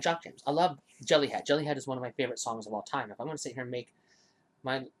 I had Jock Jams. I love Jellyhead. Jellyhead is one of my favorite songs of all time. If I'm going to sit here and make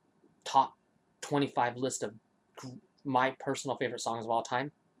my top 25 list of my personal favorite songs of all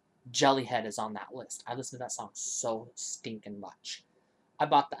time, Jellyhead is on that list. I listen to that song so stinking much. I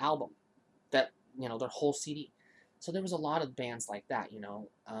bought the album, their whole CD. So there was a lot of bands like that,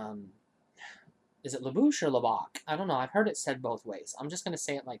 is it LaBouche or LaBach? I don't know. I've heard it said both ways. I'm just going to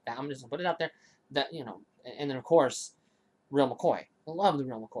say it like that. I'm just going to put it out there that, and then of course, Real McCoy. I love the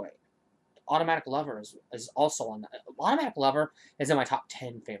Real McCoy. Automatic Lover is also on that. Automatic Lover is in my top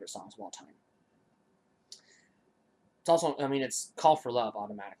 10 favorite songs of all time. It's also, it's Call for Love,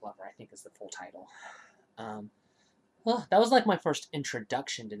 Automatic Lover, I think is the full title. Well, that was like my first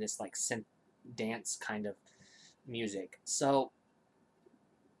introduction to this like synth dance kind of music. So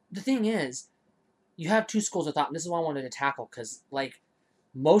the thing is, you have two schools of thought, and this is what I wanted to tackle, because like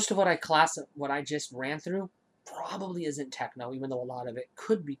most of what I just ran through probably isn't techno, even though a lot of it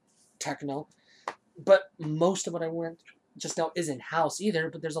could be techno. But most of what I went just now isn't house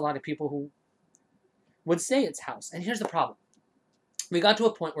either, but there's a lot of people who would say it's house. And here's the problem. We got to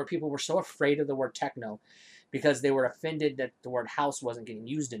a point where people were so afraid of the word techno because they were offended that the word house wasn't getting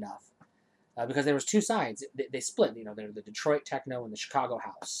used enough. Because there was two sides. They split. There were the Detroit techno and the Chicago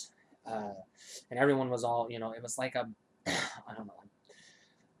house. And everyone was all, it was like a, I don't know.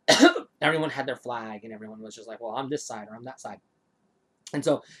 Everyone had their flag and everyone was just like, well, I'm this side or I'm that side. And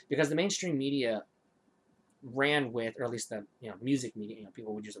so because the mainstream media ran with, or at least the music media,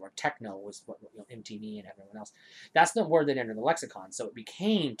 people would use the word techno, was what MTV and everyone else. That's the word that entered the lexicon. So it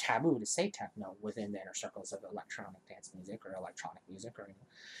became taboo to say techno within the inner circles of electronic dance music or electronic music, or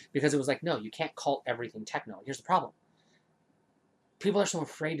because it was like, no, you can't call everything techno. Here's the problem: people are so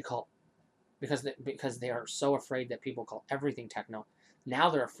afraid to call, because they are so afraid that people call everything techno. Now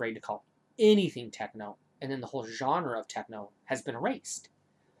they're afraid to call anything techno, and then the whole genre of techno has been erased.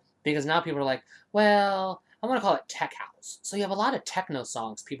 Because now people are like, well, I want to call it tech house. So you have a lot of techno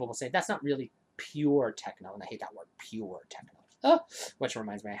songs. People will say, that's not really pure techno. And I hate that word, pure techno. Oh, which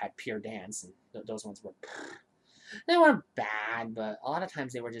reminds me, I had Pure Dance. And those ones were, they weren't bad, but a lot of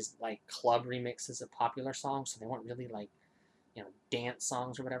times they were just like club remixes of popular songs. So they weren't really like, dance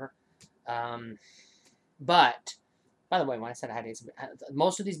songs or whatever. But, by the way, when I said I had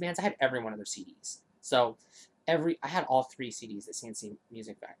most of these bands, I had every one of their CDs. So I had all 3 CDs that CNC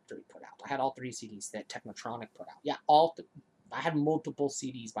Music Factory put out. I had all 3 CDs that Technotronic put out. Yeah, I had multiple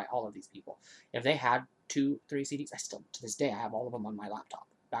CDs by all of these people. If they had 2, 3 CDs, I still, to this day, I have all of them on my laptop,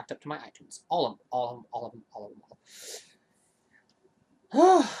 backed up to my iTunes. All of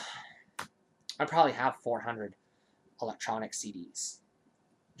them. I probably have 400 electronic CDs.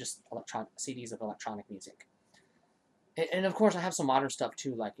 Just electronic CDs of electronic music. And of course, I have some modern stuff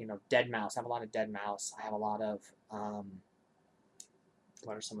too, like, Deadmau5. I have a lot of Deadmau5. I have a lot of,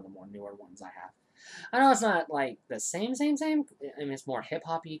 what are some of the more newer ones I have? I know it's not, like, the same. I mean, it's more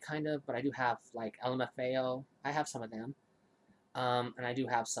hip-hop-y, kind of, but I do have, like, LMFAO. I have some of them. And I do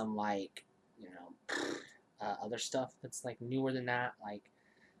have some, like, other stuff that's, like, newer than that, like,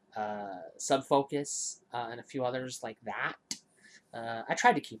 Subfocus, and a few others like that. I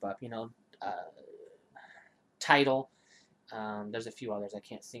tried to keep up, Tidal. There's a few others. I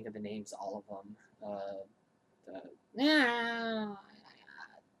can't think of the names, all of them. I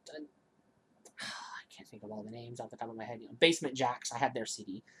can't think of all the names off the top of my head. Basement Jaxx, I had their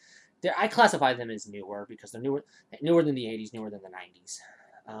CD. I classify them as newer because they're newer than the 80s, newer than the 90s.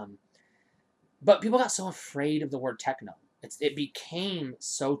 But people got so afraid of the word techno. It became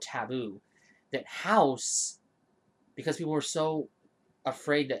so taboo that house, because people were so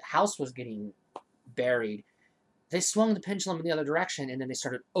afraid that house was getting buried, they swung the pendulum in the other direction, and then they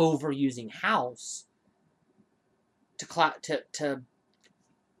started overusing house to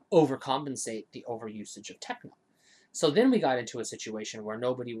overcompensate the overusage of techno. So then we got into a situation where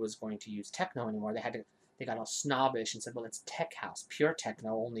nobody was going to use techno anymore. They they got all snobbish and said, well, it's tech house. Pure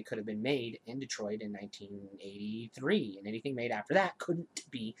techno only could have been made in Detroit in 1983, and anything made after that couldn't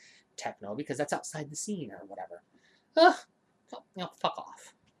be techno because that's outside the scene or whatever. Ugh, fuck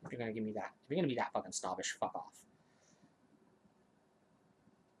off. If you're gonna give me that, if you're gonna be that fucking snobbish, fuck off.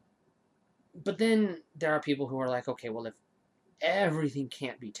 But then there are people who are like, okay, well, if everything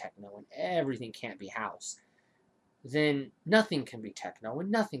can't be techno and everything can't be house, then nothing can be techno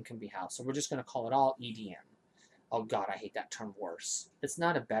and nothing can be house. So we're just going to call it all EDM. Oh God, I hate that term worse. It's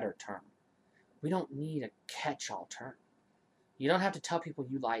not a better term. We don't need a catch-all term. You don't have to tell people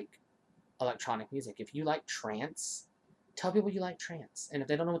you like electronic music. If you like trance, tell people you like trance. And if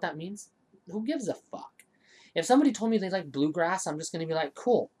they don't know what that means, who gives a fuck? If somebody told me they like bluegrass, I'm just going to be like,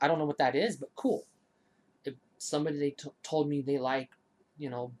 cool. I don't know what that is, but cool. If somebody told me they like, you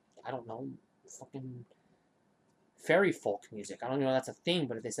know, I don't know, fucking fairy folk music. I don't know if that's a thing,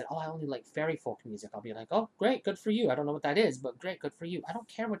 but if they said, oh, I only like fairy folk music, I'll be like, oh, great, good for you. I don't know what that is, but great, good for you. I don't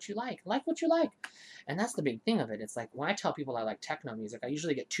care what you like. Like what you like. And that's the big thing of it. It's like, when I tell people I like techno music, I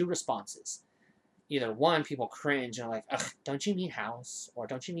usually get two responses. Either one, people cringe and are like, ugh, don't you mean house? Or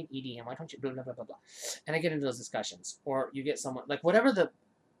don't you mean EDM? Why don't you blah, blah, blah, blah, blah. And I get into those discussions. Or you get someone, like, whatever the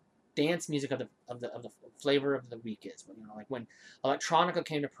dance music of the flavor of the week is. You know, like when electronica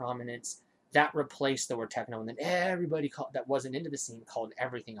came to prominence, that replaced the word techno, and then everybody that wasn't into the scene called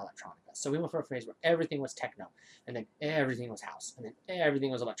everything electronica. So we went for a phase where everything was techno, and then everything was house, and then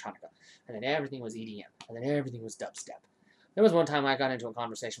everything was electronica, and then everything was EDM, and then everything was dubstep. There was one time I got into a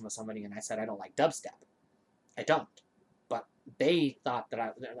conversation with somebody, and I said I don't like dubstep. I don't. But they thought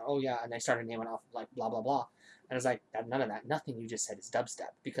that oh yeah, and they started naming off like blah, blah, blah. And I was like, none of that, nothing you just said is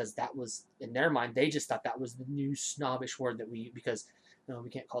dubstep. Because that was, in their mind, they just thought that was the new snobbish word that because no, we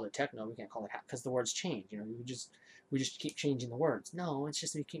can't call it techno, we can't call it because the words change. You know, we just keep changing the words. No, it's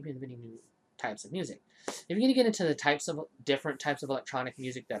just we keep inventing new types of music. If you're gonna get into the different types of electronic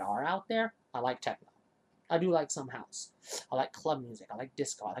music that are out there, I like techno. I do like some house. I like club music. I like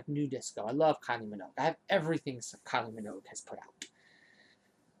disco. I like new disco. I love Kylie Minogue. I have everything Kylie Minogue has put out.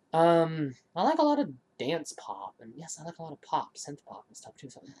 I like a lot of dance pop, and yes, I like a lot of pop, synth pop and stuff too.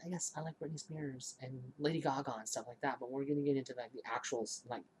 So I guess I like Britney Spears and Lady Gaga and stuff like that. But we're gonna get into like the actual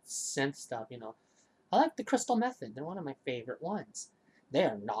like synth stuff, you know. I like the Crystal Method. They're one of my favorite ones. They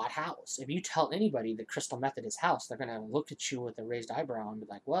are not house. If you tell anybody the Crystal Method is house, they're gonna look at you with a raised eyebrow and be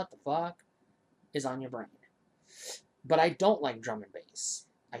like, "What the fuck is on your brain?" But I don't like drum and bass.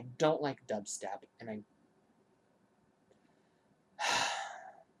 I don't like dubstep, and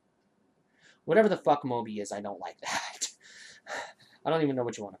whatever the fuck Moby is, I don't like that. I don't even know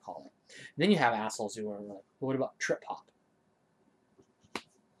what you want to call it. And then you have assholes who are like, what about trip hop?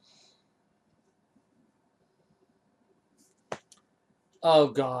 Oh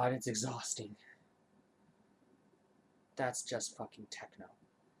God, it's exhausting. That's just fucking techno.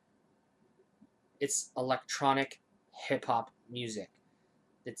 It's electronic hip-hop music.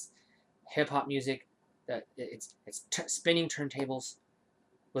 It's hip-hop music that it's spinning turntables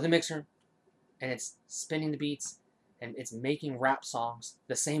with a mixer, and it's spinning the beats, and it's making rap songs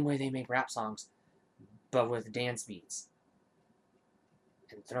the same way they make rap songs, but with dance beats,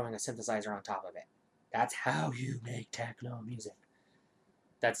 and throwing a synthesizer on top of it. That's how you make techno music.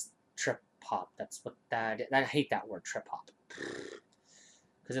 That's trip hop. That's what that is. I hate that word, trip hop.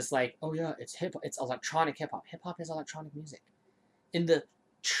 Because it's like, oh yeah, it's electronic hip hop. Hip hop is electronic music. In the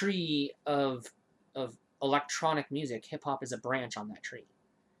tree of electronic music, hip hop is a branch on that tree.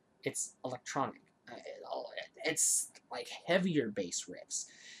 It's electronic. It's like heavier bass riffs.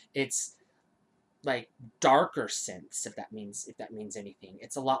 It's like darker synths, if that means anything.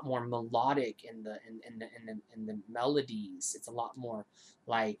 It's a lot more melodic in the melodies. It's a lot more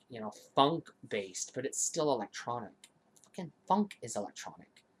like, you know, funk based, but it's still electronic. Fucking funk is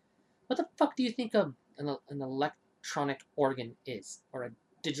electronic. What the fuck do you think an electronic organ is, or a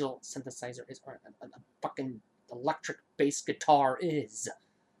digital synthesizer is, or a fucking electric bass guitar is?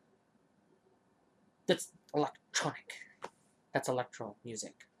 That's electronic. That's electro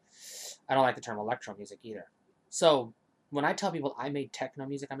music. I don't like the term electro music either. So when I tell people I made techno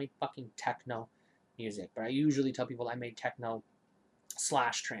music, I made fucking techno music. But I usually tell people I made techno /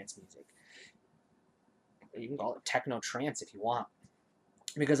 trance music. You can call it techno trance if you want,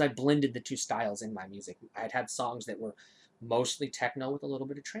 because I blended the two styles in my music. I had songs that were mostly techno with a little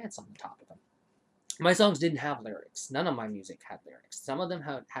bit of trance on the top of them. My songs didn't have lyrics. None of my music had lyrics. Some of them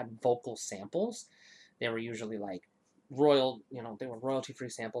had vocal samples. They were usually like they were royalty-free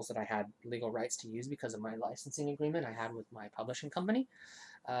samples that I had legal rights to use because of my licensing agreement I had with my publishing company.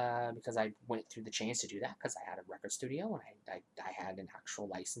 Because I went through the chains to do that, because I had a record studio and I had an actual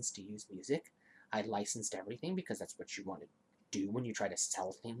license to use music. I licensed everything because that's what you want to do when you try to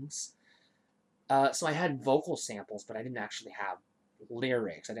sell things. So I had vocal samples, but I didn't actually have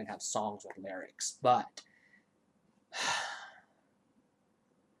lyrics. I didn't have songs with lyrics. But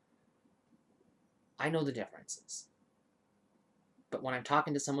I know the differences. But when I'm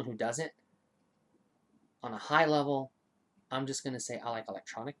talking to someone who doesn't, on a high level, I'm just going to say I like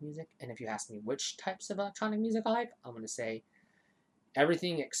electronic music. And if you ask me which types of electronic music I like, I'm going to say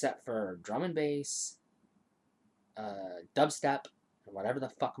everything except for drum and bass, dubstep, and whatever the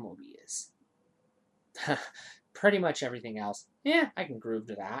fuck Moby is. Pretty much everything else, yeah, I can groove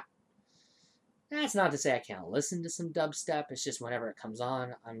to that. That's not to say I can't listen to some dubstep. It's just whenever it comes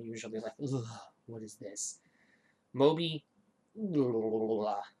on, I'm usually like, ugh, what is this? Moby,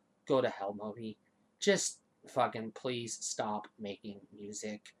 go to hell, Moby. Just fucking please stop making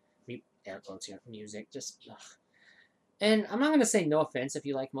music. Air quotes here, music. Just, ugh. And I'm not going to say no offense if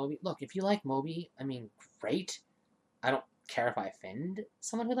you like Moby. Look, if you like Moby, I mean, great. I don't care if I offend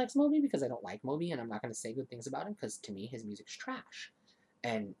someone who likes Moby because I don't like Moby, and I'm not going to say good things about him because to me his music's trash.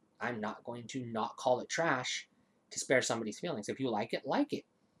 And I'm not going to not call it trash to spare somebody's feelings. If you like it, like it.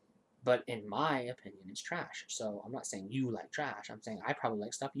 But in my opinion, it's trash. So I'm not saying you like trash. I'm saying I probably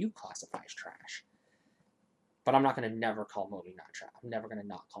like stuff you classify as trash. But I'm not going to never call Moby not trash. I'm never going to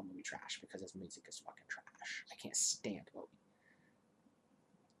not call Moby trash because his music is fucking trash. I can't stand Moby.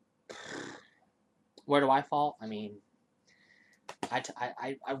 Where do I fall? I mean,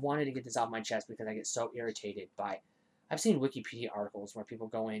 I wanted to get this off my chest because I get so irritated by... I've seen Wikipedia articles where people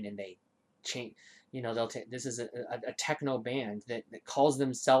go in and they change... You know, they'll take... This is a techno band that calls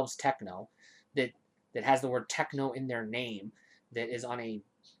themselves techno, that has the word techno in their name, that is on a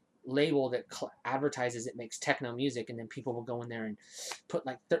label that advertises it makes techno music, and then people will go in there and put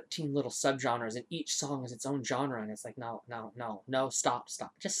like 13 little subgenres, and each song is its own genre, and it's like, no, stop.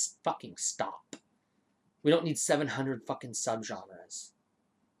 Just fucking stop. We don't need 700 fucking subgenres.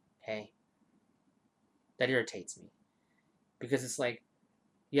 Okay? That irritates me. Because it's like,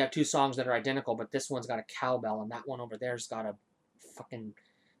 you have two songs that are identical, but this one's got a cowbell, and that one over there's got a fucking,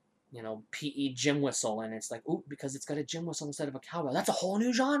 you know, PE gym whistle, and it's like, ooh, because it's got a gym whistle instead of a cowbell. That's a whole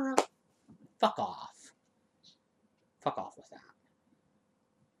new genre. Fuck off. Fuck off with that.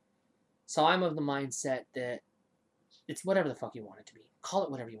 So I'm of the mindset that it's whatever the fuck you want it to be. Call it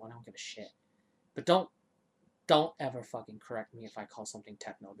whatever you want. I don't give a shit. But don't ever fucking correct me if I call something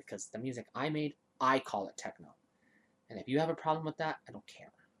techno, because the music I made, I call it techno. And if you have a problem with that, I don't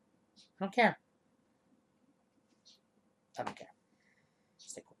care. I don't care. I don't care.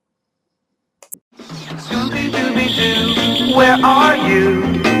 Stay cool. Scooby-Dooby-Doo, where are you?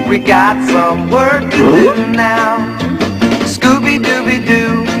 We got some work to do now.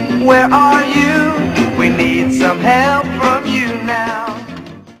 Scooby-Dooby-Doo, where are you? We need some help from you now.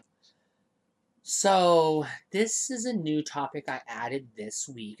 So, this is a new topic I added this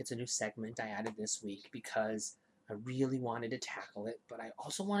week. It's a new segment I added this week because I really wanted to tackle it, but I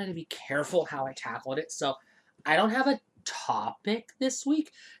also wanted to be careful how I tackled it. So, I don't have a topic this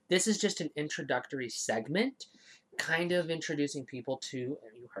week. This is just an introductory segment, kind of introducing people to,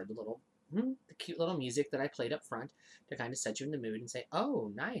 you heard the cute little music that I played up front to kind of set you in the mood and say,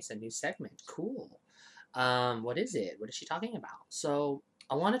 oh, nice, a new segment, cool. What is it? What is she talking about? So,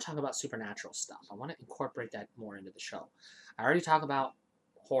 I want to talk about supernatural stuff. I want to incorporate that more into the show. I already talk about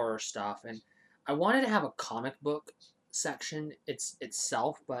horror stuff, and I wanted to have a comic book section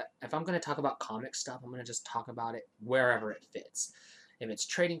itself, but if I'm going to talk about comic stuff, I'm going to just talk about it wherever it fits. If it's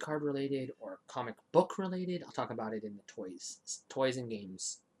trading card related or comic book related, I'll talk about it in the toys and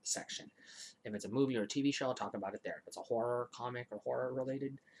games section. If it's a movie or a TV show, I'll talk about it there. If it's a horror comic or horror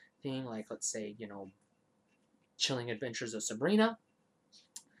related thing, like let's say, you know, Chilling Adventures of Sabrina,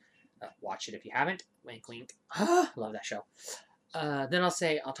 watch it if you haven't. Wink, wink. Love that show. Then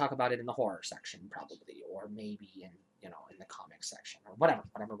I'll talk about it in the horror section probably, or maybe in the comics section, or whatever.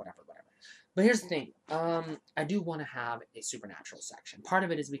 But here's the thing. I do want to have a supernatural section. Part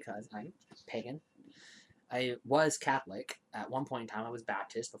of it is because I'm pagan. I was Catholic at one point in time. I was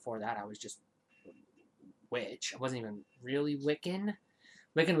Baptist. Before that, I was just witch. I wasn't even really Wiccan.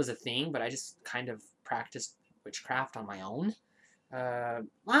 Wiccan was a thing, but I just kind of practiced witchcraft on my own. I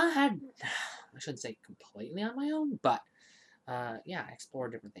shouldn't say completely on my own, but yeah, I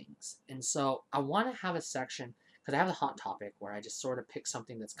explored different things. And so I want to have a section, because I have a hot topic where I just sort of pick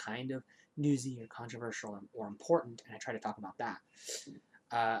something that's kind of newsy or controversial or important, and I try to talk about that.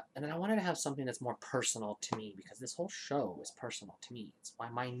 And then I wanted to have something that's more personal to me, because this whole show is personal to me. It's why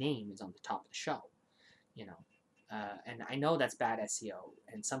my name is on the top of the show, you know. And I know that's bad SEO,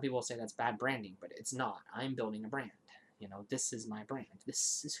 and some people say that's bad branding, but it's not. I'm building a brand. You know, this is my brand.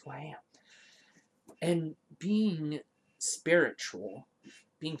 This is who I am. And being spiritual,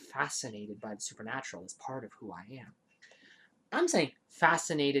 being fascinated by the supernatural is part of who I am. I'm saying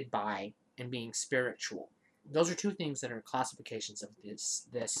fascinated by and being spiritual. Those are two things that are classifications of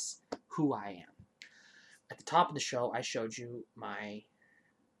this who I am. At the top of the show, I showed you my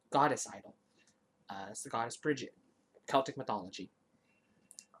goddess idol. It's the goddess Bridget, Celtic mythology.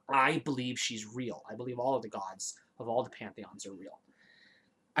 I believe she's real. I believe all of the gods of all the pantheons are real.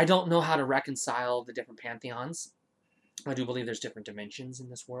 I don't know how to reconcile the different pantheons. I do believe there's different dimensions in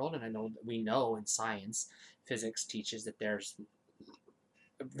this world, and I know that we know in science, physics teaches that there's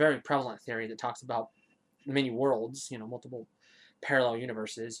a very prevalent theory that talks about many worlds, multiple parallel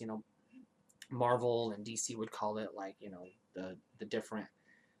universes, Marvel and DC would call it like, the different,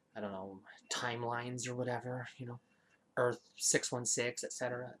 I don't know, timelines or whatever, Earth 616,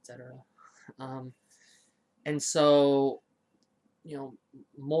 etc., etc. And so,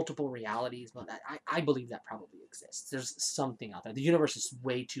 multiple realities, but I believe that probably exists. There's something out there. The universe is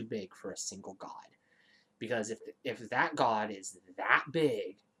way too big for a single god. Because if that god is that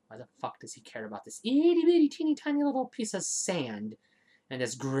big, why the fuck does he care about this itty bitty teeny tiny little piece of sand and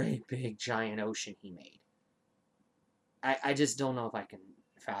this great big giant ocean he made? I just don't know if I can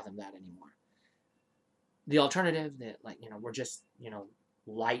fathom that anymore. The alternative that, we're just,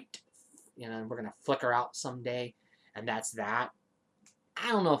 light, and we're going to flicker out someday, and that's that.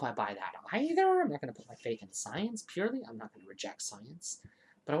 I don't know if I buy that either. I'm not going to put my faith in science purely. I'm not going to reject science.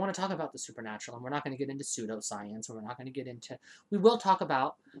 But I want to talk about the supernatural, and we're not going to get into pseudoscience, and we're not going to get into... We will talk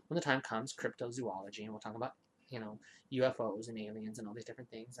about, when the time comes, cryptozoology, and we'll talk about, UFOs and aliens and all these different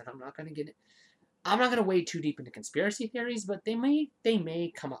things, and I'm not going to wade too deep into conspiracy theories, but they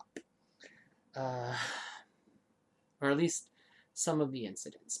may come up. Or at least some of the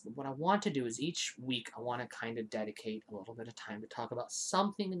incidents. But what I want to do is each week I want to kind of dedicate a little bit of time to talk about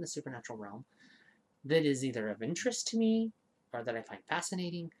something in the supernatural realm that is either of interest to me, or that I find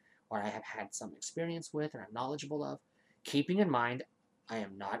fascinating, or I have had some experience with, or I'm knowledgeable of. Keeping in mind, I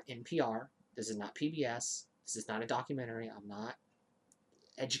am not NPR. This is not PBS. This is not a documentary. I'm not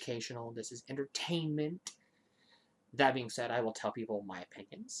educational. This is entertainment. That being said, I will tell people my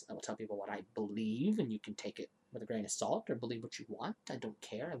opinions. I will tell people what I believe, and you can take it with a grain of salt or believe what you want. I don't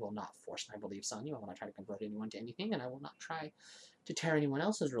care. I will not force my beliefs on you. I will not try to convert anyone to anything, and I will not try to tear anyone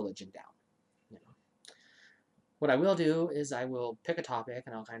else's religion down. What I will do is I will pick a topic,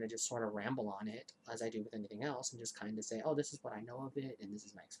 and I'll kind of just sort of ramble on it, as I do with anything else, and just kind of say, oh, this is what I know of it, and this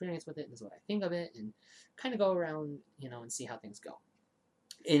is my experience with it, and this is what I think of it, and kind of go around, and see how things go.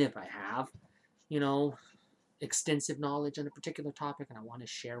 And if I have, extensive knowledge on a particular topic, and I want to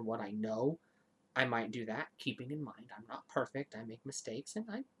share what I know, I might do that, keeping in mind I'm not perfect, I make mistakes, and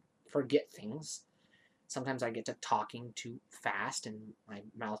I forget things. Sometimes I get to talking too fast, and my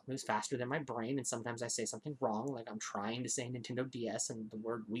mouth moves faster than my brain, and sometimes I say something wrong, like I'm trying to say Nintendo DS, and the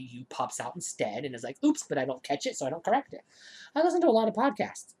word Wii U pops out instead, and it's like, oops, but I don't catch it, so I don't correct it. I listen to a lot of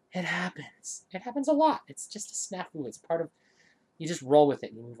podcasts. It happens. It happens a lot. It's just a snafu. It's part of... You just roll with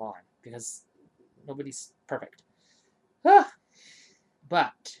it and you move on, because nobody's perfect.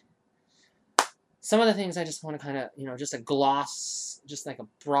 But... some of the things I just want to kind of, just a gloss, just like a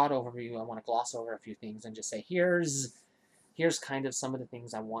broad overview. I want to gloss over a few things and just say, here's kind of some of the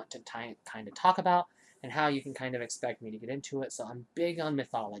things I want to kind of talk about and how you can kind of expect me to get into it. So I'm big on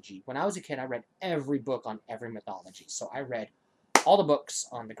mythology. When I was a kid, I read every book on every mythology. So I read all the books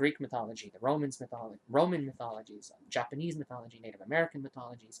on the Greek mythology, the Roman mythologies, Japanese mythology, Native American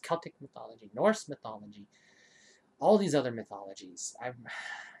mythologies, Celtic mythology, Norse mythology, all these other mythologies.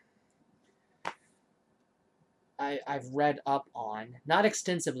 I've read up on, not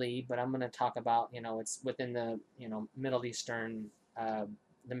extensively, but I'm going to talk about, it's within the, Middle Eastern,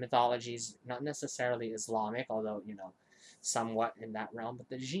 the mythologies, not necessarily Islamic, although, somewhat in that realm, but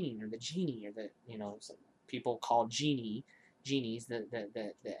the jinn, or the genie, or the, some people call genies,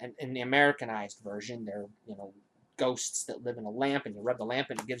 in the Americanized version, they're, ghosts that live in a lamp, and you rub the lamp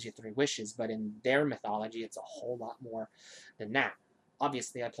and it gives you 3 wishes, but in their mythology, it's a whole lot more than that.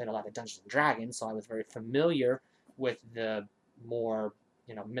 Obviously, I played a lot of Dungeons & Dragons, so I was very familiar with the more,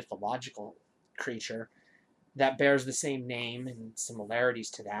 mythological creature that bears the same name and similarities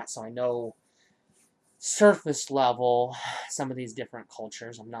to that. So I know surface level some of these different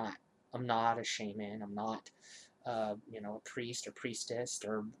cultures. I'm not a shaman. I'm not, a priest or priestess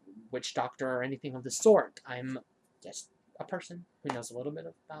or witch doctor or anything of the sort. I'm just a person who knows a little bit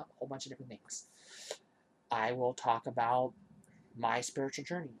about a whole bunch of different things. I will talk about my spiritual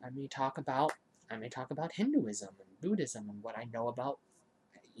journey. I may talk about Hinduism and Buddhism and what I know about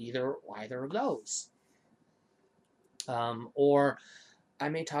either of those. Or I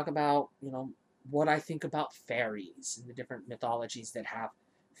may talk about, what I think about fairies and the different mythologies that have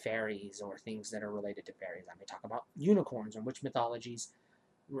fairies or things that are related to fairies. I may talk about unicorns and which mythologies,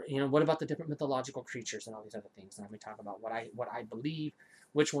 what about the different mythological creatures and all these other things. And I may talk about what I believe,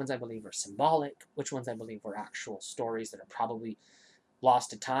 which ones I believe are symbolic, which ones I believe were actual stories that are probably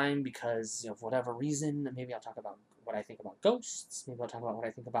lost to time because of whatever reason. Maybe I'll talk about what I think about ghosts. Maybe I'll talk about what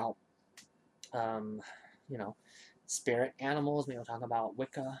I think about, spirit animals. Maybe I'll talk about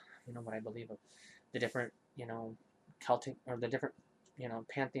Wicca, what I believe of the different, Celtic, or the different,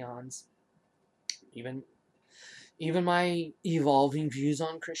 pantheons. Even my evolving views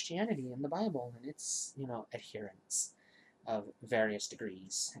on Christianity and the Bible and its, adherents of various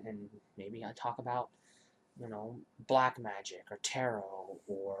degrees. And maybe I talk about, black magic or tarot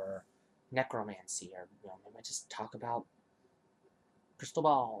or necromancy, or maybe I just talk about crystal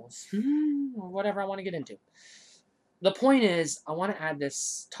balls or whatever I want to get into. The point is, I want to add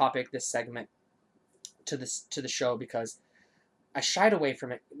this topic, this segment, to the show because I shied away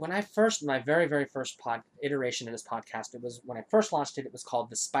from it when my very, very first iteration of this podcast. It was when I first launched it. It was called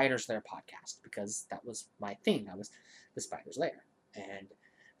the Spider's Lair podcast because that was my thing. I was the Spider's Lair, and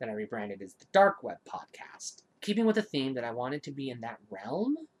then I rebranded as the Dark Web podcast, keeping with the theme that I wanted to be in that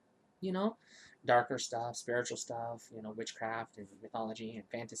realm, darker stuff, spiritual stuff, witchcraft and mythology and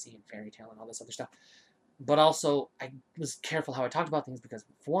fantasy and fairy tale and all this other stuff. But also, I was careful how I talked about things because,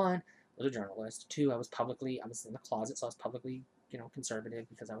 for one, I was a journalist. Two, I was in the closet, so I was publicly, conservative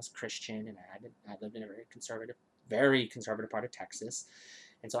because I was Christian and I lived in a very conservative part of Texas.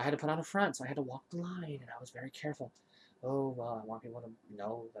 And so I had to put on a front, so I had to walk the line, and I was very careful. Oh, well, I want people to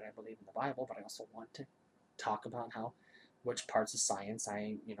know that I believe in the Bible, but I also want to talk about which parts of science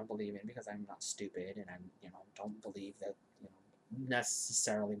I, believe in, because I'm not stupid, and I'm, don't believe that,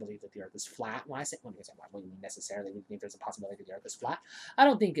 necessarily believe that the earth is flat. When I say, what do you mean necessarily think there's a possibility that the earth is flat? I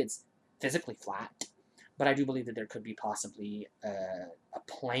don't think it's physically flat, but I do believe that there could be possibly a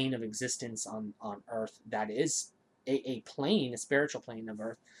plane of existence on earth that is a plane, a spiritual plane of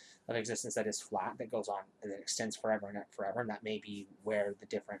earth, of existence that is flat, that goes on, that extends forever and forever, and that may be where the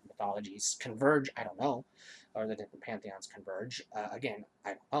different mythologies converge, I don't know, or the different pantheons converge. Again,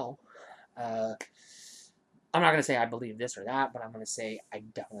 I don't know. I'm not going to say I believe this or that, but I'm going to say I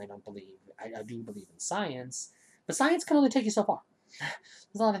definitely don't believe, I do believe in science, but science can only take you so far.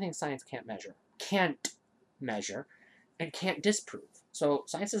 There's a lot of things science can't measure, and can't disprove. So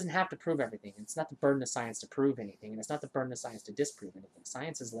science doesn't have to prove everything. It's not the burden of science to prove anything, and it's not the burden of science to disprove anything.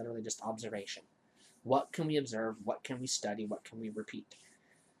 Science is literally just observation. What can we observe? What can we study? What can we repeat?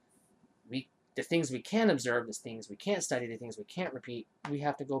 The things we can observe, the things we can't study, the things we can't repeat, we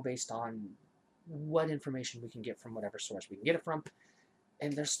have to go based on what information we can get from whatever source we can get it from.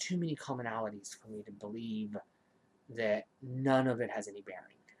 And there's too many commonalities for me to believe that none of it has any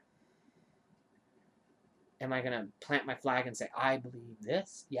bearing. Am I going to plant my flag and say, I believe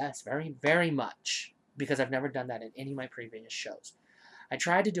this? Yes, very, very much. Because I've never done that in any of my previous shows. I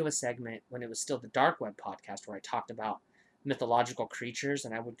tried to do a segment when it was still the Dark Web podcast where I talked about mythological creatures,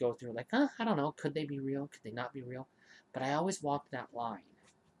 and I would go through I don't know, could they be real? Could they not be real? But I always walked that line.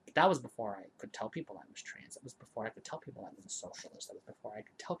 But that was before I could tell people I was trans. That was before I could tell people I was a socialist. That was before I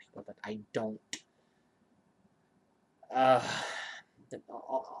could tell people that I don't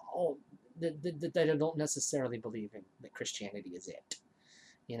that I don't necessarily believe in that Christianity is it,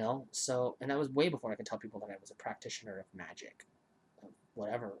 So, and that was way before I could tell people that I was a practitioner of magic, of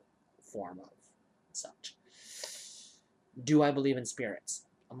whatever form of such. Do I believe in spirits?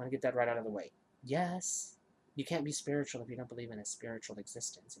 I'm going to get that right out of the way. Yes. You can't be spiritual if you don't believe in a spiritual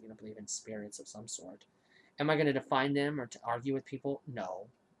existence, if you don't believe in spirits of some sort. Am I going to define them or to argue with people? No,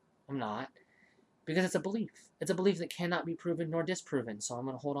 I'm not. Because it's a belief. It's a belief that cannot be proven nor disproven, so I'm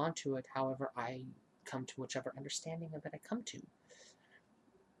going to hold on to it however I come to whichever understanding of it I come to.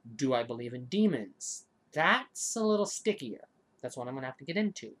 Do I believe in demons? That's a little stickier. That's what I'm going to have to get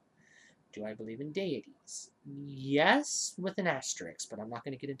into. Do I believe in deities? Yes, with an asterisk, but I'm not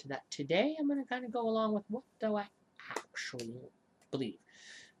going to get into that today. I'm going to kind of go along with what do I actually believe.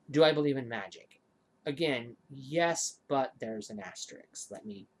 Do I believe in magic? Again, yes, but there's an asterisk. Let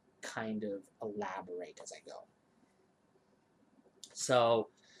me kind of elaborate as I go. So,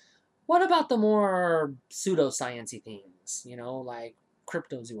 what about the more pseudo-science-y things, like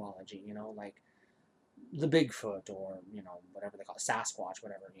cryptozoology, like the Bigfoot or, whatever they call it, Sasquatch,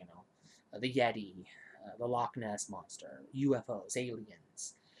 whatever, the Yeti, the Loch Ness Monster, UFOs,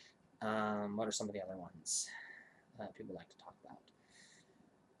 aliens. What are some of the other ones people like to talk about?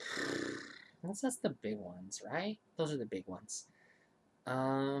 That's the big ones, right? Those are the big ones.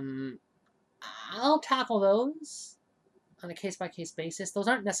 I'll tackle those. on a case-by-case basis. Those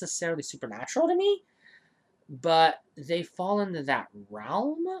aren't necessarily supernatural to me, but they fall into that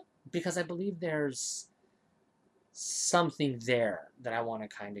realm because I believe there's something there that I want to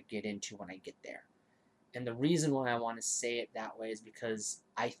kind of get into when I get there. And the reason why I want to say it that way is because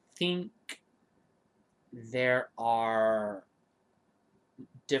I think there are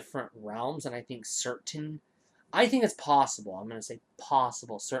different realms, and I think it's possible, I'm going to say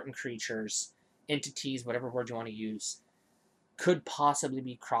possible, certain creatures, entities, whatever word you want to use, could possibly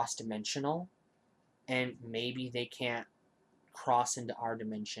be cross-dimensional, and maybe they can't cross into our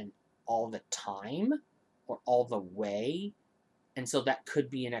dimension all the time, or all the way, and so that could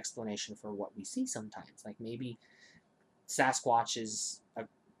be an explanation for what we see sometimes. Like maybe Sasquatch is a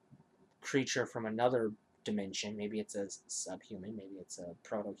creature from another dimension. Maybe it's a subhuman. Maybe it's a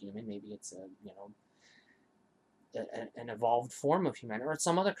proto-human. Maybe it's an evolved form of humanity, or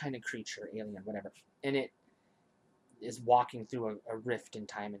some other kind of creature, alien, whatever. And it is walking through a rift in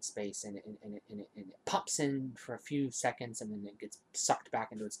time and space, and it pops in for a few seconds, and then it gets sucked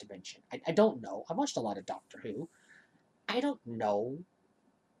back into its dimension. I don't know. I watched a lot of Doctor Who. I don't know.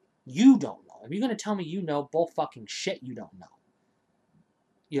 You don't know. If you're going to tell me you know, bull fucking shit, you don't know.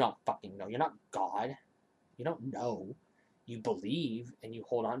 You don't fucking know. You're not God. You don't know. You believe, and you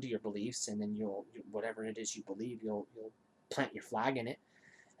hold on to your beliefs, and then whatever it is you believe, you'll plant your flag in it,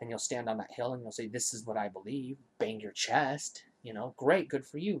 and you'll stand on that hill, and you'll say, this is what I believe. Bang your chest. You know, great, good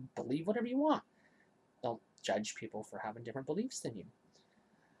for you. Believe whatever you want. Don't judge people for having different beliefs than you.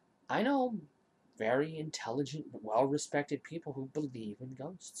 I know very intelligent, well-respected people who believe in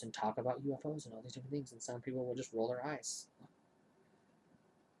ghosts and talk about UFOs and all these different things, and some people will just roll their eyes.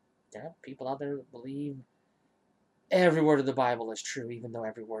 There are people out there that believe every word of the Bible is true, even though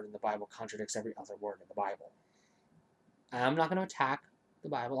every word in the Bible contradicts every other word in the Bible. I'm not going to attack the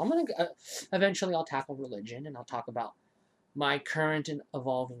Bible. Eventually I'll tackle religion, and I'll talk about my current and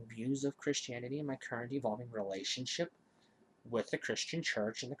evolving views of Christianity and my current evolving relationship with the Christian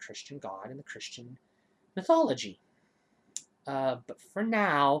church and the Christian God and the Christian mythology. But for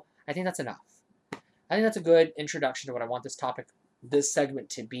now, I think that's enough. I think that's a good introduction to what I want this segment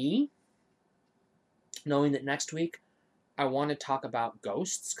to be. Knowing that next week I want to talk about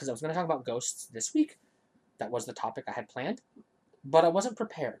ghosts, because I was going to talk about ghosts this week. That was the topic I had planned, but I wasn't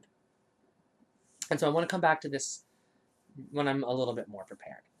prepared. And so I want to come back to this when I'm a little bit more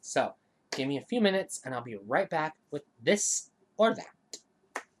prepared. So give me a few minutes, and I'll be right back with this or that.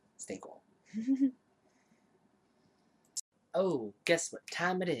 Stay cool. Oh, guess what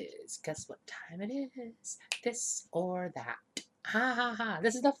time it is? Guess what time it is? This or that. Ha ha ha.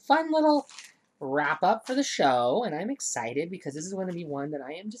 This is the fun little wrap up for the show, and I'm excited because this is going to be one that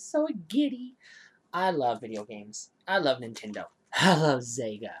I am just so giddy. I love video games. I love Nintendo. I love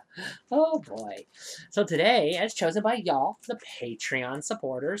Sega. Oh boy. So today, as chosen by y'all, the Patreon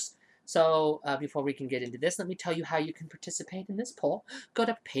supporters. So before we can get into this, let me tell you how you can participate in this poll. Go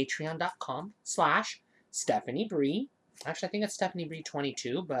to patreon.com/Stephanie Bree. Actually, I think it's Stephanie Bree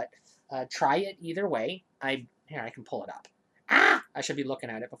 22, but try it either way. Here, I can pull it up. Ah! I should be looking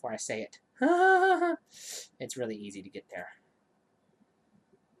at it before I say it. It's really easy to get there.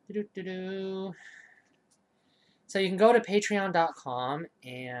 So you can go to patreon.com,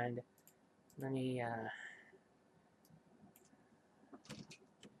 and let me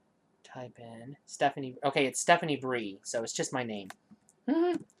type in Stephanie. Okay, it's Stephanie Bree, so it's just my name.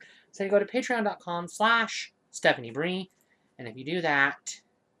 So you go to patreon.com/Stephanie Bree, and if you do that,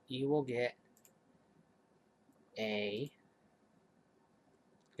 you will get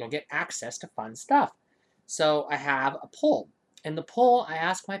you'll get access to fun stuff. So I have a poll. In the poll, I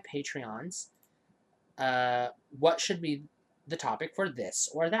ask my Patreons what should be the topic for this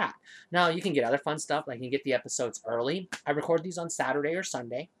or that. Now, you can get other fun stuff, like you can get the episodes early. I record these on Saturday or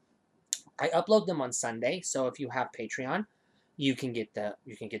Sunday. I upload them on Sunday, so if you have Patreon, you can get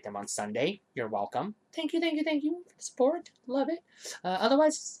them on Sunday. You're welcome. Thank you for the support. Love it.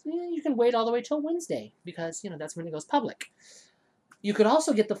 Otherwise, you can wait all the way till Wednesday, because that's when it goes public. You could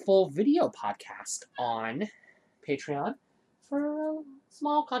also get the full video podcast on Patreon for a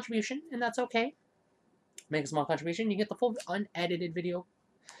small contribution, and that's okay. Make a small contribution, you get the full unedited video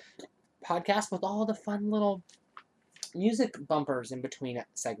podcast with all the fun little music bumpers in between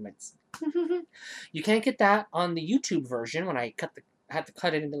segments. You can't get that on the YouTube version when I had to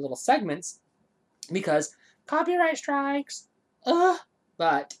cut it into little segments because copyright strikes.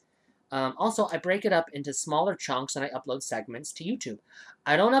 But also, I break it up into smaller chunks and I upload segments to YouTube.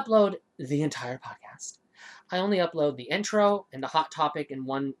 I don't upload the entire podcast. I only upload the intro and the hot topic and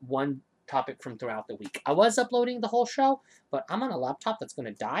one topic from throughout the week. I was uploading the whole show, but I'm on a laptop that's going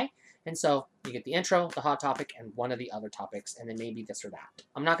to die, And so you get the intro, the hot topic, and one of the other topics, and then maybe this or that.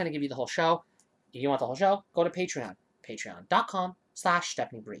 I'm not going to give you the whole show. If you want the whole show, go to Patreon.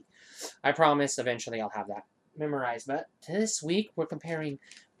 Patreon.com/Stephanie Bree. I promise eventually I'll have that memorized. But this week we're comparing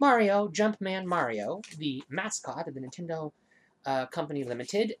Mario, Jumpman Mario, the mascot of the Nintendo Company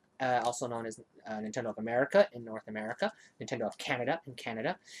Limited, also known as Nintendo of America in North America, Nintendo of Canada in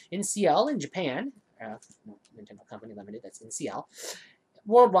Canada, NCL in Japan, Nintendo Company Limited, that's NCL.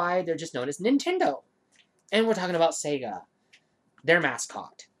 Worldwide, they're just known as Nintendo. And we're talking about Sega, their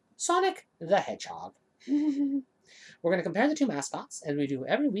mascot, Sonic the Hedgehog. We're going to compare the two mascots, as we do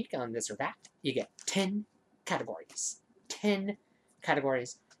every week on This or That. You get 10 categories. 10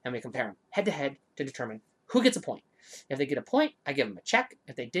 categories, and we compare them head-to-head to determine who gets a point. If they get a point, I give them a check.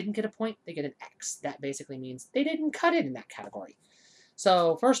 If they didn't get a point, they get an X. That basically means they didn't cut it in that category.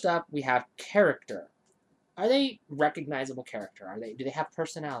 So first up, we have character. Are they recognizable character? Do they have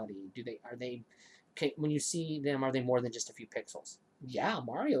personality? When you see them, are they more than just a few pixels? Yeah,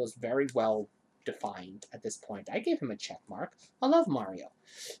 Mario is very well defined at this point. I gave him a check mark. I love Mario.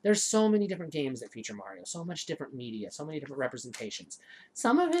 There's so many different games that feature Mario, so much different media, so many different representations.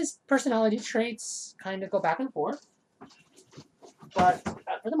 Some of his personality traits kind of go back and forth, but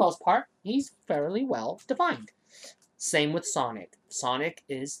for the most part, he's fairly well defined. Same with Sonic. Sonic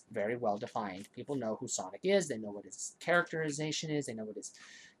is very well defined. People know who Sonic is. They know what his characterization is. They know what his,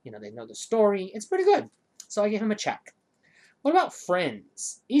 they know the story. It's pretty good. So I gave him a check. What about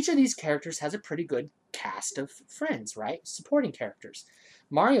friends? Each of these characters has a pretty good cast of friends, right? Supporting characters.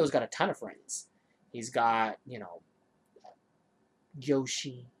 Mario's got a ton of friends. He's got,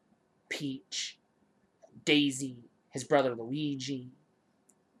 Yoshi, Peach, Daisy, his brother Luigi.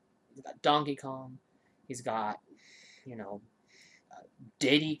 He's got Donkey Kong. He's got,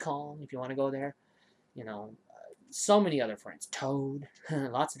 Diddy Kong, if you want to go there. So many other friends. Toad.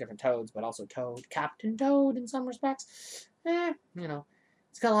 Lots of different Toads, but also Toad. Captain Toad in some respects.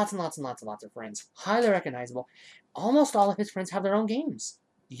 He's got lots and lots and lots and lots of friends. Highly recognizable. Almost all of his friends have their own games.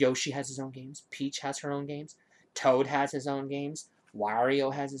 Yoshi has his own games. Peach has her own games. Toad has his own games.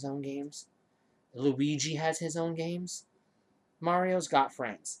 Wario has his own games. Luigi has his own games. Mario's got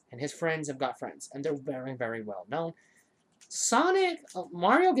friends. And his friends have got friends. And they're very, very well known. Sonic,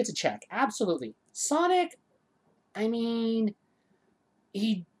 Mario gets a check. Absolutely. Sonic,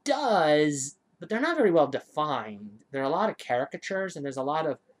 he does, but they're not very well defined. There are a lot of caricatures, and there's a lot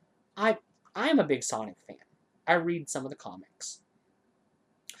of... I'm a big Sonic fan. I read some of the comics.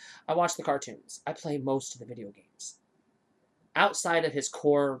 I watch the cartoons. I play most of the video games. Outside of his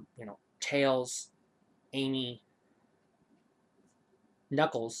core, Tails, Amy,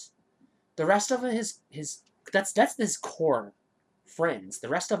 Knuckles, the rest of that's his core friends. The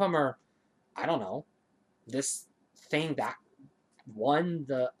rest of them are, I don't know, this thing, that one,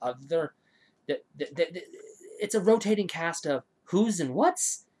 the other. It's a rotating cast of who's and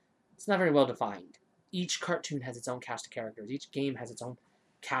what's. It's not very well defined. Each cartoon has its own cast of characters. Each game has its own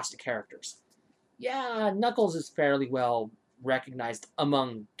cast of characters. Yeah, Knuckles is fairly well recognized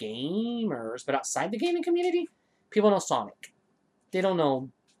among gamers, but outside the gaming community, people know Sonic. They don't know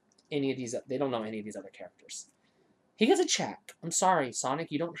any of these other characters. He gets a check. I'm sorry,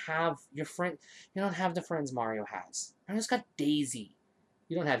 Sonic, you don't have your friend. You don't have the friends Mario has. Mario's got Daisy.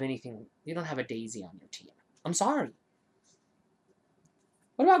 You don't have anything. You don't have a Daisy on your team. I'm sorry.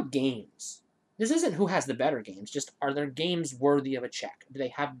 What about games? This isn't who has the better games. Just, are their games worthy of a check? Do they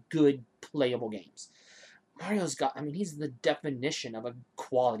have good playable games? Mario's got. He's the definition of a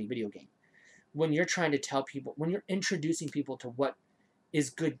quality video game. When you're trying to tell people, when you're introducing people to what is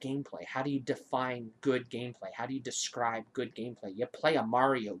good gameplay, how do you define good gameplay? How do you describe good gameplay? You play a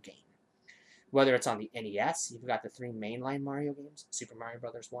Mario game. Whether it's on the NES, you've got the 3 mainline Mario games, Super Mario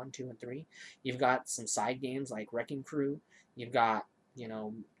Brothers 1, 2, and 3. You've got some side games like Wrecking Crew. You've got,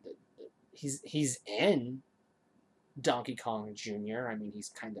 he's in Donkey Kong Jr. He's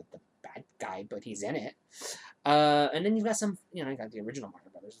kind of the bad guy, but he's in it. And then you've got some, you got the original Mario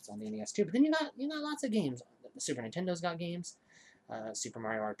Brothers. It's on the NES too. But then you got lots of games. The Super Nintendo's got games. Super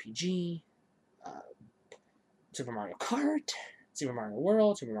Mario RPG. Super Mario Kart. Super Mario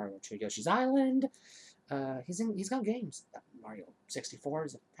World, Super Mario 2 Yoshi's Island. He's got games. Mario 64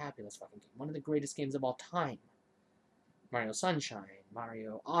 is a fabulous fucking game. One of the greatest games of all time. Mario Sunshine,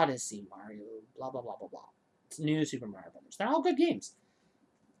 Mario Odyssey, Mario blah blah blah blah blah. It's new Super Mario Brothers. They're all good games.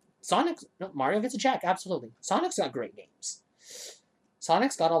 Mario gets a check, absolutely. Sonic's got great games.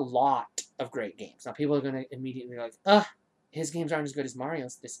 Sonic's got a lot of great games. Now people are gonna immediately be like, his games aren't as good as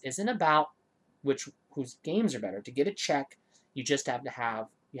Mario's. This isn't about whose games are better. To get a check, you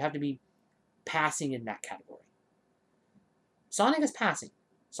have to be passing in that category. Sonic is passing.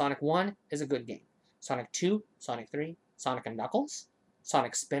 Sonic 1 is a good game. Sonic 2, Sonic 3, Sonic and Knuckles,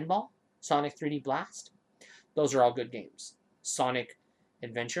 Sonic Spinball, Sonic 3D Blast. Those are all good games. Sonic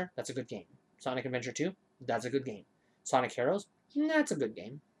Adventure, that's a good game. Sonic Adventure 2, that's a good game. Sonic Heroes, that's a good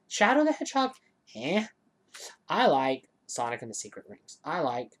game. Shadow the Hedgehog, I like Sonic and the Secret Rings. I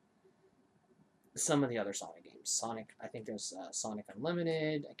like some of the other Sonic games. Sonic, I think there's Sonic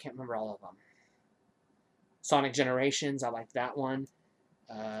Unlimited. I can't remember all of them. Sonic Generations, I like that one.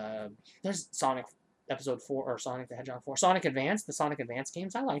 There's Sonic Episode 4, or Sonic the Hedgehog 4. Sonic Advance, the Sonic Advance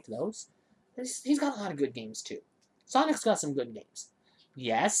games, I liked those. He's got a lot of good games, too. Sonic's got some good games.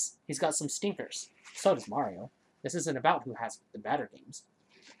 Yes, he's got some stinkers. So does Mario. This isn't about who has the better games.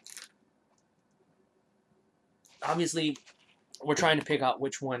 Obviously, we're trying to pick out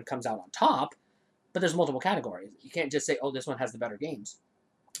which one comes out on top, but there's multiple categories. You can't just say, oh, this one has the better games.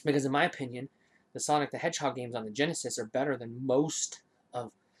 Because in my opinion, the Sonic the Hedgehog games on the Genesis are better than most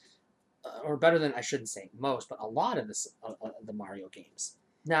of, or better than, I shouldn't say most, but a lot of the Mario games.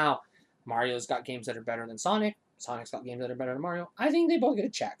 Now, Mario's got games that are better than Sonic. Sonic's got games that are better than Mario. I think they both get a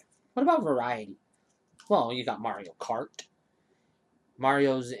check. What about variety? Well, you got Mario Kart.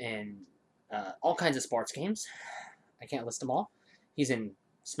 Mario's in all kinds of sports games. I can't list them all. He's in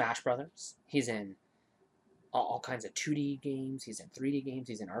Smash Brothers. He's in all kinds of 2D games. He's in 3D games.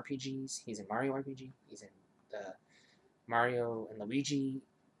 He's in RPGs. He's in Mario RPG. He's in the Mario and Luigi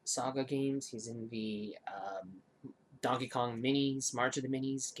Saga games. He's in the Donkey Kong Minis, March of the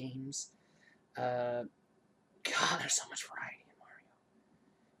Minis games. God, there's so much variety in Mario.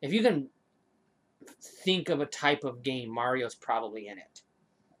 If you can think of a type of game, Mario's probably in it.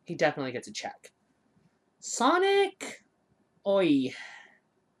 He definitely gets a check. Sonic, oi.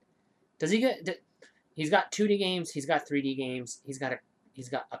 Does he get? He's got 2D games. He's got 3D games. He's got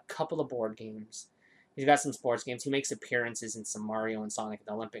a couple of board games. He's got some sports games. He makes appearances in some Mario and Sonic and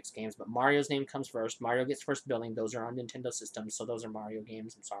the Olympics games, but Mario's name comes first. Mario gets first billing. Those are on Nintendo systems, so those are Mario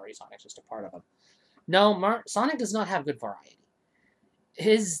games. I'm sorry, Sonic's just a part of them. No, Sonic does not have good variety.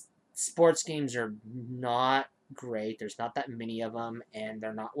 His sports games are not great. There's not that many of them, and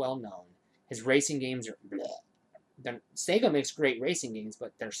they're not well known. His racing games are bleh. Sega makes great racing games,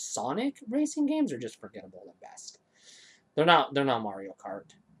 but their Sonic racing games are just forgettable at best. They're not Mario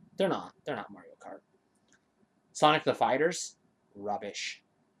Kart. They're not Mario Kart. Sonic the Fighters, rubbish.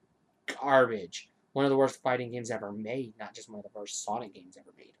 Garbage. One of the worst fighting games ever made, not just one of the worst Sonic games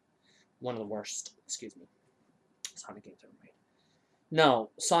ever made. One of the worst, Sonic games ever made. No,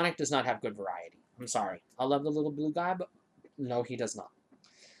 Sonic does not have good variety. I'm sorry. I love the little blue guy, but no, he does not.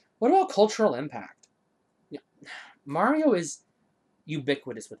 What about cultural impact? Yeah. Mario is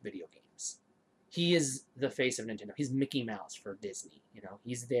ubiquitous with video games. He is the face of Nintendo. He's Mickey Mouse for Disney.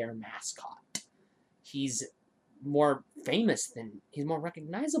 He's their mascot. He's more famous he's more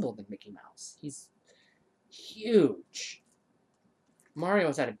recognizable than Mickey Mouse. He's huge.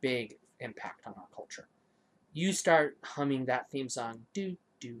 Mario's had a big impact on our culture. You start humming that theme song, do,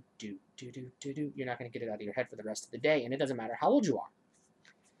 do, do, do, do, do, do. You're not going to get it out of your head for the rest of the day, and it doesn't matter how old you are.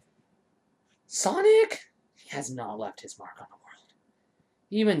 Sonic has not left his mark on the world.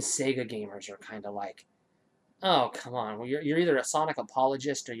 Even Sega gamers are kind of like, oh, come on. Well, you're either a Sonic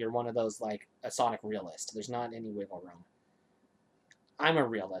apologist or you're one of those, like, a Sonic realist. There's not any wiggle room. I'm a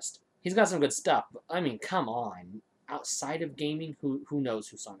realist. He's got some good stuff, but, I mean, come on. Outside of gaming, who knows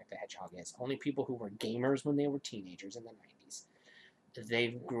who Sonic the Hedgehog is? Only people who were gamers when they were teenagers in the 90s.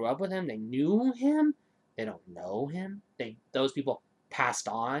 They grew up with him. They knew him. They don't know him. Those people passed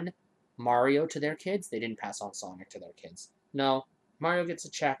on Mario to their kids. They didn't pass on Sonic to their kids. No, Mario gets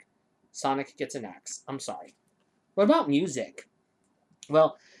a check. Sonic gets an X. I'm sorry. What about music?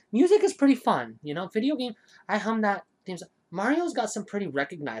 Well, music is pretty fun. Video game, I hum that theme song. Mario's got some pretty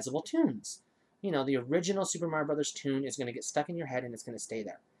recognizable tunes. The original Super Mario Brothers tune is going to get stuck in your head and it's going to stay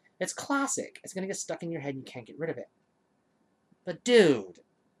there. It's classic. It's going to get stuck in your head and you can't get rid of it. But dude,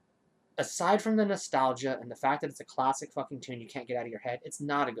 aside from the nostalgia and the fact that it's a classic fucking tune you can't get out of your head, it's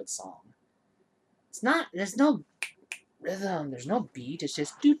not a good song. It's not, there's no rhythm, there's no beat, it's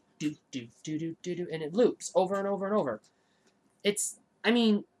just do do do do do do do, and it loops over and over and over. It's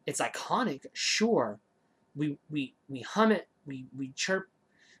iconic, sure. We hum it, we chirp,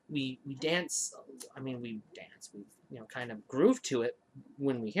 we dance. We kind of groove to it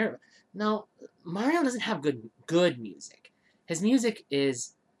when we hear it. Now, Mario doesn't have good music. His music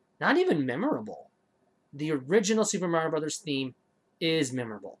is not even memorable. The original Super Mario Brothers theme is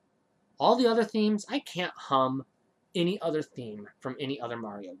memorable. All the other themes, I can't hum any other theme from any other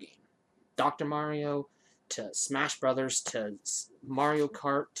Mario game. Dr. Mario, to Smash Brothers to Mario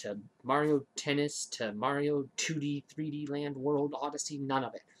Kart to Mario Tennis to Mario 2D, 3D Land, World, Odyssey, none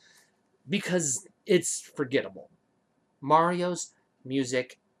of it. Because it's forgettable. Mario's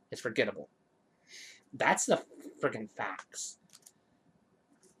music is forgettable. That's the friggin' facts.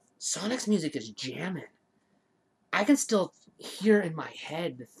 Sonic's music is jamming. I can still hear in my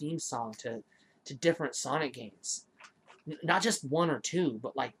head the theme song to different Sonic games. Not just one or two,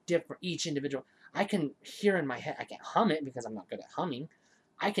 but like different, each individual. I can hear in my head, I can't hum it because I'm not good at humming.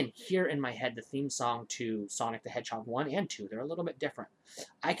 I can hear in my head the theme song to Sonic the Hedgehog 1 and 2. They're a little bit different.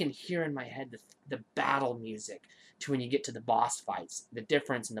 I can hear in my head the battle music to when you get to the boss fights. The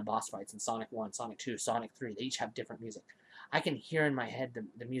difference in the boss fights in Sonic 1, Sonic 2, Sonic 3. They each have different music. I can hear in my head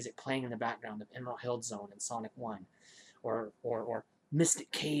the music playing in the background of Emerald Hill Zone in Sonic 1. Or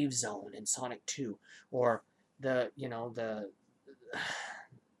Mystic Cave Zone in Sonic 2. Or I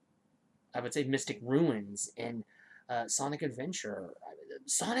would say Mystic Ruins in Sonic Adventure.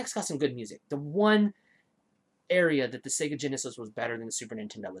 Sonic's got some good music. The one area that the Sega Genesis was better than the Super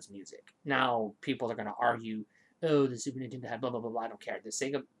Nintendo was music. Now, people are going to argue, oh, the Super Nintendo had blah, blah, blah, blah. I don't care. The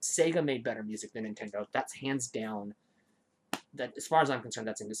Sega made better music than Nintendo. That's hands down. That, as far as I'm concerned,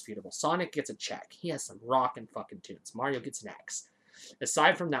 that's indisputable. Sonic gets a check. He has some rockin' fucking tunes. Mario gets an X.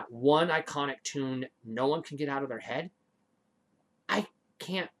 Aside from that one iconic tune no one can get out of their head, I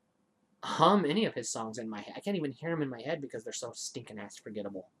can't hum any of his songs in my head. I can't even hear them in my head because they're so stinking ass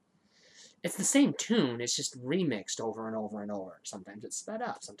forgettable. It's the same tune, it's just remixed over and over and over. Sometimes it's sped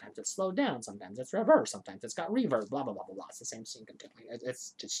up, sometimes it's slowed down, sometimes it's reverse, sometimes it's got reverb, blah, blah, blah, blah, blah. It's the same stinking tune.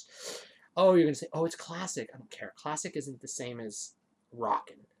 It's just, oh, you're going to say, oh, it's classic. I don't care. Classic isn't the same as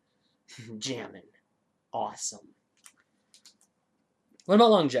rockin', jammin', awesome. What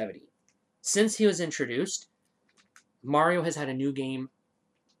about longevity? Since he was introduced, Mario has had a new game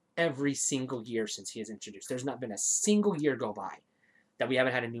every single year since he is introduced. There's not been a single year go by that we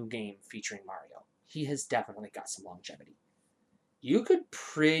haven't had a new game featuring Mario. He has definitely got some longevity. You could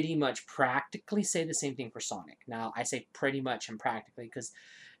pretty much practically say the same thing for Sonic. Now, I say pretty much and practically because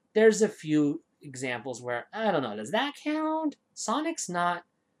there's a few examples where, I don't know, does that count? Sonic's not,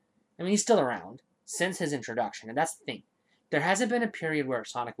 I mean, he's still around since his introduction, and that's the thing. There hasn't been a period where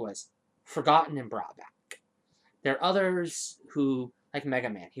Sonic was forgotten and brought back. There are others who, like Mega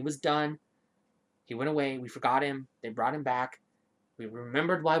Man, he was done, he went away, we forgot him, they brought him back, we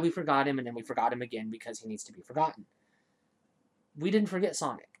remembered why we forgot him, and then we forgot him again because he needs to be forgotten. We didn't forget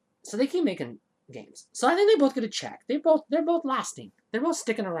Sonic. So they keep making games. So I think they both get a check. They're both lasting. They're both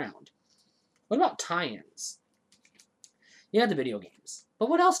sticking around. What about tie-ins? You have the video games. But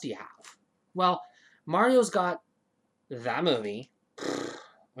what else do you have? Well, Mario's got that movie.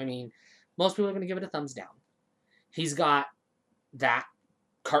 I mean, most people are going to give it a thumbs down. He's got that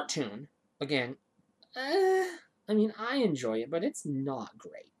cartoon. Again, I mean, I enjoy it, but it's not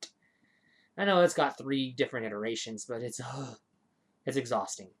great. I know it's got 3 different iterations, but it's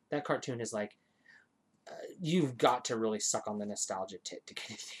exhausting. That cartoon is like, you've got to really suck on the nostalgia tit to get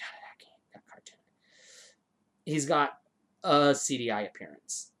anything out of that game, that cartoon. He's got a CDI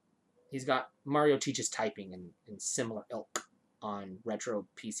appearance. He's got Mario teaches typing in similar ilk on retro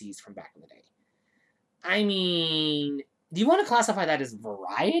PCs from back in the day. I mean, do you want to classify that as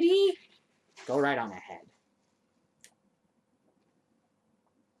variety? Go right on ahead.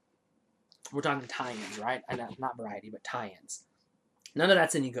 We're talking tie-ins, right? Not variety, but tie-ins. None of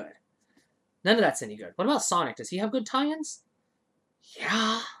that's any good. None of that's any good. What about Sonic? Does he have good tie-ins?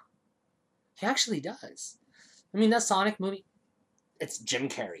 Yeah. He actually does. I mean, that Sonic movie, it's Jim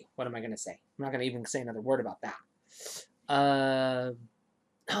Carrey. What am I going to say? I'm not going to even say another word about that.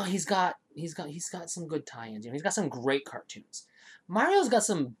 No, he's got some good tie-ins. You know, he's got some great cartoons. Mario's got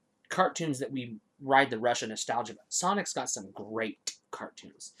some cartoons that we ride the rush of nostalgia. Sonic's got some great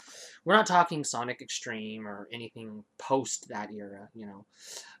cartoons. We're not talking Sonic Extreme or anything post that era, you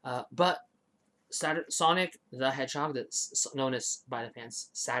know. But Sonic the Hedgehog, that's known as by the fans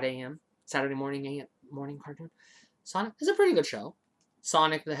Saturday morning cartoon. Sonic is a pretty good show.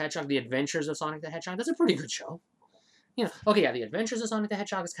 Sonic the Hedgehog, The Adventures of Sonic the Hedgehog, that's a pretty good show. You know, okay, yeah, The Adventures of Sonic the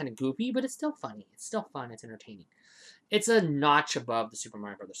Hedgehog is kind of goofy, but it's still funny. It's still fun. It's entertaining. It's a notch above the Super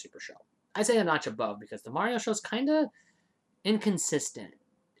Mario Bros. Super Show. I say a notch above because the Mario Show's kind of inconsistent.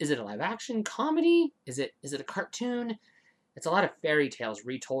 Is it a live-action comedy? Is it a cartoon? It's a lot of fairy tales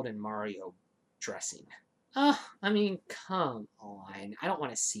retold in Mario dressing. I mean, come on. I don't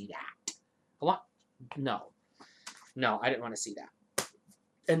want to see that. No, I didn't want to see that.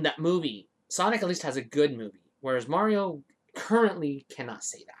 And that movie, Sonic at least has a good movie, whereas Mario currently cannot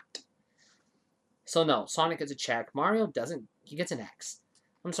say that. So no, Sonic gets a check. Mario doesn't. He gets an X.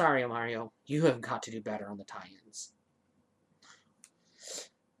 I'm sorry, Mario. You have got to do better on the tie-ins.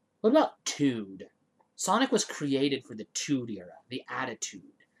 What about Toad? Sonic was created for the Toad era, the attitude.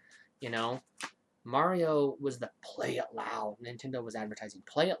 You know? Mario was the play it loud. Nintendo was advertising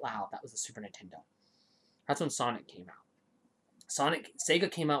play it loud. That was the Super Nintendo. That's when Sonic came out.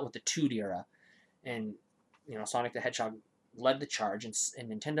 Sega came out with the Toad era, and Sonic the Hedgehog led the charge, and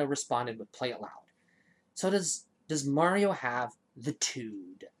Nintendo responded with play it loud. So does Mario have the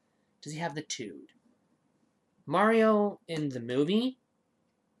Toad? Does he have the Toad? Mario in the movie,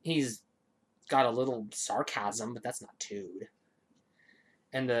 he's got a little sarcasm, but that's not Toad.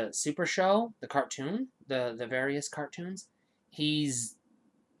 And the Super Show, the cartoon, the various cartoons, he's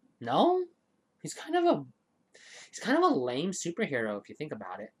kind of a lame superhero if you think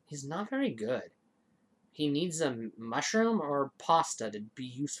about it. He's not very good. He needs a mushroom or pasta to be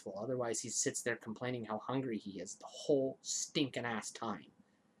useful. Otherwise, he sits there complaining how hungry he is the whole stinking ass time.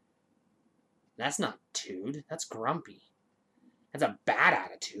 That's not Toad. That's Grumpy. That's a bad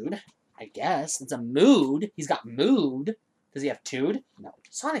attitude, I guess. It's a mood. He's got mood. Does he have Toad? No.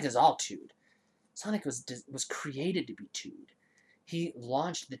 Sonic is all Toad. Sonic was created to be Toad. He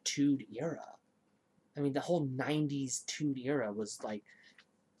launched the Toad era. I mean, the whole 90s Toad era was, like,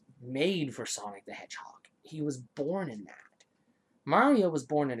 made for Sonic the Hedgehog. He was born in that. Mario was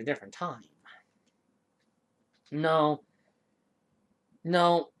born at a different time. No.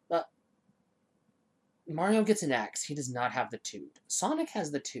 Mario gets an X. He does not have the Toad. Sonic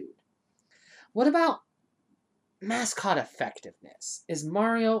has the Toad. What about mascot effectiveness? Is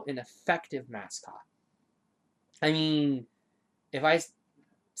Mario an effective mascot? I mean, if I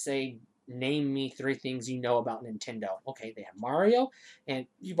say, name me 3 things you know about Nintendo. Okay, they have Mario, and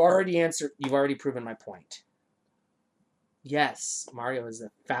you've already proven my point. Yes, Mario is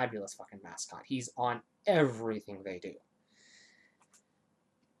a fabulous fucking mascot. He's on everything they do.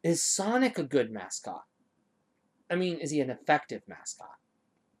 Is Sonic a good mascot? I mean, is he an effective mascot?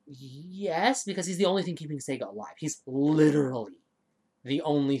 Yes, because he's the only thing keeping Sega alive. He's literally the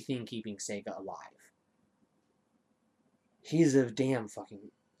only thing keeping Sega alive. He's a damn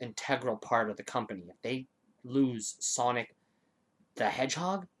fucking integral part of the company. If they lose Sonic the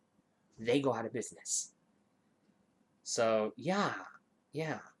Hedgehog, they go out of business. So, yeah.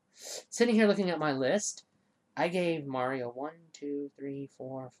 Sitting here looking at my list, I gave Mario 1, 2, 3,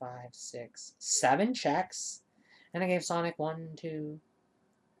 4, 5, 6, 7 checks. And I gave Sonic 1, 2,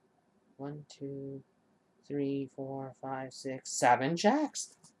 3, 4, 5, 6, 7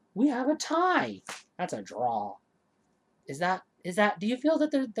 checks. We have a tie. That's a draw. Is that? Do you feel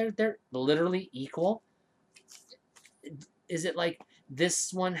that they're literally equal? Is it like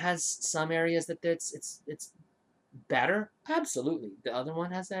this one has some areas that it's better? Absolutely. The other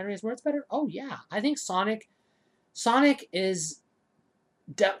one has areas where it's better? Oh yeah. I think Sonic is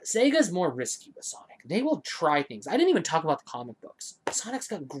Sega's more risky with Sonic. They will try things. I didn't even talk about the comic books. Sonic's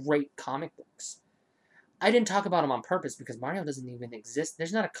got great comic books. I didn't talk about him on purpose because Mario doesn't even exist.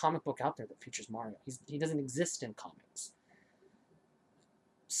 There's not a comic book out there that features Mario. He doesn't exist in comics.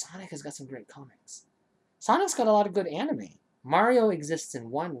 Sonic has got some great comics. Sonic's got a lot of good anime. Mario exists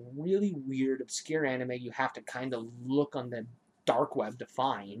in one really weird, obscure anime you have to kind of look on the dark web to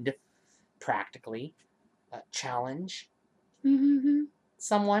find, practically. Challenge.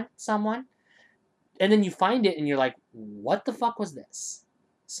 Someone. And then you find it and you're like, what the fuck was this?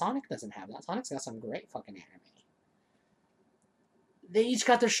 Sonic doesn't have that. Sonic's got some great fucking anime. They each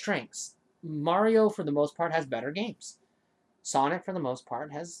got their strengths. Mario, for the most part, has better games. Sonic, for the most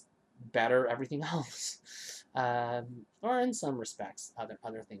part, has better everything else. Or in some respects,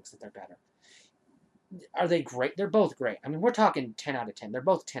 other things that they're better. Are they great? They're both great. I mean, we're talking 10 out of 10. They're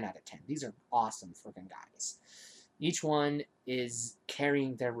both 10 out of 10. These are awesome freaking guys. Each one is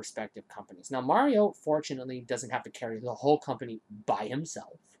carrying their respective companies. Now, Mario, fortunately, doesn't have to carry the whole company by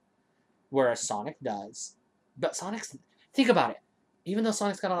himself, whereas Sonic does. But think about it. Even though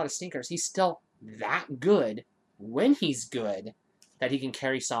Sonic's got a lot of stinkers, he's still that good when he's good that he can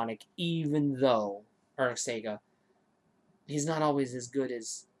carry Sonic, even though, or Sega, he's not always as good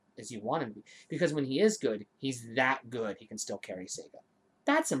as you want him to be. Because when he is good, he's that good, he can still carry Sega.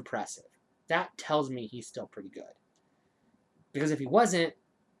 That's impressive. That tells me he's still pretty good. Because if he wasn't,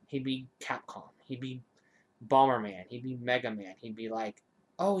 he'd be Capcom. He'd be Bomberman. He'd be Mega Man. He'd be like,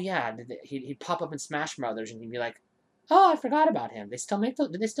 oh yeah, he'd pop up in Smash Brothers and he'd be like, oh, I forgot about him. Did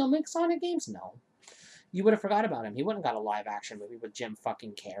they still make Sonic games? No. You would have forgot about him. He wouldn't have got a live-action movie with Jim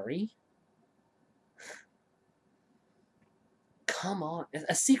fucking Carrey. Come on.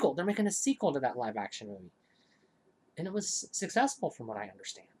 A sequel. They're making a sequel to that live-action movie. And it was successful from what I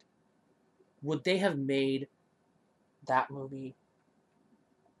understand. Would they have made that movie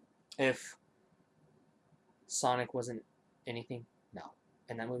if Sonic wasn't anything? No.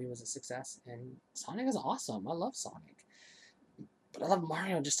 And that movie was a success. And Sonic is awesome. I love Sonic. But I love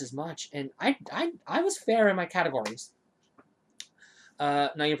Mario just as much. And I was fair in my categories.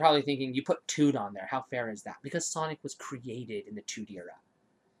 Now you're probably thinking, you put Toad on there. How fair is that? Because Sonic was created in the Toad era.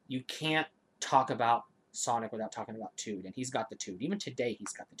 You can't talk about Sonic without talking about Toad. And he's got the Toad. Even today,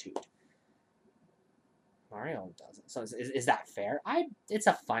 he's got the Toad. Mario doesn't. So is that fair? It's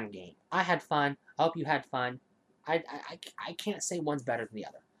a fun game. I had fun. I hope you had fun. I can't say one's better than the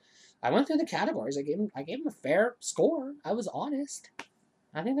other. I went through the categories. I gave them a fair score. I was honest.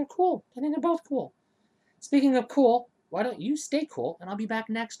 I think they're cool. I think they're both cool. Speaking of cool, why don't you stay cool, and I'll be back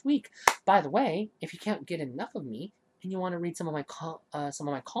next week. By the way, if you can't get enough of me and you want to read some of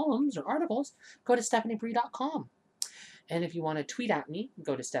my columns or articles, go to StephanieBree.com. And if you want to tweet at me,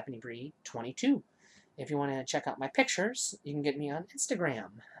 go to StephanieBree22. If you want to check out my pictures, you can get me on Instagram.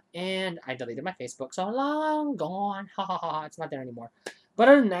 And I deleted my Facebook, so long gone. Ha ha ha. It's not there anymore. But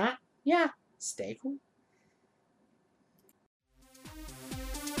other than that, yeah, stay cool.